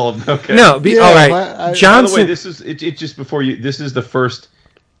what this is all about. Okay. No, all right. by the Johnson. By the way, this is it just before you. This was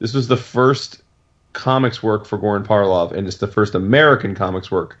the first comics work for Goran Parlov, and it's the first American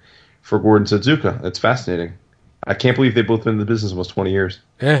comics work for Gordon Sudzuka. It's fascinating. I can't believe they've both been in the business almost 20 years.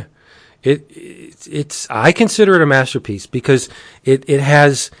 Yeah, it's. I consider it a masterpiece because it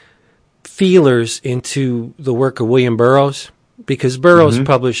has feelers into the work of William Burroughs, because Burroughs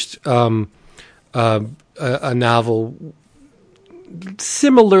published a novel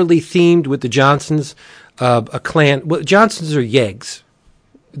similarly themed with the Johnsons, a clan. Well, Johnsons are Yegs.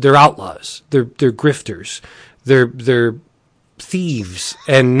 They're outlaws. They're grifters. They're thieves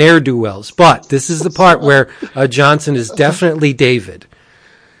and ne'er-do-wells. But this is the part where Johnson is definitely David.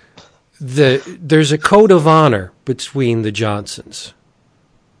 There's a code of honor between the Johnsons,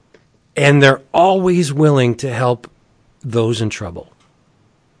 and they're always willing to help those in trouble.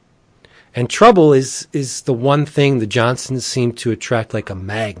 And trouble is the one thing the Johnsons seem to attract like a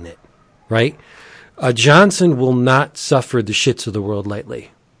magnet, right? A Johnson will not suffer the shits of the world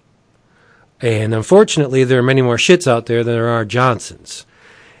lightly. And unfortunately, there are many more shits out there than there are Johnsons.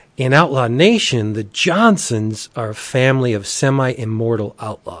 In Outlaw Nation, the Johnsons are a family of semi-immortal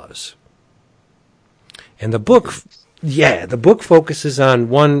outlaws. And the book focuses on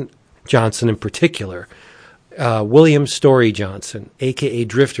one Johnson in particular, William Story Johnson, a.k.a.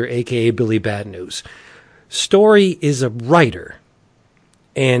 Drifter, a.k.a. Billy Bad News. Story is a writer,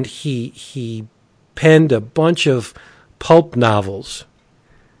 and he penned a bunch of pulp novels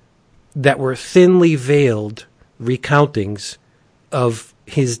that were thinly veiled recountings of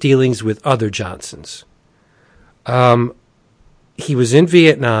his dealings with other Johnsons. He was in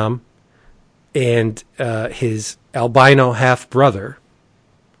Vietnam, and his albino half-brother,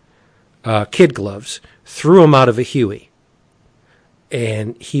 Kid Gloves, threw him out of a Huey.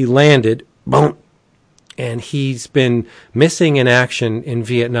 And he landed, boom, and he's been missing in action in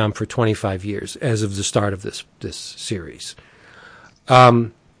Vietnam for 25 years as of the start of this series.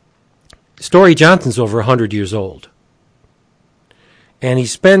 Story Johnson's over 100 years old. And he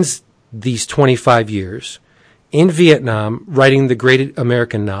spends these 25 years in Vietnam writing the great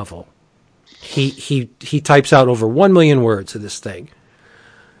American novel. He types out over 1 million words of this thing.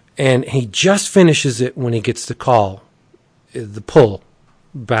 And he just finishes it when he gets the call, the pull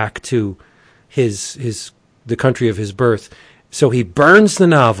back to the country of his birth. So he burns the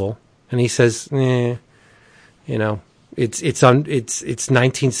novel and he says, it's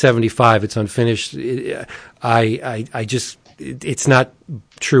 1975. It's unfinished. It's not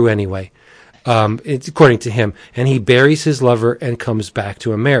true anyway. It's according to him, and he buries his lover and comes back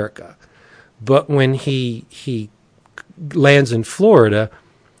to America. But when he lands in Florida,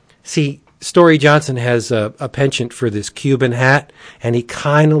 see, Story Johnson has a penchant for this Cuban hat, and he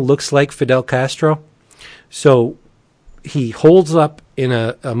kind of looks like Fidel Castro. So he holds up in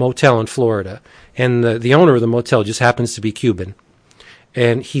a motel in Florida, and the owner of the motel just happens to be Cuban.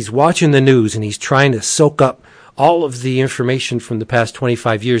 And he's watching the news, and he's trying to soak up all of the information from the past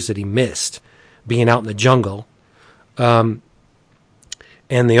 25 years that he missed being out in the jungle. And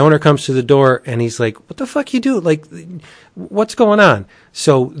the owner comes to the door, and he's like, what the fuck you do? Like, what's going on?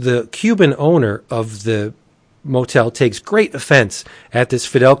 So the Cuban owner of the motel takes great offense at this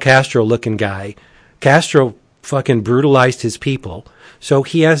Fidel Castro-looking guy. Castro fucking brutalized his people. So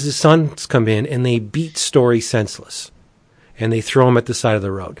he has his sons come in, and they beat Story senseless. And they throw him at the side of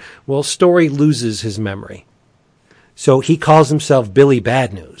the road. Well, Story loses his memory. So he calls himself Billy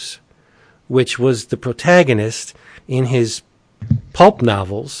Bad News, which was the protagonist in his pulp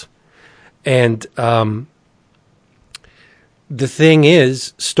novels. And the thing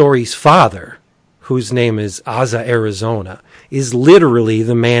is, Story's father, whose name is Asa Arizona, is literally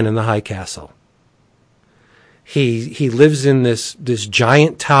the man in the high castle. He lives in this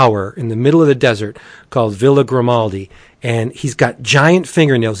giant tower in the middle of the desert called Villa Grimaldi, and he's got giant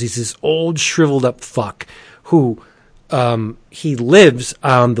fingernails. He's this old shriveled up fuck who he lives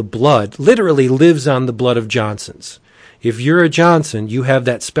on the blood, literally lives on the blood of Johnsons. If you're a Johnson, you have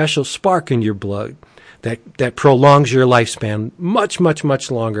that special spark in your blood that prolongs your lifespan much, much, much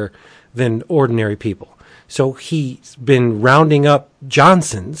longer than ordinary people. So he's been rounding up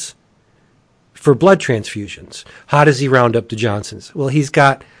Johnsons for blood transfusions. How does he round up the Johnsons? Well, he's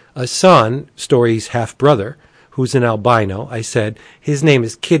got a son, Story's half-brother, who's an albino. I said, his name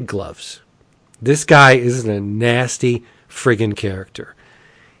is Kid Gloves. This guy is a nasty friggin' character.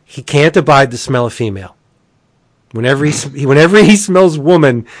 He can't abide the smell of female. Whenever he smells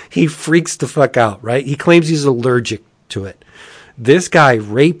woman, he freaks the fuck out, right? He claims he's allergic to it. This guy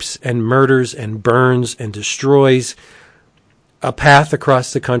rapes and murders and burns and destroys a path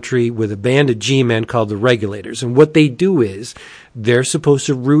across the country with a band of G-men called the Regulators. And what they do is they're supposed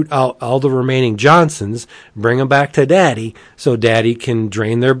to root out all the remaining Johnsons, bring them back to Daddy, so Daddy can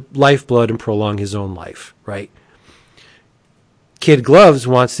drain their lifeblood and prolong his own life, right? Kid Gloves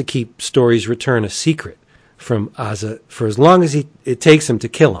wants to keep Story's return a secret from Asa for as long as it takes him to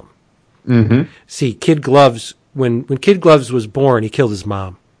kill him. Mm-hmm. See, Kid Gloves, when Kid Gloves was born, he killed his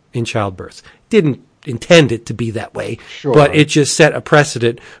mom in childbirth. Didn't intend it to be that way, sure, but it just set a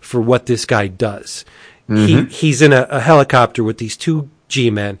precedent for what this guy does. Mm-hmm. He's in a helicopter with these two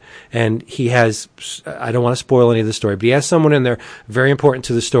G-men, and he has, I don't want to spoil any of the story, but he has someone in there very important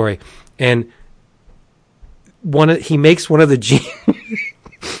to the story, and he makes one of the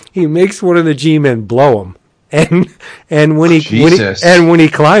G-men blow him. And when he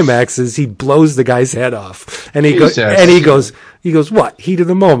climaxes, he blows the guy's head off. And he goes, what? Heat of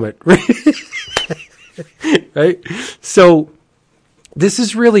the moment. Right? So this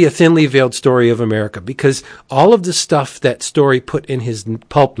is really a thinly veiled story of America, because all of the stuff that Story put in his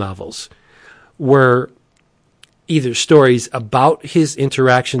pulp novels were either stories about his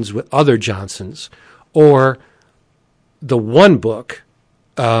interactions with other Johnsons, or the one book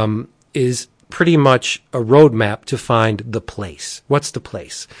is pretty much a roadmap to find the place. What's the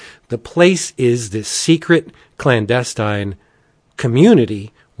place? The place is this secret, clandestine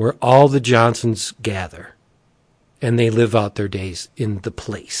community where all the Johnsons gather, and they live out their days in the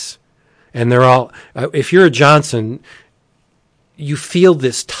place. And they're all, if you're a Johnson, you feel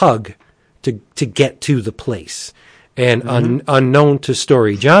this tug to get to the place. And unknown to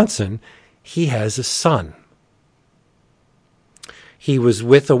Story Johnson, he has a son. He was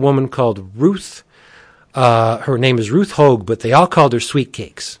with a woman called Ruth. Her name is Ruth Hogue, but they all called her Sweet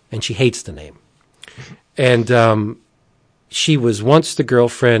Cakes, and she hates the name. And she was once the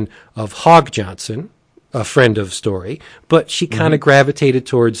girlfriend of Hog Johnson, a friend of Story, but she kind of gravitated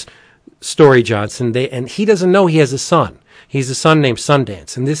towards Story Johnson. And he doesn't know he has a son. He's a son named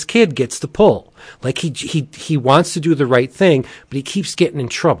Sundance, and this kid gets the pull. Like he wants to do the right thing, but he keeps getting in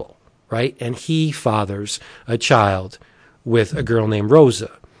trouble, right? And he fathers a child with a girl named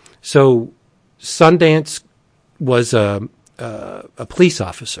Rosa. So Sundance was a police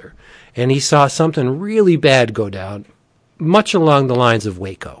officer, and he saw something really bad go down, much along the lines of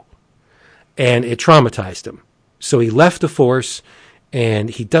Waco, and it traumatized him. So he left the force, and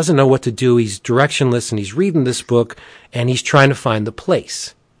he doesn't know what to do. He's directionless, and he's reading this book, and he's trying to find the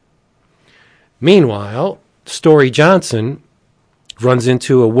place. Meanwhile, Story Johnson runs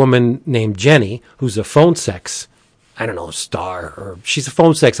into a woman named Jenny, who's a phone sex, star, or she's a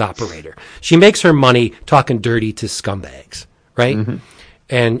phone sex operator. She makes her money talking dirty to scumbags, right? Mm-hmm.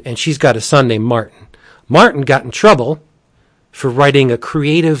 And she's got a son named Martin. Martin got in trouble for writing a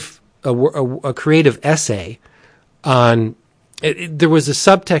creative essay on. There was a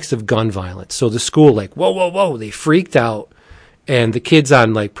subtext of gun violence, so the school whoa, they freaked out, and the kid's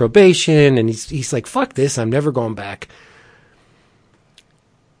on probation, and he's like, fuck this, I'm never going back.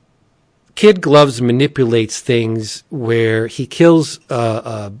 Kid Gloves manipulates things where he kills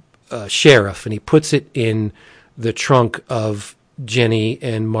a sheriff, and he puts it in the trunk of Jenny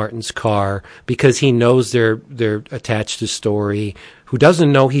and Martin's car because he knows they're attached to Story, who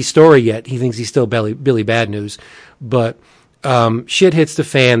doesn't know he's Story yet. He thinks he's still Billy Bad News, but shit hits the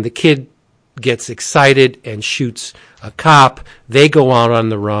fan. The kid gets excited and shoots a cop. They go out on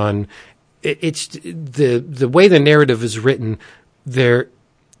the run. It's the way the narrative is written there.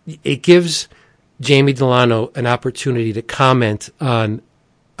 It gives Jamie Delano an opportunity to comment on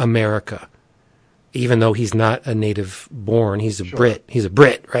America, even though he's not a native born. He's a Brit. He's a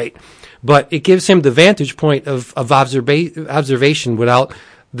Brit, right? But it gives him the vantage point of observation without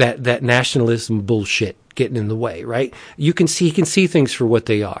that nationalism bullshit getting in the way, right? He can see things for what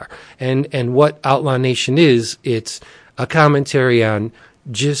they are. And what Outlaw Nation is, it's a commentary on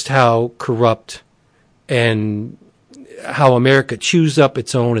just how corrupt and how America chews up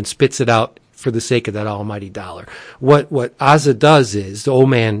its own and spits it out for the sake of that almighty dollar. What Ozza does is, the old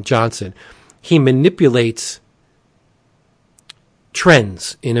man Johnson, he manipulates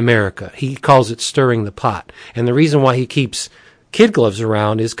trends in America. He calls it stirring the pot. And the reason why he keeps Kid Gloves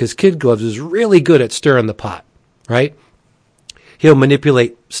around is because Kid Gloves is really good at stirring the pot, right? He'll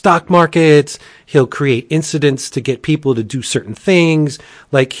manipulate stock markets. He'll create incidents to get people to do certain things.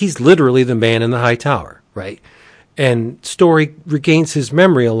 He's literally the man in the high tower, right? And Story regains his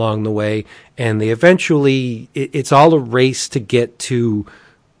memory along the way, and they eventually, it's all a race to get to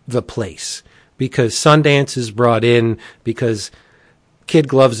the place, because Sundance is brought in, because Kid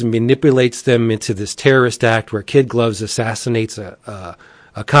Gloves manipulates them into this terrorist act where Kid Gloves assassinates a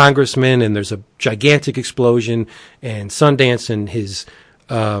congressman, and there's a gigantic explosion, and Sundance and his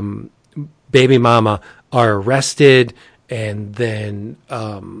baby mama are arrested, and then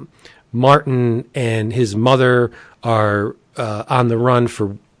Martin and his mother are on the run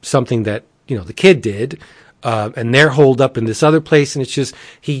for something that the kid did, and they're holed up in this other place. And it's just,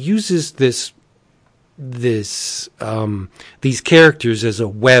 he uses these characters as a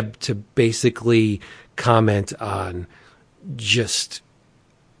web to basically comment on just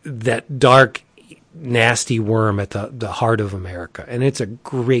that dark, nasty worm at the heart of America. And it's a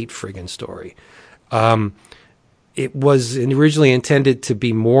great friggin' story. It was originally intended to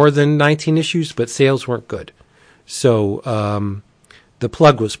be more than 19 issues, but sales weren't good. So the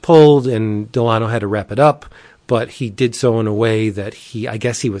plug was pulled, and Delano had to wrap it up, but he did so in a way that I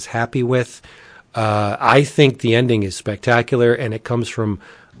guess he was happy with. I think the ending is spectacular, and it comes from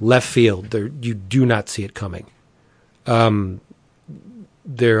left field. You do not see it coming.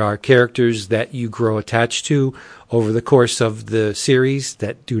 There are characters that you grow attached to over the course of the series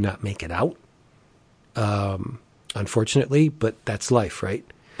that do not make it out. Unfortunately, but that's life, right?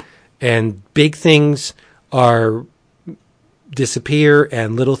 And big things disappear,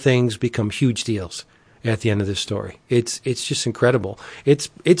 and little things become huge deals at the end of this story. It's just incredible. It's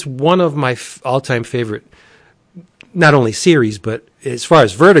one of my all-time favorite, not only series, but as far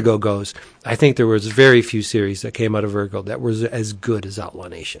as Vertigo goes, I think there was very few series that came out of Vertigo that was as good as Outlaw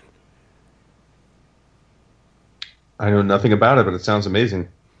Nation. I know nothing about it, but it sounds amazing.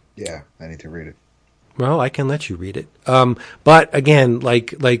 Yeah, I need to read it. Well, I can let you read it. But again,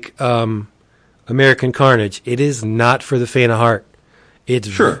 like American Carnage, it is not for the faint of heart. It's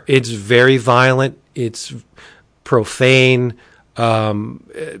very violent. It's profane. Ozza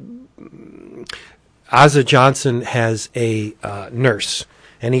Johnson has a nurse,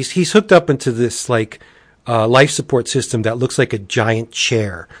 and he's hooked up into this life support system that looks like a giant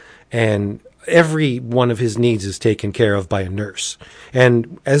chair, and every one of his needs is taken care of by a nurse.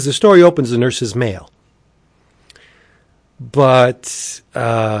 And as the story opens, the nurse is male. But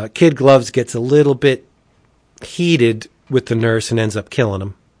Kid Gloves gets a little bit heated with the nurse and ends up killing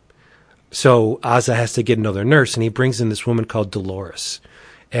him. So Ozza has to get another nurse, and he brings in this woman called Dolores.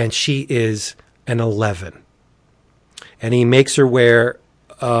 And she is an 11. and he makes her wear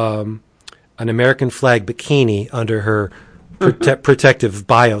an American flag bikini under her protective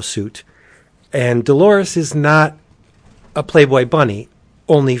biosuit. And Dolores is not a Playboy bunny.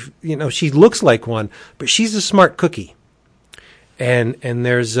 Only, she looks like one, but she's a smart cookie. And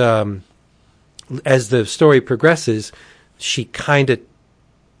there's, as the story progresses, she turns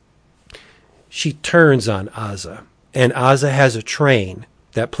on Aza. And Aza has a train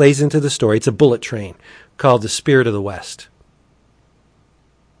that plays into the story. It's a bullet train called the Spirit of the West.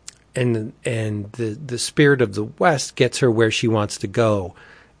 And the Spirit of the West gets her where she wants to go.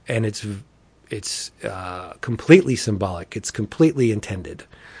 And it's completely symbolic. It's completely intended.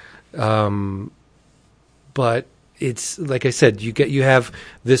 But it's, like I said, you have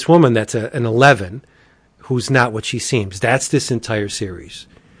this woman that's an 11 who's not what she seems. That's this entire series.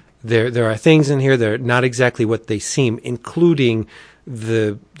 There are things in here that are not exactly what they seem, including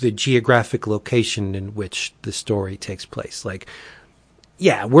the geographic location in which the story takes place. Like,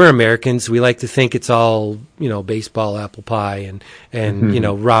 yeah, we're Americans. We like to think it's all, baseball, apple pie,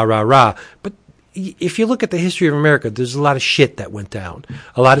 and rah, rah, rah. But if you look at the history of America, there's a lot of shit that went down.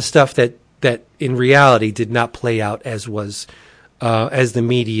 A lot of stuff that in reality did not play out as the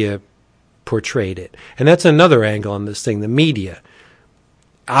media portrayed it. And that's another angle on this thing, the media.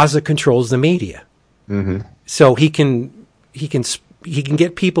 Aza controls the media. Mm-hmm. So he can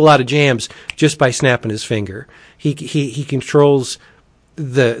get people out of jams just by snapping his finger. He controls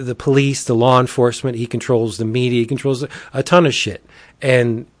the police, the law enforcement. He controls the media. He controls a ton of shit.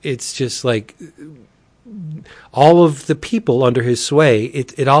 And it's just like all of the people under his sway,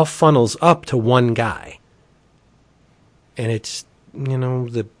 it all funnels up to one guy. And it's,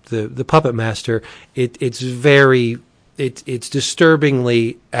 the puppet master, it's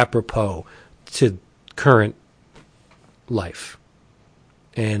disturbingly apropos to current life.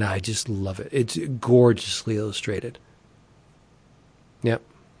 And I just love it. It's gorgeously illustrated. Yep.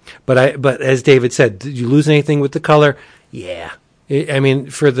 But as David said, did you lose anything with the color? Yeah. I mean,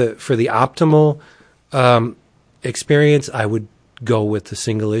 for the optimal experience, I would go with the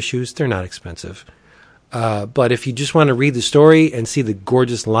single issues. They're not expensive. But if you just want to read the story and see the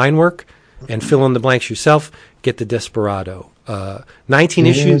gorgeous line work and fill in the blanks yourself, get the Desperado. 19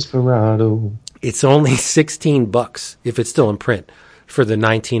 issues. Desperado. It's only $16 if it's still in print for the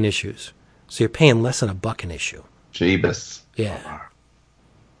 19 issues. So you're paying less than $1 an issue. Jeebus. Yeah.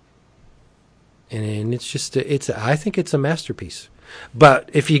 And it's just, I think it's a masterpiece. But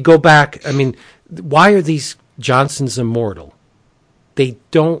if you go back, I mean, why are these Johnsons immortal? They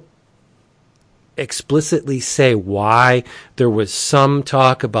don't explicitly say why. There was some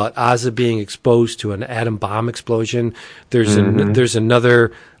talk about Aza being exposed to an atom bomb explosion. There's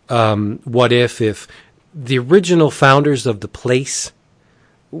another what if the original founders of the place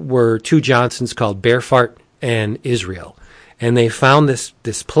were two Johnsons called Bearfart and Israel, and they found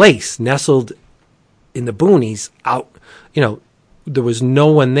this place nestled in the boonies out. There was no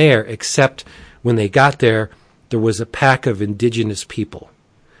one there except when they got there was a pack of indigenous people.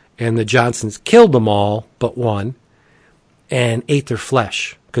 And the Johnsons killed them all but one and ate their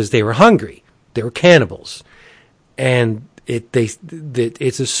flesh because they were hungry. They were cannibals. And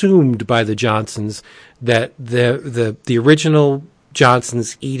it's assumed by the Johnsons that the original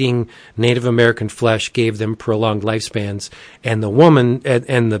Johnsons eating Native American flesh gave them prolonged lifespans. And the woman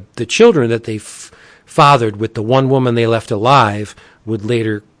and the children that they fathered with the one woman they left alive would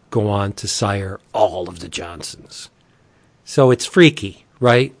later go on to sire all of the Johnsons. So it's freaky.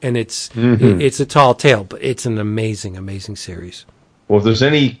 Right? And it's a tall tale, but it's an amazing, amazing series. Well, if there's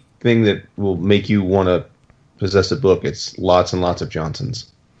anything that will make you want to possess a book, it's lots and lots of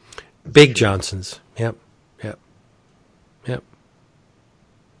Johnsons. Big Johnsons. Yep.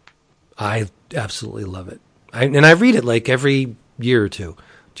 I absolutely love it. And I read it like every year or two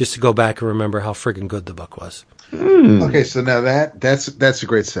just to go back and remember how friggin' good the book was. Okay, so now that's a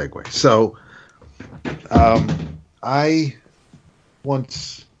great segue. So I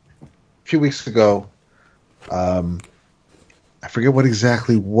once, a few weeks ago, I forget what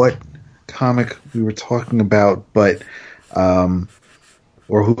comic we were talking about, but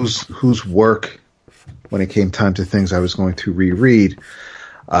or whose work when it came time to things I was going to reread.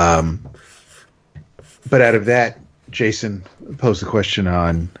 But out of that, Jason posed a question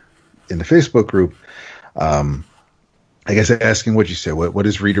in the Facebook group. I guess asking what you say. What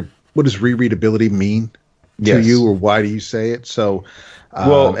does rereadability mean to you, or why do you say it? So,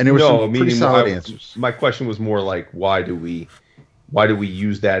 and there were some pretty solid answers. My question was more like, why do we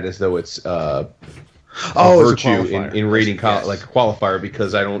use that as though it's a virtue in reading like a qualifier?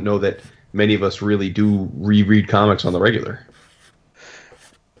 Because I don't know that many of us really do reread comics on the regular.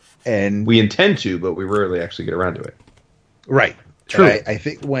 And we intend to, but we rarely actually get around to it. Right. True. And I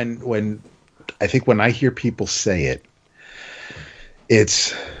think when I hear people say it,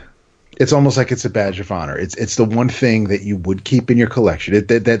 it's almost like it's a badge of honor. It's the one thing that you would keep in your collection.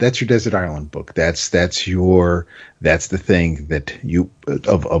 That's your Desert Island book. That's the thing that you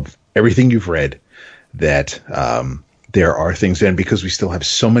of everything you've read that there are things in, because we still have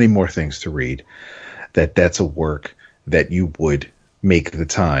so many more things to read, that's a work that you would make the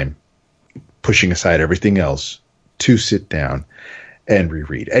time, pushing aside everything else, to sit down and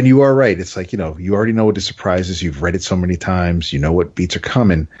reread. And you are right. It's like, you already know what the surprise is. You've read it so many times. You know what beats are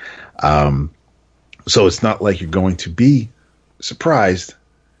coming. So it's not like you're going to be surprised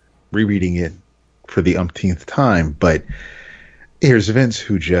rereading it for the umpteenth time. But here's Vince,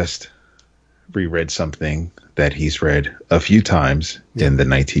 who just reread something that he's read a few times in the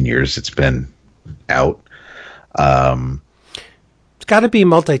 19 years it's been out. It's got to be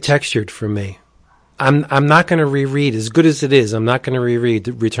multi-textured for me. I'm not going to reread, as good as it is, I'm not going to reread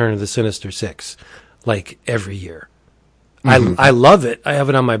The Return of the Sinister Six like every year. Mm-hmm. I love it. I have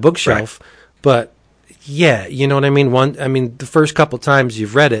it on my bookshelf, right. But yeah, you know what I mean? The first couple times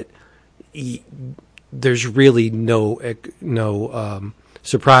you've read it, there's really no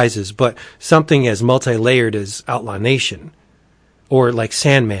surprises, but something as multi-layered as Outlaw Nation or like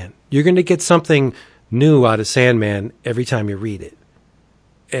Sandman, you're going to get something new out of Sandman every time you read it.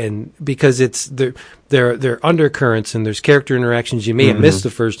 And because there are undercurrents and there's character interactions you may have missed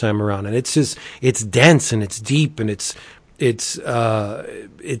the first time around, and it's dense and it's deep and it's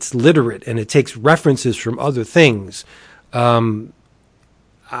literate and it takes references from other things. I'm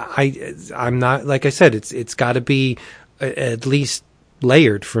not, like I said, it's got to be at least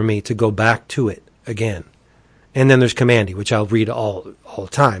layered for me to go back to it again. And then there's Commandy, which I'll read all the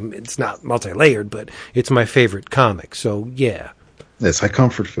time. It's not multi-layered, but it's my favorite comic. So yeah. It's like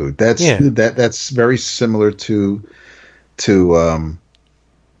comfort food. That's very similar to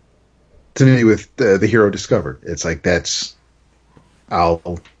me with the Hero Discovered. It's like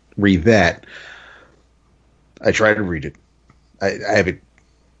I'll read that. I try to read it. I have it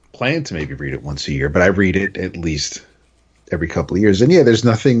planned to maybe read it once a year, but I read it at least every couple of years. And yeah, there's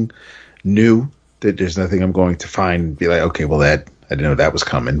nothing new. There's nothing I'm going to find and be like, okay, well, that I didn't know that was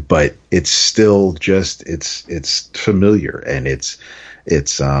coming, but it's still just it's familiar, and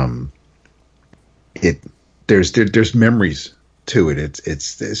there's memories to it.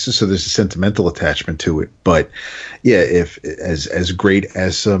 It's just, so there's a sentimental attachment to it. But yeah, if as great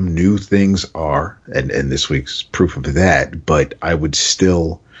as some new things are, and this week's proof of that, but I would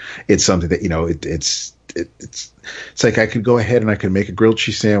still, it's something that it's like I could go ahead and I could make a grilled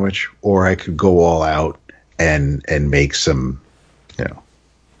cheese sandwich, or I could go all out and make some.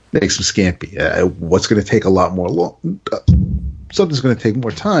 Make some scampi. What's going to take a lot more something's going to take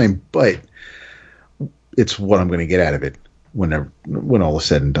more time, but it's what I'm going to get out of it when all is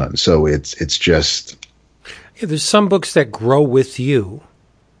said and done. So it's just. Yeah, there's some books that grow with you,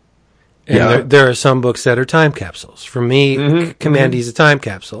 and there are some books that are time capsules. For me, Commandy's a time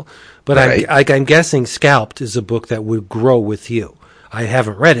capsule, but right. I'm guessing Scalped is a book that would grow with you. I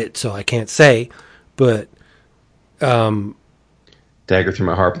haven't read it, so I can't say, but. Dagger through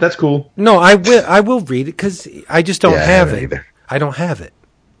my heart, but that's cool. No, I will read it because I just don't have it. Either. I don't have it.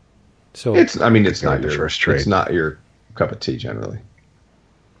 So it's not your first trade. It's not your cup of tea generally.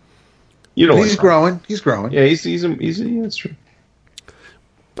 You don't. He's growing. He's growing. Yeah, he's that's true.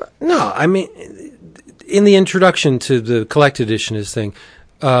 But no, in the introduction to the collected edition, his thing,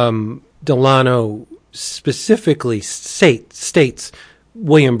 Delano specifically states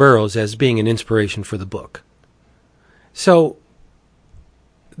William Burroughs as being an inspiration for the book. So.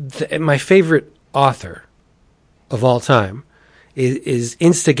 My favorite author of all time is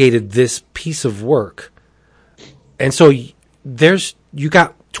instigated this piece of work, and so you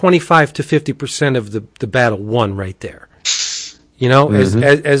got 25 to 50% of the battle won right there.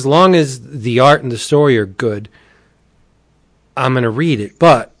 As long as the art and the story are good, I'm going to read it.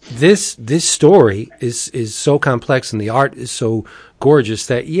 But this story is so complex and the art is so gorgeous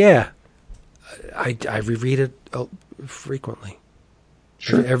that I reread it frequently.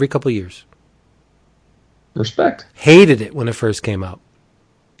 Sure. Every couple of years. Respect. Hated it when it first came out.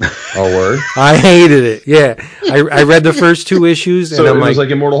 Oh, word? I hated it. Yeah. I read the first two issues. So it was like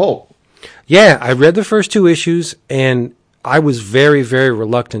Immortal Hulk. Yeah. I read the first two issues, and I was very, very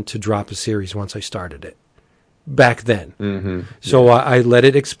reluctant to drop a series once I started it. Back then. Mm-hmm. So I let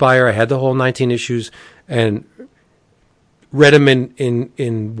it expire. I had the whole 19 issues and read them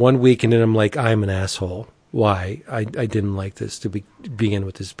in 1 week, and then I'm like, I'm an asshole. Why I didn't like this to begin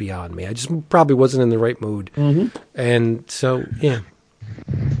with is beyond me. I just probably wasn't in the right mood. Mm-hmm. And so, yeah.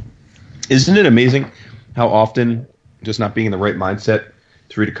 Isn't it amazing how often just not being in the right mindset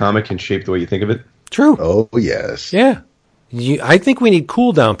to read a comic can shape the way you think of it. True. Oh, yes. Yeah. I think we need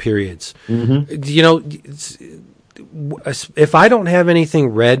cool down periods. Mm-hmm. You know, if I don't have anything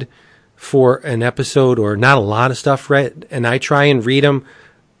read for an episode or not a lot of stuff read, and I try and read them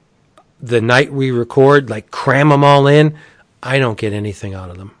the night we record, like cram them all in, I don't get anything out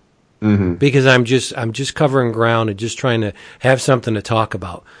of them. Mm-hmm. Because I'm just covering ground and just trying to have something to talk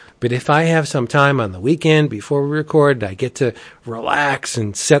about. But if I have some time on the weekend before we record, I get to relax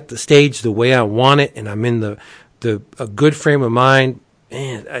and set the stage the way I want it, and I'm in a good frame of mind.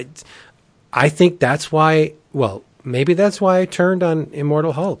 Man, I think that's why. Well, maybe that's why I turned on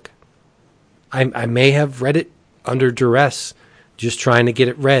Immortal Hulk. I may have read it under duress, just trying to get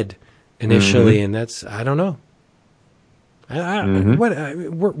it read initially, and that's, I don't know.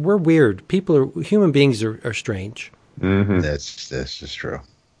 We're weird. Human beings are strange. Mm-hmm. That's just true.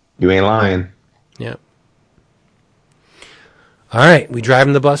 You ain't lying. Yeah. All right, we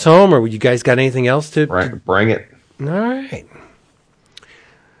driving the bus home, or you guys got anything else to? Bring it. All right.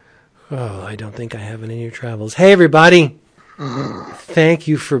 Oh, I don't think I have any new travels. Hey, everybody. Thank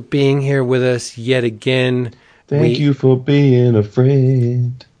you for being here with us yet again. Thank you for being a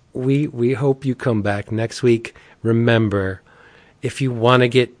friend. We hope you come back next week. Remember, if you want to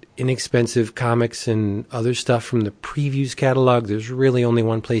get inexpensive comics and other stuff from the Previews catalog, there's really only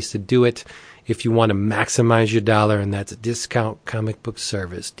one place to do it. If you want to maximize your dollar, and that's a discount comic book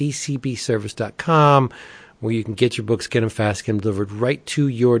service, dcbservice.com, where you can get your books, get them fast, get them delivered right to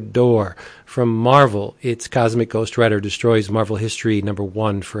your door. From Marvel, it's Cosmic Ghost Rider Destroys Marvel History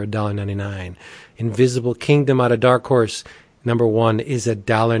 #1 for $1.99. Invisible Kingdom out of Dark Horse #1 is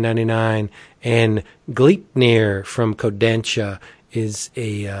 $1.99. And Gleipnir from Kodansha is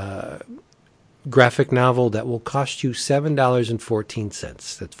a graphic novel that will cost you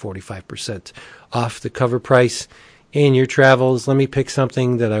 $7.14. That's 45% off the cover price. In your travels, let me pick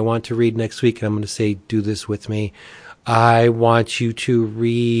something that I want to read next week, and I'm going to say, do this with me. I want you to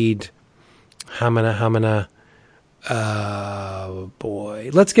read Hamana. Boy.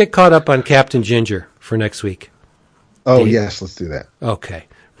 Let's get caught up on Captain Ginger for next week. Oh, yes, let's do that. Okay.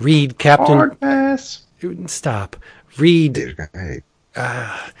 Read Captain... Hard pass. Stop. Read... Hey.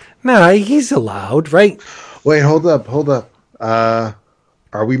 No, he's allowed, right? Wait, hold up.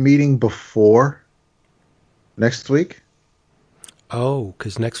 Are we meeting before next week? Oh,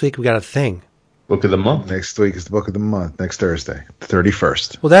 because next week we got a thing. Book of the month. Next week is the book of the month. Next Thursday, the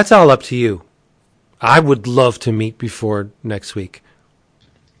 31st. Well, that's all up to you. I would love to meet before next week.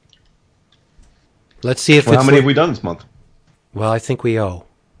 Let's see if How many have we done this month? Well, I think we owe.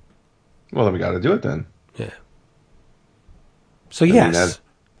 Well, then we got to do it then. Yeah. So, yes.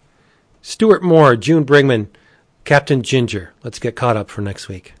 Stuart Moore, June Brigman, Captain Ginger. Let's get caught up for next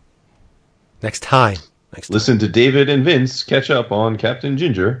week. Next time. Listen to David and Vince catch up on Captain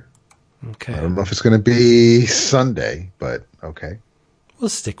Ginger. Okay. I don't know if it's going to be Sunday, but okay. We'll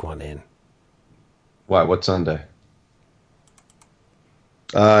stick one in. Why? What Sunday?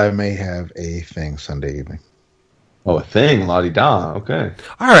 I may have a thing Sunday evening. Oh, a thing. La-di-da. Okay.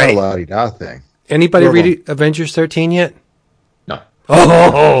 All right. A la-di-da thing. Anybody read Avengers 13 yet? No.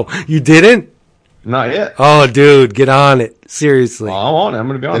 Oh, you didn't? Not yet. Oh, dude, get on it. Seriously. Well, I'm on it. I'm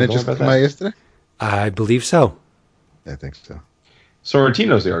going to be on it. Did it just come out yesterday? I believe so. I think so.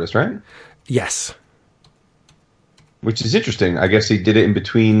 Sorrentino's the artist, right? Yes. Which is interesting. I guess he did it in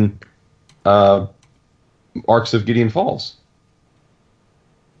between arcs of Gideon Falls.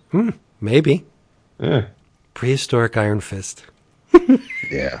 Maybe. Yeah. Prehistoric Iron Fist.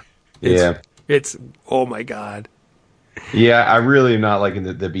 Yeah. It's oh my god. Yeah, I really am not liking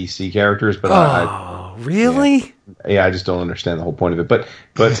the BC characters, but really? Yeah, I just don't understand the whole point of it.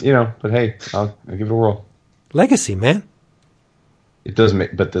 But hey, I'll give it a whirl. Legacy, man. It doesn't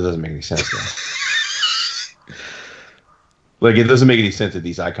make any sense though. Like, it doesn't make any sense that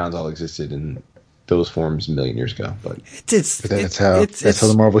these icons all existed in those forms a million years ago. But that's how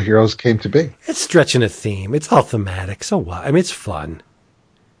the Marvel heroes came to be. It's stretching a theme. It's all thematic. So what? I mean, it's fun.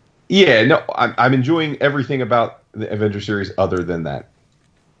 Yeah, no, I'm enjoying everything about the Avengers series other than that.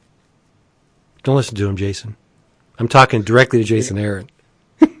 Don't listen to him, Jason. I'm talking directly to Jason Aaron.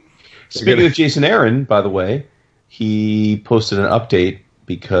 Speaking of Jason Aaron, by the way, he posted an update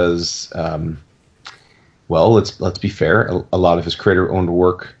because, let's be fair, a lot of his creator-owned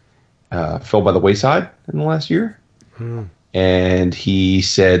work fell by the wayside in the last year. And he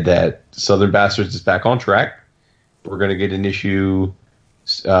said that Southern Bastards is back on track. We're going to get an issue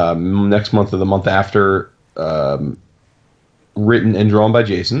next month or the month after, written and drawn by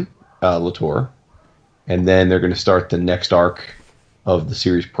Jason Latour, and then they're going to start the next arc of the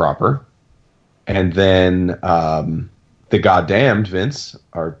series proper. and then The Goddamned, Vince,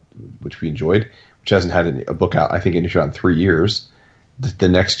 which we enjoyed, which hasn't had a book out, I think, in around 3 years. The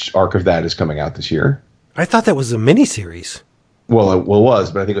next arc of that is coming out this year. I thought that was a miniseries. Well, it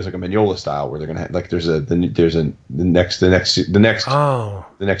was, but I think it was like a Mignola style where they're gonna have, like the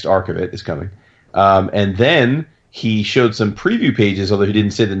next arc of it is coming, and then he showed some preview pages, although he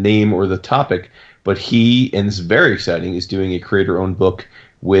didn't say the name or the topic. But he, and this is very exciting, is doing a creator-owned book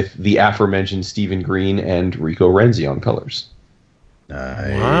with the aforementioned Stephen Green and Rico Renzi on colors.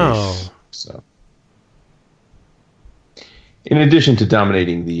 Nice. Wow. So, in addition to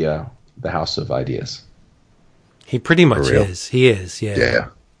dominating the House of Ideas. He pretty much For real? is. He is, yeah. Yeah.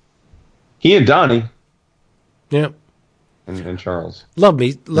 He and Donnie Yeah. and Charles. Love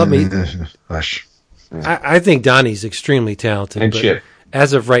me. Hush. I think Donnie's extremely talented. And but Chip.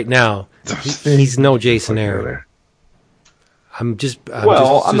 As of right now, he's no Jason Aaron. I'm I'm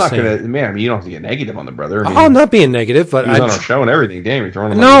not saying. going to, man, I mean, you don't have to get negative on the brother. I mean, I'm not being negative, but he was on our show and everything. Damn, you're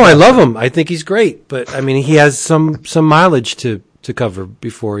throwing him no, under I the love bus. him. I think he's great, but I mean, he has some mileage to cover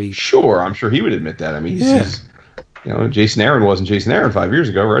before he. Sure, I'm sure he would admit that. I mean, he's Jason Aaron wasn't Jason Aaron 5 years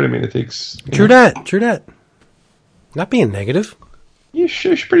ago, right? I mean, it takes... True that. Not being negative. You're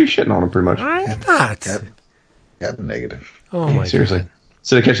pretty shitting on him, pretty much. I'm not. Yeah, negative. Oh my Seriously. God.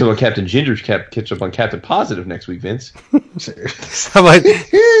 Instead of catching up on Captain Ginger, catch up on Captain Positive next week, Vince. How about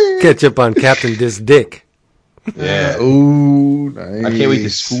catch up on Captain Dis Dick? Yeah. Ooh, nice. I can't wait to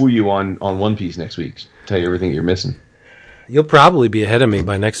school you on One Piece next week. Tell you everything you're missing. You'll probably be ahead of me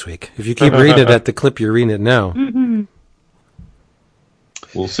by next week if you keep reading it at the clip you're reading it now.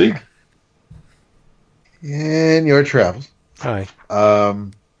 We'll see. In your travels. Hi.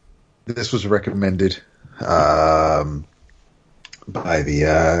 This was recommended by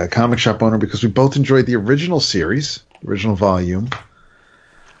the comic shop owner because we both enjoyed the original series, original volume.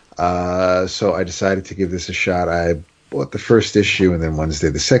 So I decided to give this a shot. I bought the first issue, and then Wednesday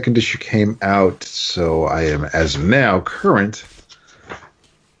the second issue came out. So I am, as of now, current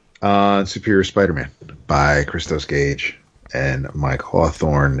on Superior Spider-Man by Christos Gage and Mike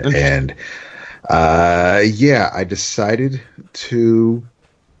Hawthorne. And I decided to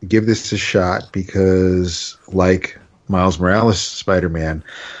give this a shot because, like Miles Morales Spider-Man,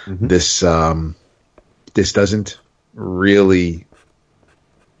 this doesn't really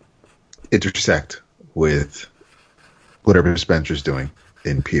intersect with whatever Spencer's doing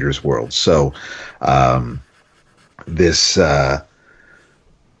in Peter's world. So this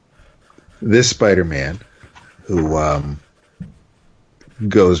Spider-Man, who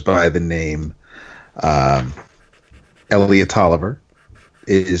goes by the name Elliot Tolliver,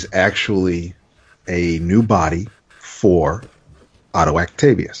 is actually a new body for Otto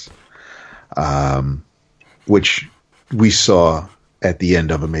Octavius, which we saw at the end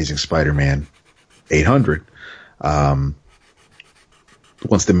of Amazing Spider-Man 800. Once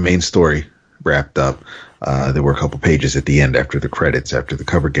the main story wrapped up, there were a couple pages at the end after the credits, after the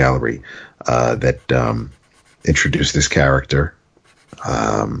cover gallery, that introduced this character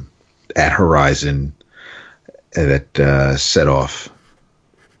at Horizon, that set off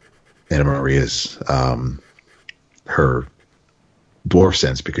Anna Maria's her dwarf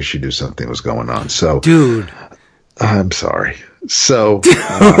sense because she knew something was going on. So, Dude. I'm sorry. So,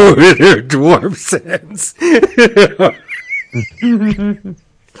 Her dwarf sense.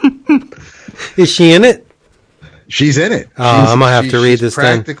 Is she in it? she's in it. I'm gonna have to read this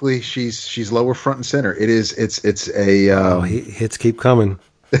then. Practically, she's lower front and center. It's a Hits keep coming.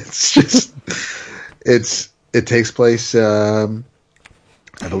 it's just it takes place I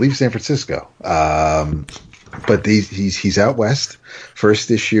believe San Francisco, but he's out west.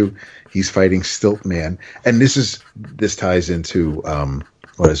 First issue, he's fighting Stilt Man, and this ties into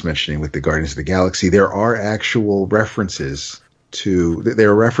what I was mentioning with the Guardians of the Galaxy. There are actual references to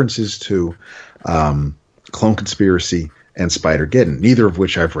Clone Conspiracy and Spider-Geddon, neither of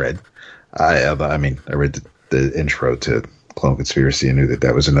which I've read. I read the intro to Clone Conspiracy and knew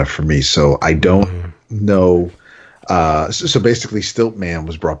that was enough for me. So I don't know. So basically, Stilt Man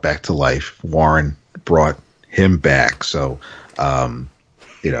was brought back to life. Warren brought him back. So,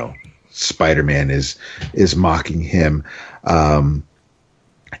 Spider-Man is mocking him.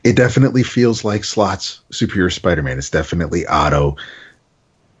 It definitely feels like Slott's Superior Spider-Man. It's definitely Otto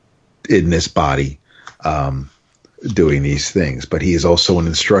in this body doing these things. But he is also an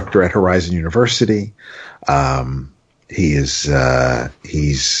instructor at Horizon University. He's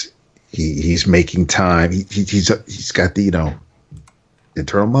making time. He's got the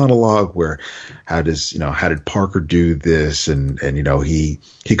internal monologue where how did Parker do this, and he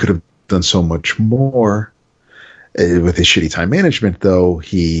could have done so much more with his shitty time management, though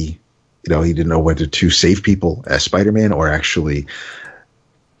he he didn't know whether to save people as Spider-Man or actually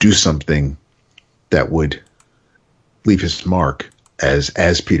do something that would leave his mark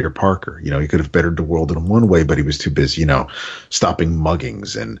as Peter Parker. He could have bettered the world in one way, but he was too busy, stopping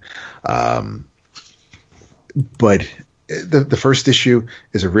muggings. And but the first issue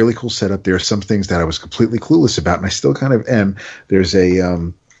is a really cool setup. There are some things that I was completely clueless about, and I still kind of am. There's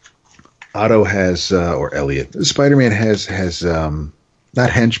a Otto has or Elliot, Spider-Man has not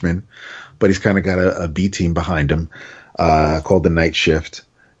henchmen, but he's kind of got a B team behind him called the Night Shift,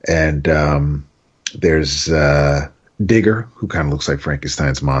 and there's Digger, who kind of looks like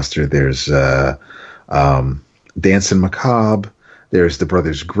Frankenstein's monster. There's Danson Macabre. There's the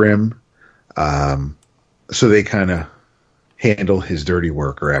Brothers Grimm. So they kind of handle his dirty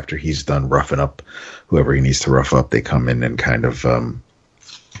work, or after he's done roughing up whoever he needs to rough up, they come in and kind of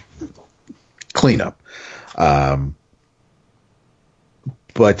clean up.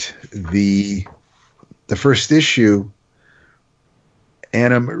 But the first issue,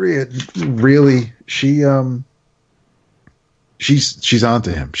 Anna Maria really she's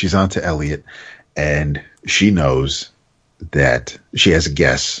onto him. She's onto Elliot, and she knows that she has a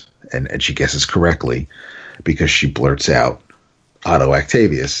guess, and she guesses correctly because she blurts out Otto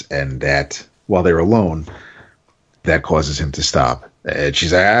Octavius, and that while they're alone, that causes him to stop. And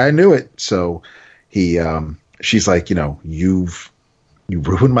she's like, I knew it. So she's like, you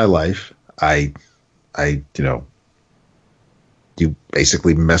ruined my life. You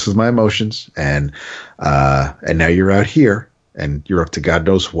basically mess with my emotions, and now you're out here and you're up to God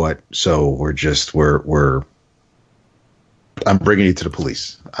knows what. So we're I'm bringing you to the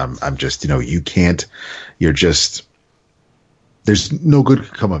police. I'm just, you can't, you're just, there's no good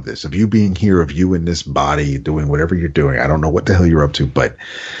could come of this. Of you being here, of you in this body, doing whatever you're doing. I don't know what the hell you're up to, but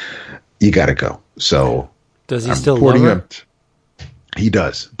you got to go. So does he still love her? He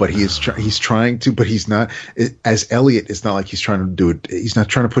does, but he's trying to, but he's not, as Elliot, it's not like he's trying to do it. He's not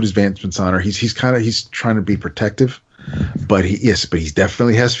trying to put his advancements on her. He's trying to be protective, but he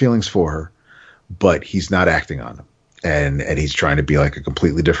definitely has feelings for her, but he's not acting on them. And he's trying to be like a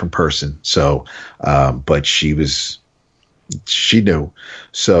completely different person. So, but she knew.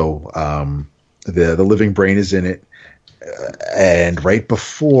 So, the living brain is in it. And right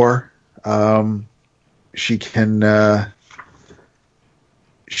before, she can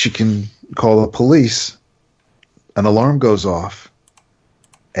call the police, an alarm goes off,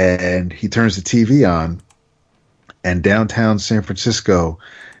 and he turns the TV on, and downtown San Francisco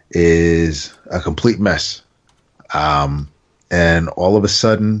is a complete mess. And all of a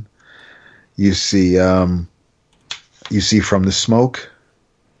sudden you see from the smoke,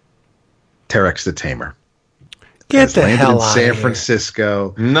 Terex the Tamer. Get the hell out of here. San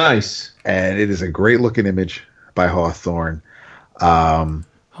Francisco. Nice. And it is a great looking image by Hawthorne.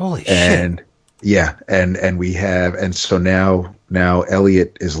 Holy and shit. Yeah. And we have, and so now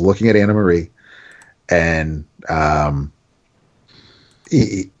Elliot is looking at Anna Marie, and, and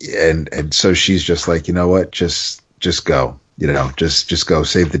so she's just like, you know what, just go, just go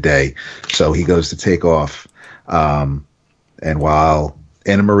save the day. So he goes to take off. And while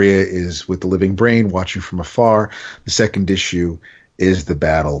Anna Maria is with the living brain watching from afar, the second issue is the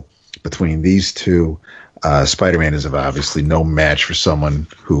battle between these two. Spider-Man is obviously no match for someone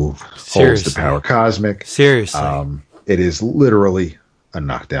who holds the power cosmic. Seriously. It is literally a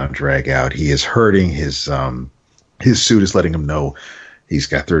knockdown, drag out. He is hurting. His suit is letting him know he's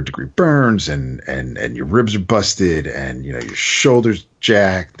got third-degree burns, and your ribs are busted, and your shoulders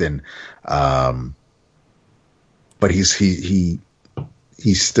jacked, and but he's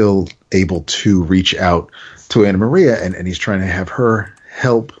still able to reach out to Anna Maria, and he's trying to have her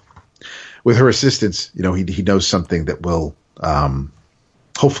help with her assistance. He knows something that will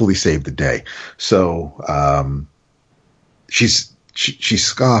hopefully save the day. So she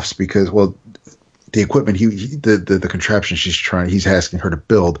scoffs because, well, the equipment the contraption he's asking her to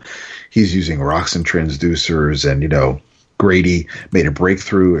build, he's using rocks and transducers, and Grady made a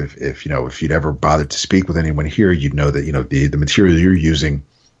breakthrough. If you'd ever bothered to speak with anyone here, you'd know that the material you're using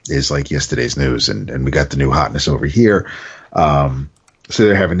is like yesterday's news, and we got the new hotness over here. So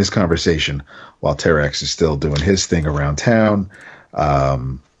they're having this conversation while Terex is still doing his thing around town.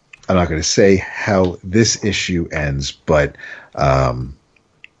 I'm not going to say how this issue ends, but and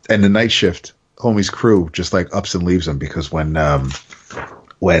the Night Shift homie's crew just like ups and leaves him, because when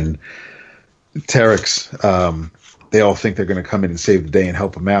Terex, they all think they're going to come in and save the day and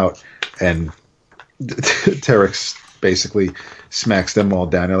help him out, and Terex basically smacks them all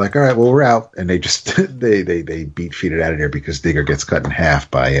down. They're like, all right, well, we're out. And they just, they beat feet it out of there because Digger gets cut in half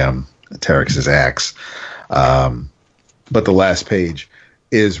by Terex's axe. But the last page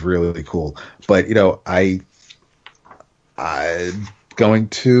is really cool. But I going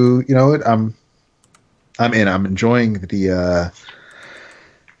to what I'm in. I'm enjoying the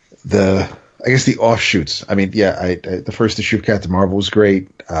I guess the offshoots. I mean, I the first issue of Captain Marvel was great.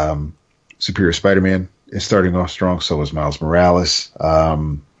 Superior Spider-Man is starting off strong. So is Miles Morales. I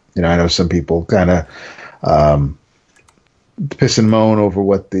know some people kind of piss and moan over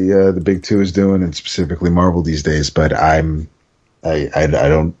what the big two is doing, and specifically Marvel these days. But I don't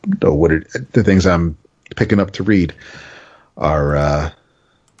know what the things I'm picking up to read are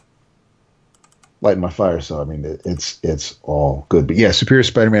lighting my fire. So I mean, it's all good. But yeah, Superior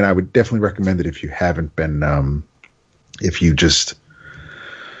Spider-Man, I would definitely recommend it if you haven't been, if you just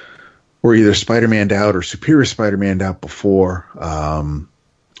were either Spider-Man'd out or Superior Spider-Man'd out before,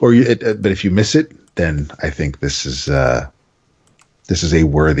 but if you miss it, then I think this is a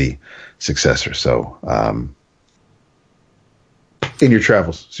worthy successor. So, in your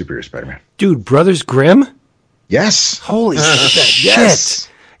travels, Superior Spider-Man. Dude, Brothers Grimm? Yes. Holy shit. Yes.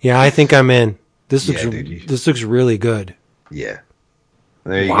 Yeah, I think I'm in. This looks really good. Yeah.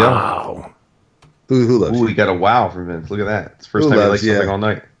 There you go. Wow. Who loves Ooh, you? we got a wow from Vince. Look at that. It's the first time he likes something all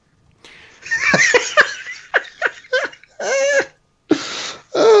night.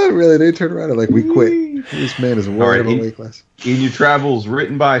 Oh, really? They turn around and like, we quit. This man is way in weight class. In Your Travels,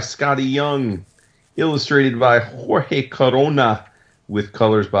 written by Scotty Young, illustrated by Jorge Corona, with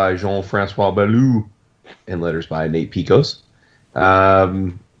colors by Jean-Francois Ballou, and letters by Nate Picos.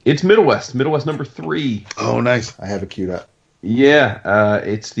 It's Middle-West number 3. Oh, nice. I have it queued up. Yeah,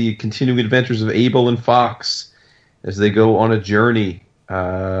 it's the continuing adventures of Abel and Fox as they go on a journey,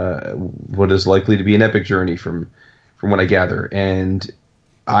 what is likely to be an epic journey from what I gather. And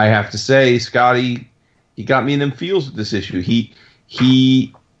I have to say, Scotty, he got me in them feels with this issue. He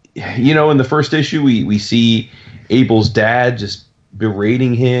in the first issue, we see Abel's dad just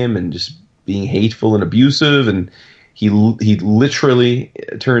berating him and just being hateful and abusive, and he literally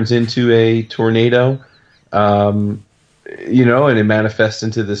turns into a tornado, and it manifests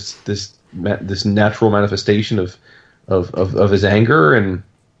into this natural manifestation of his anger. And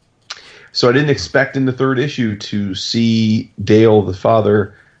so I didn't expect in the third issue to see Dale, the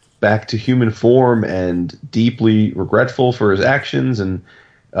father, back to human form and deeply regretful for his actions, and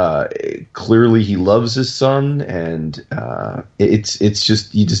clearly he loves his son, and it's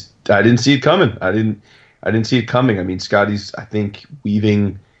just I didn't see it coming. I didn't see it coming. I mean, Scotty's, I think,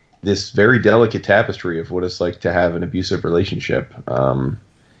 weaving this very delicate tapestry of what it's like to have an abusive relationship at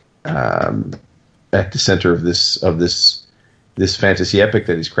the center of this fantasy epic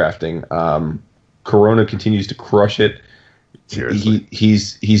that he's crafting. Corona continues to crush it. Seriously.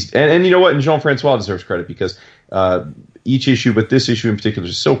 He's and you know what? And Jean-Francois deserves credit because each issue, but this issue in particular,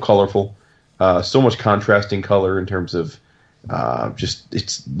 is so colorful, so much contrasting color in terms of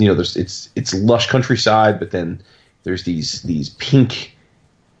it's lush countryside, but then there's these pink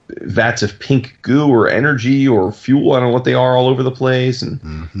vats of pink goo or energy or fuel, I don't know what they are, all over the place, and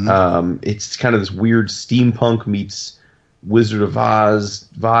it's kind of this weird steampunk meets Wizard of Oz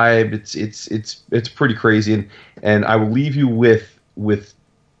vibe. It's pretty crazy, and I will leave you with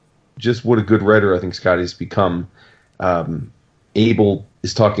just what a good writer I think Scotty's become. Abel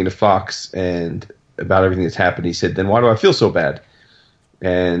is talking to Fox and about everything that's happened. He said, "Then why do I feel so bad?"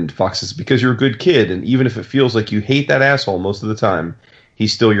 And Fox says, "Because you're a good kid, and even if it feels like you hate that asshole most of the time,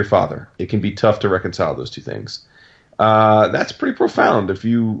 he's still your father. It can be tough to reconcile those two things." That's pretty profound. If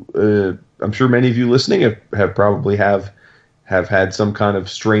you, I'm sure many of you listening have probably had some kind of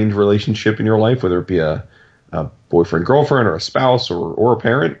strained relationship in your life, whether it be a boyfriend, girlfriend, or a spouse, or a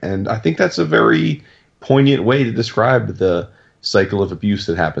parent. And I think that's a very poignant way to describe the cycle of abuse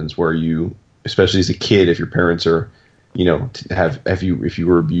that happens, where you, especially as a kid, if your parents are, if you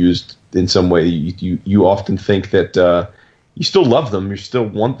were abused in some way, you often think that you still love them, you still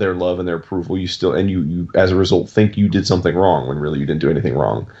want their love and their approval, you as a result think you did something wrong when really you didn't do anything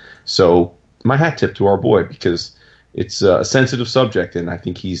wrong. So my hat tip to our boy, because it's a sensitive subject, and I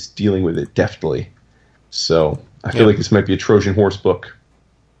think he's dealing with it deftly. So I feel like this might be a Trojan horse book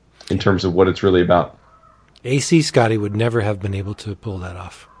in terms of what it's really about. AC Scotty would never have been able to pull that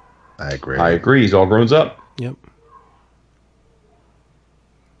off. I agree. He's all grown up. Yep.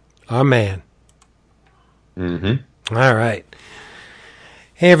 Our man. Mm-hmm. All right.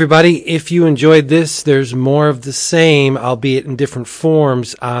 Hey, everybody. If you enjoyed this, there's more of the same, albeit in different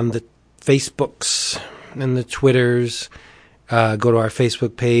forms, on the Facebooks and the Twitters. Go to our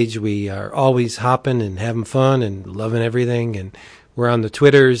Facebook page. We are always hopping and having fun and loving everything. And we're on the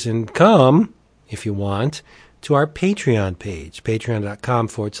Twitters. And come, if you want, to our Patreon page,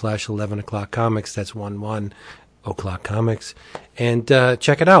 patreon.com/11 o'clock comics. That's 11. O'Clock Comics. And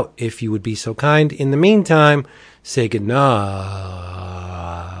check it out if you would be so kind. In the meantime, say goodnight.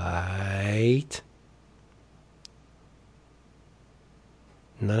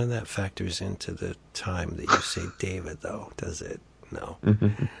 None of that factors into the time that you say David, though, does it? No.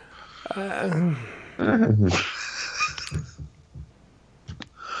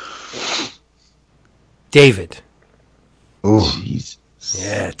 David. Oh, Jeez.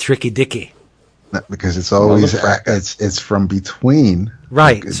 Yeah, Tricky Dicky. because it's always it's from between.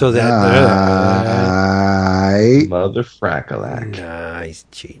 Right, so that Mother Frackalack. nah, he's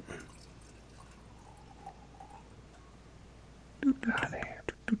cheating.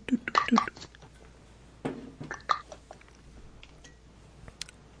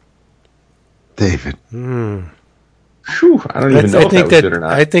 David. Phew, I don't even know if that was good or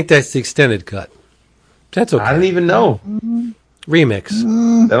not. I think that's the extended cut. That's okay. I don't even know. Remix.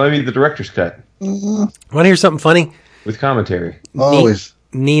 That might be the director's cut Want to hear something funny? with commentary. Always.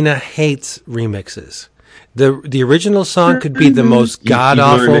 Nina hates remixes. The original song could be the most god You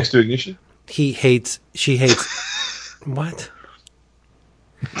awful. remix to Ignition? She hates what?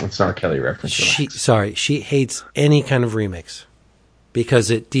 That's not a Kelly reference. She hates any kind of remix because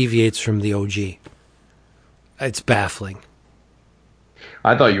it deviates from the OG. It's baffling.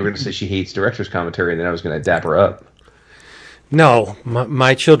 I thought you were going to say she hates director's commentary, and then I was going to dap her up. No,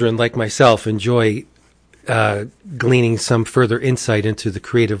 my children, like myself, enjoy gleaning some further insight into the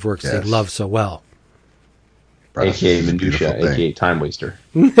creative works they Yes. love so well. A.K.A. Minutia, Beautiful thing. A.K.A. Time Waster.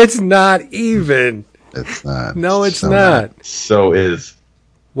 It's not even. It's not. No, it's So not. So is.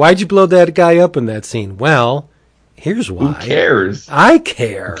 Why'd you blow that guy up in that scene? Well, here's why. Who cares? I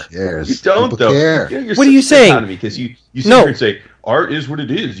care. Who cares? You don't, People though. care. You're What are you saying? Because you sit No. here and say, art is what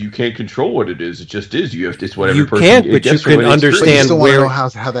it is. You can't control what it is. It just is. You have to, it's whatever You person can't, but gets you from can what But it's you understand still want to where- know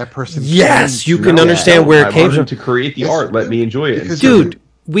how that person. Yes, came you can to understand that. where it I came want from. him to create the art. Let me enjoy it. Because- Dude,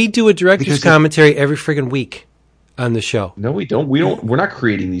 we do a director's Because it- commentary every friggin' week on the show. No, we don't. We're not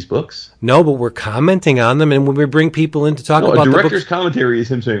creating these books. No, but we're commenting on them, and when we bring people in to talk No, a about the director's books, comedy is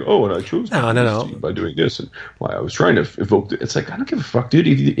him saying, "Oh, and I chose to No, do no, this no. to you by doing this, and why I was trying to evoke." It's like I don't give a fuck, dude.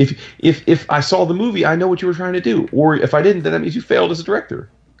 If I saw the movie, I know what you were trying to do, or if I didn't, then that means you failed as a director.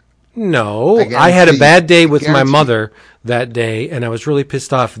 no, I I had a guarantee- bad day with my guarantee- mother that day, and I was really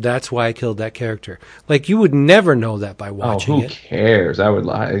pissed off. That's why I killed that character. Like, you would never know that by watching Who it. cares? I would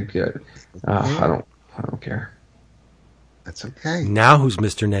lie. I don't care. That's okay. Now who's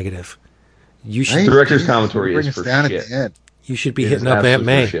Mr. Negative? You should Right? Director's Jeez, commentary bring is us for down shit. at the end. you should be It hitting is up Aunt absolute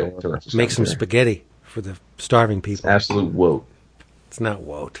May. shit, director's Make some commentary. spaghetti for the starving people. Absolute woke. It's not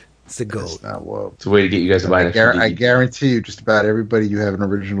woke. It's the goat. It's not woke. It's a way to get you guys to buy an extra I DVD. guarantee you, just about everybody you have an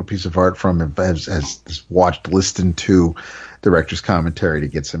original piece of art from has watched, listened to director's commentary to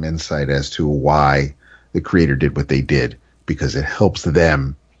get some insight as to why the creator did what they did, because it helps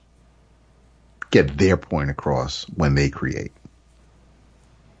them get their point across when they create.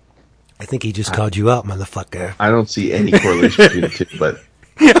 I think he just called you out, motherfucker. I don't see any correlation between the two, but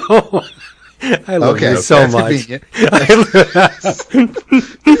I love Okay, you so that's much. convenient.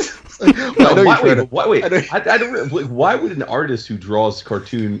 why would an artist who draws a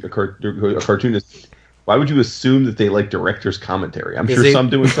cartoonist, why would you assume that they like director's commentary? I'm sure they- some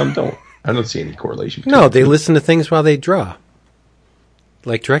do and some don't. I don't see any correlation. No, they listen to things while they draw,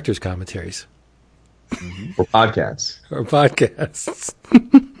 like director's commentaries or podcasts. or podcasts,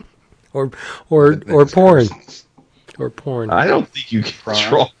 or porn, or porn. I don't think you can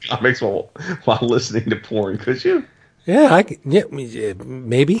draw comics while listening to porn, could you? Yeah,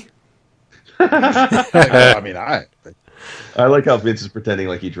 maybe. I mean, I like how Vince is pretending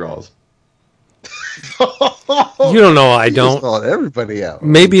like he draws. You don't know. I just don't. thought everybody out.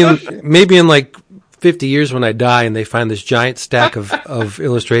 Maybe in like 50 years when I die and they find this giant stack of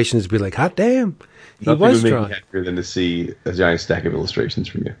illustrations, be like, hot damn, he Nothing was would make drawing. me happier than to see a giant stack of illustrations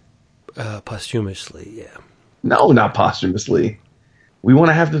from you. Posthumously, yeah. No, not posthumously. We want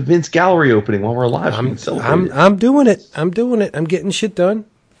to have the Vince Gallery opening while we're alive. I'm doing it. I'm doing it. I'm getting shit done.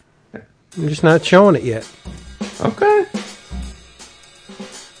 I'm just not showing it yet. Okay.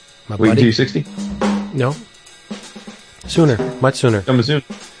 My Wait buddy. until you're 60? No. Sooner. Much sooner. Coming soon.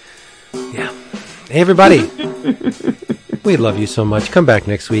 Yeah. Hey, everybody. We love you so much. Come back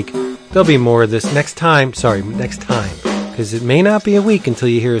next week. There'll be more of this next time. Sorry, next time. Because it may not be a week until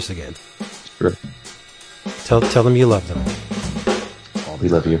you hear us again. Sure. Tell them you love them. We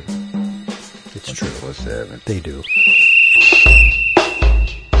love you. It's true. 24/7. They do.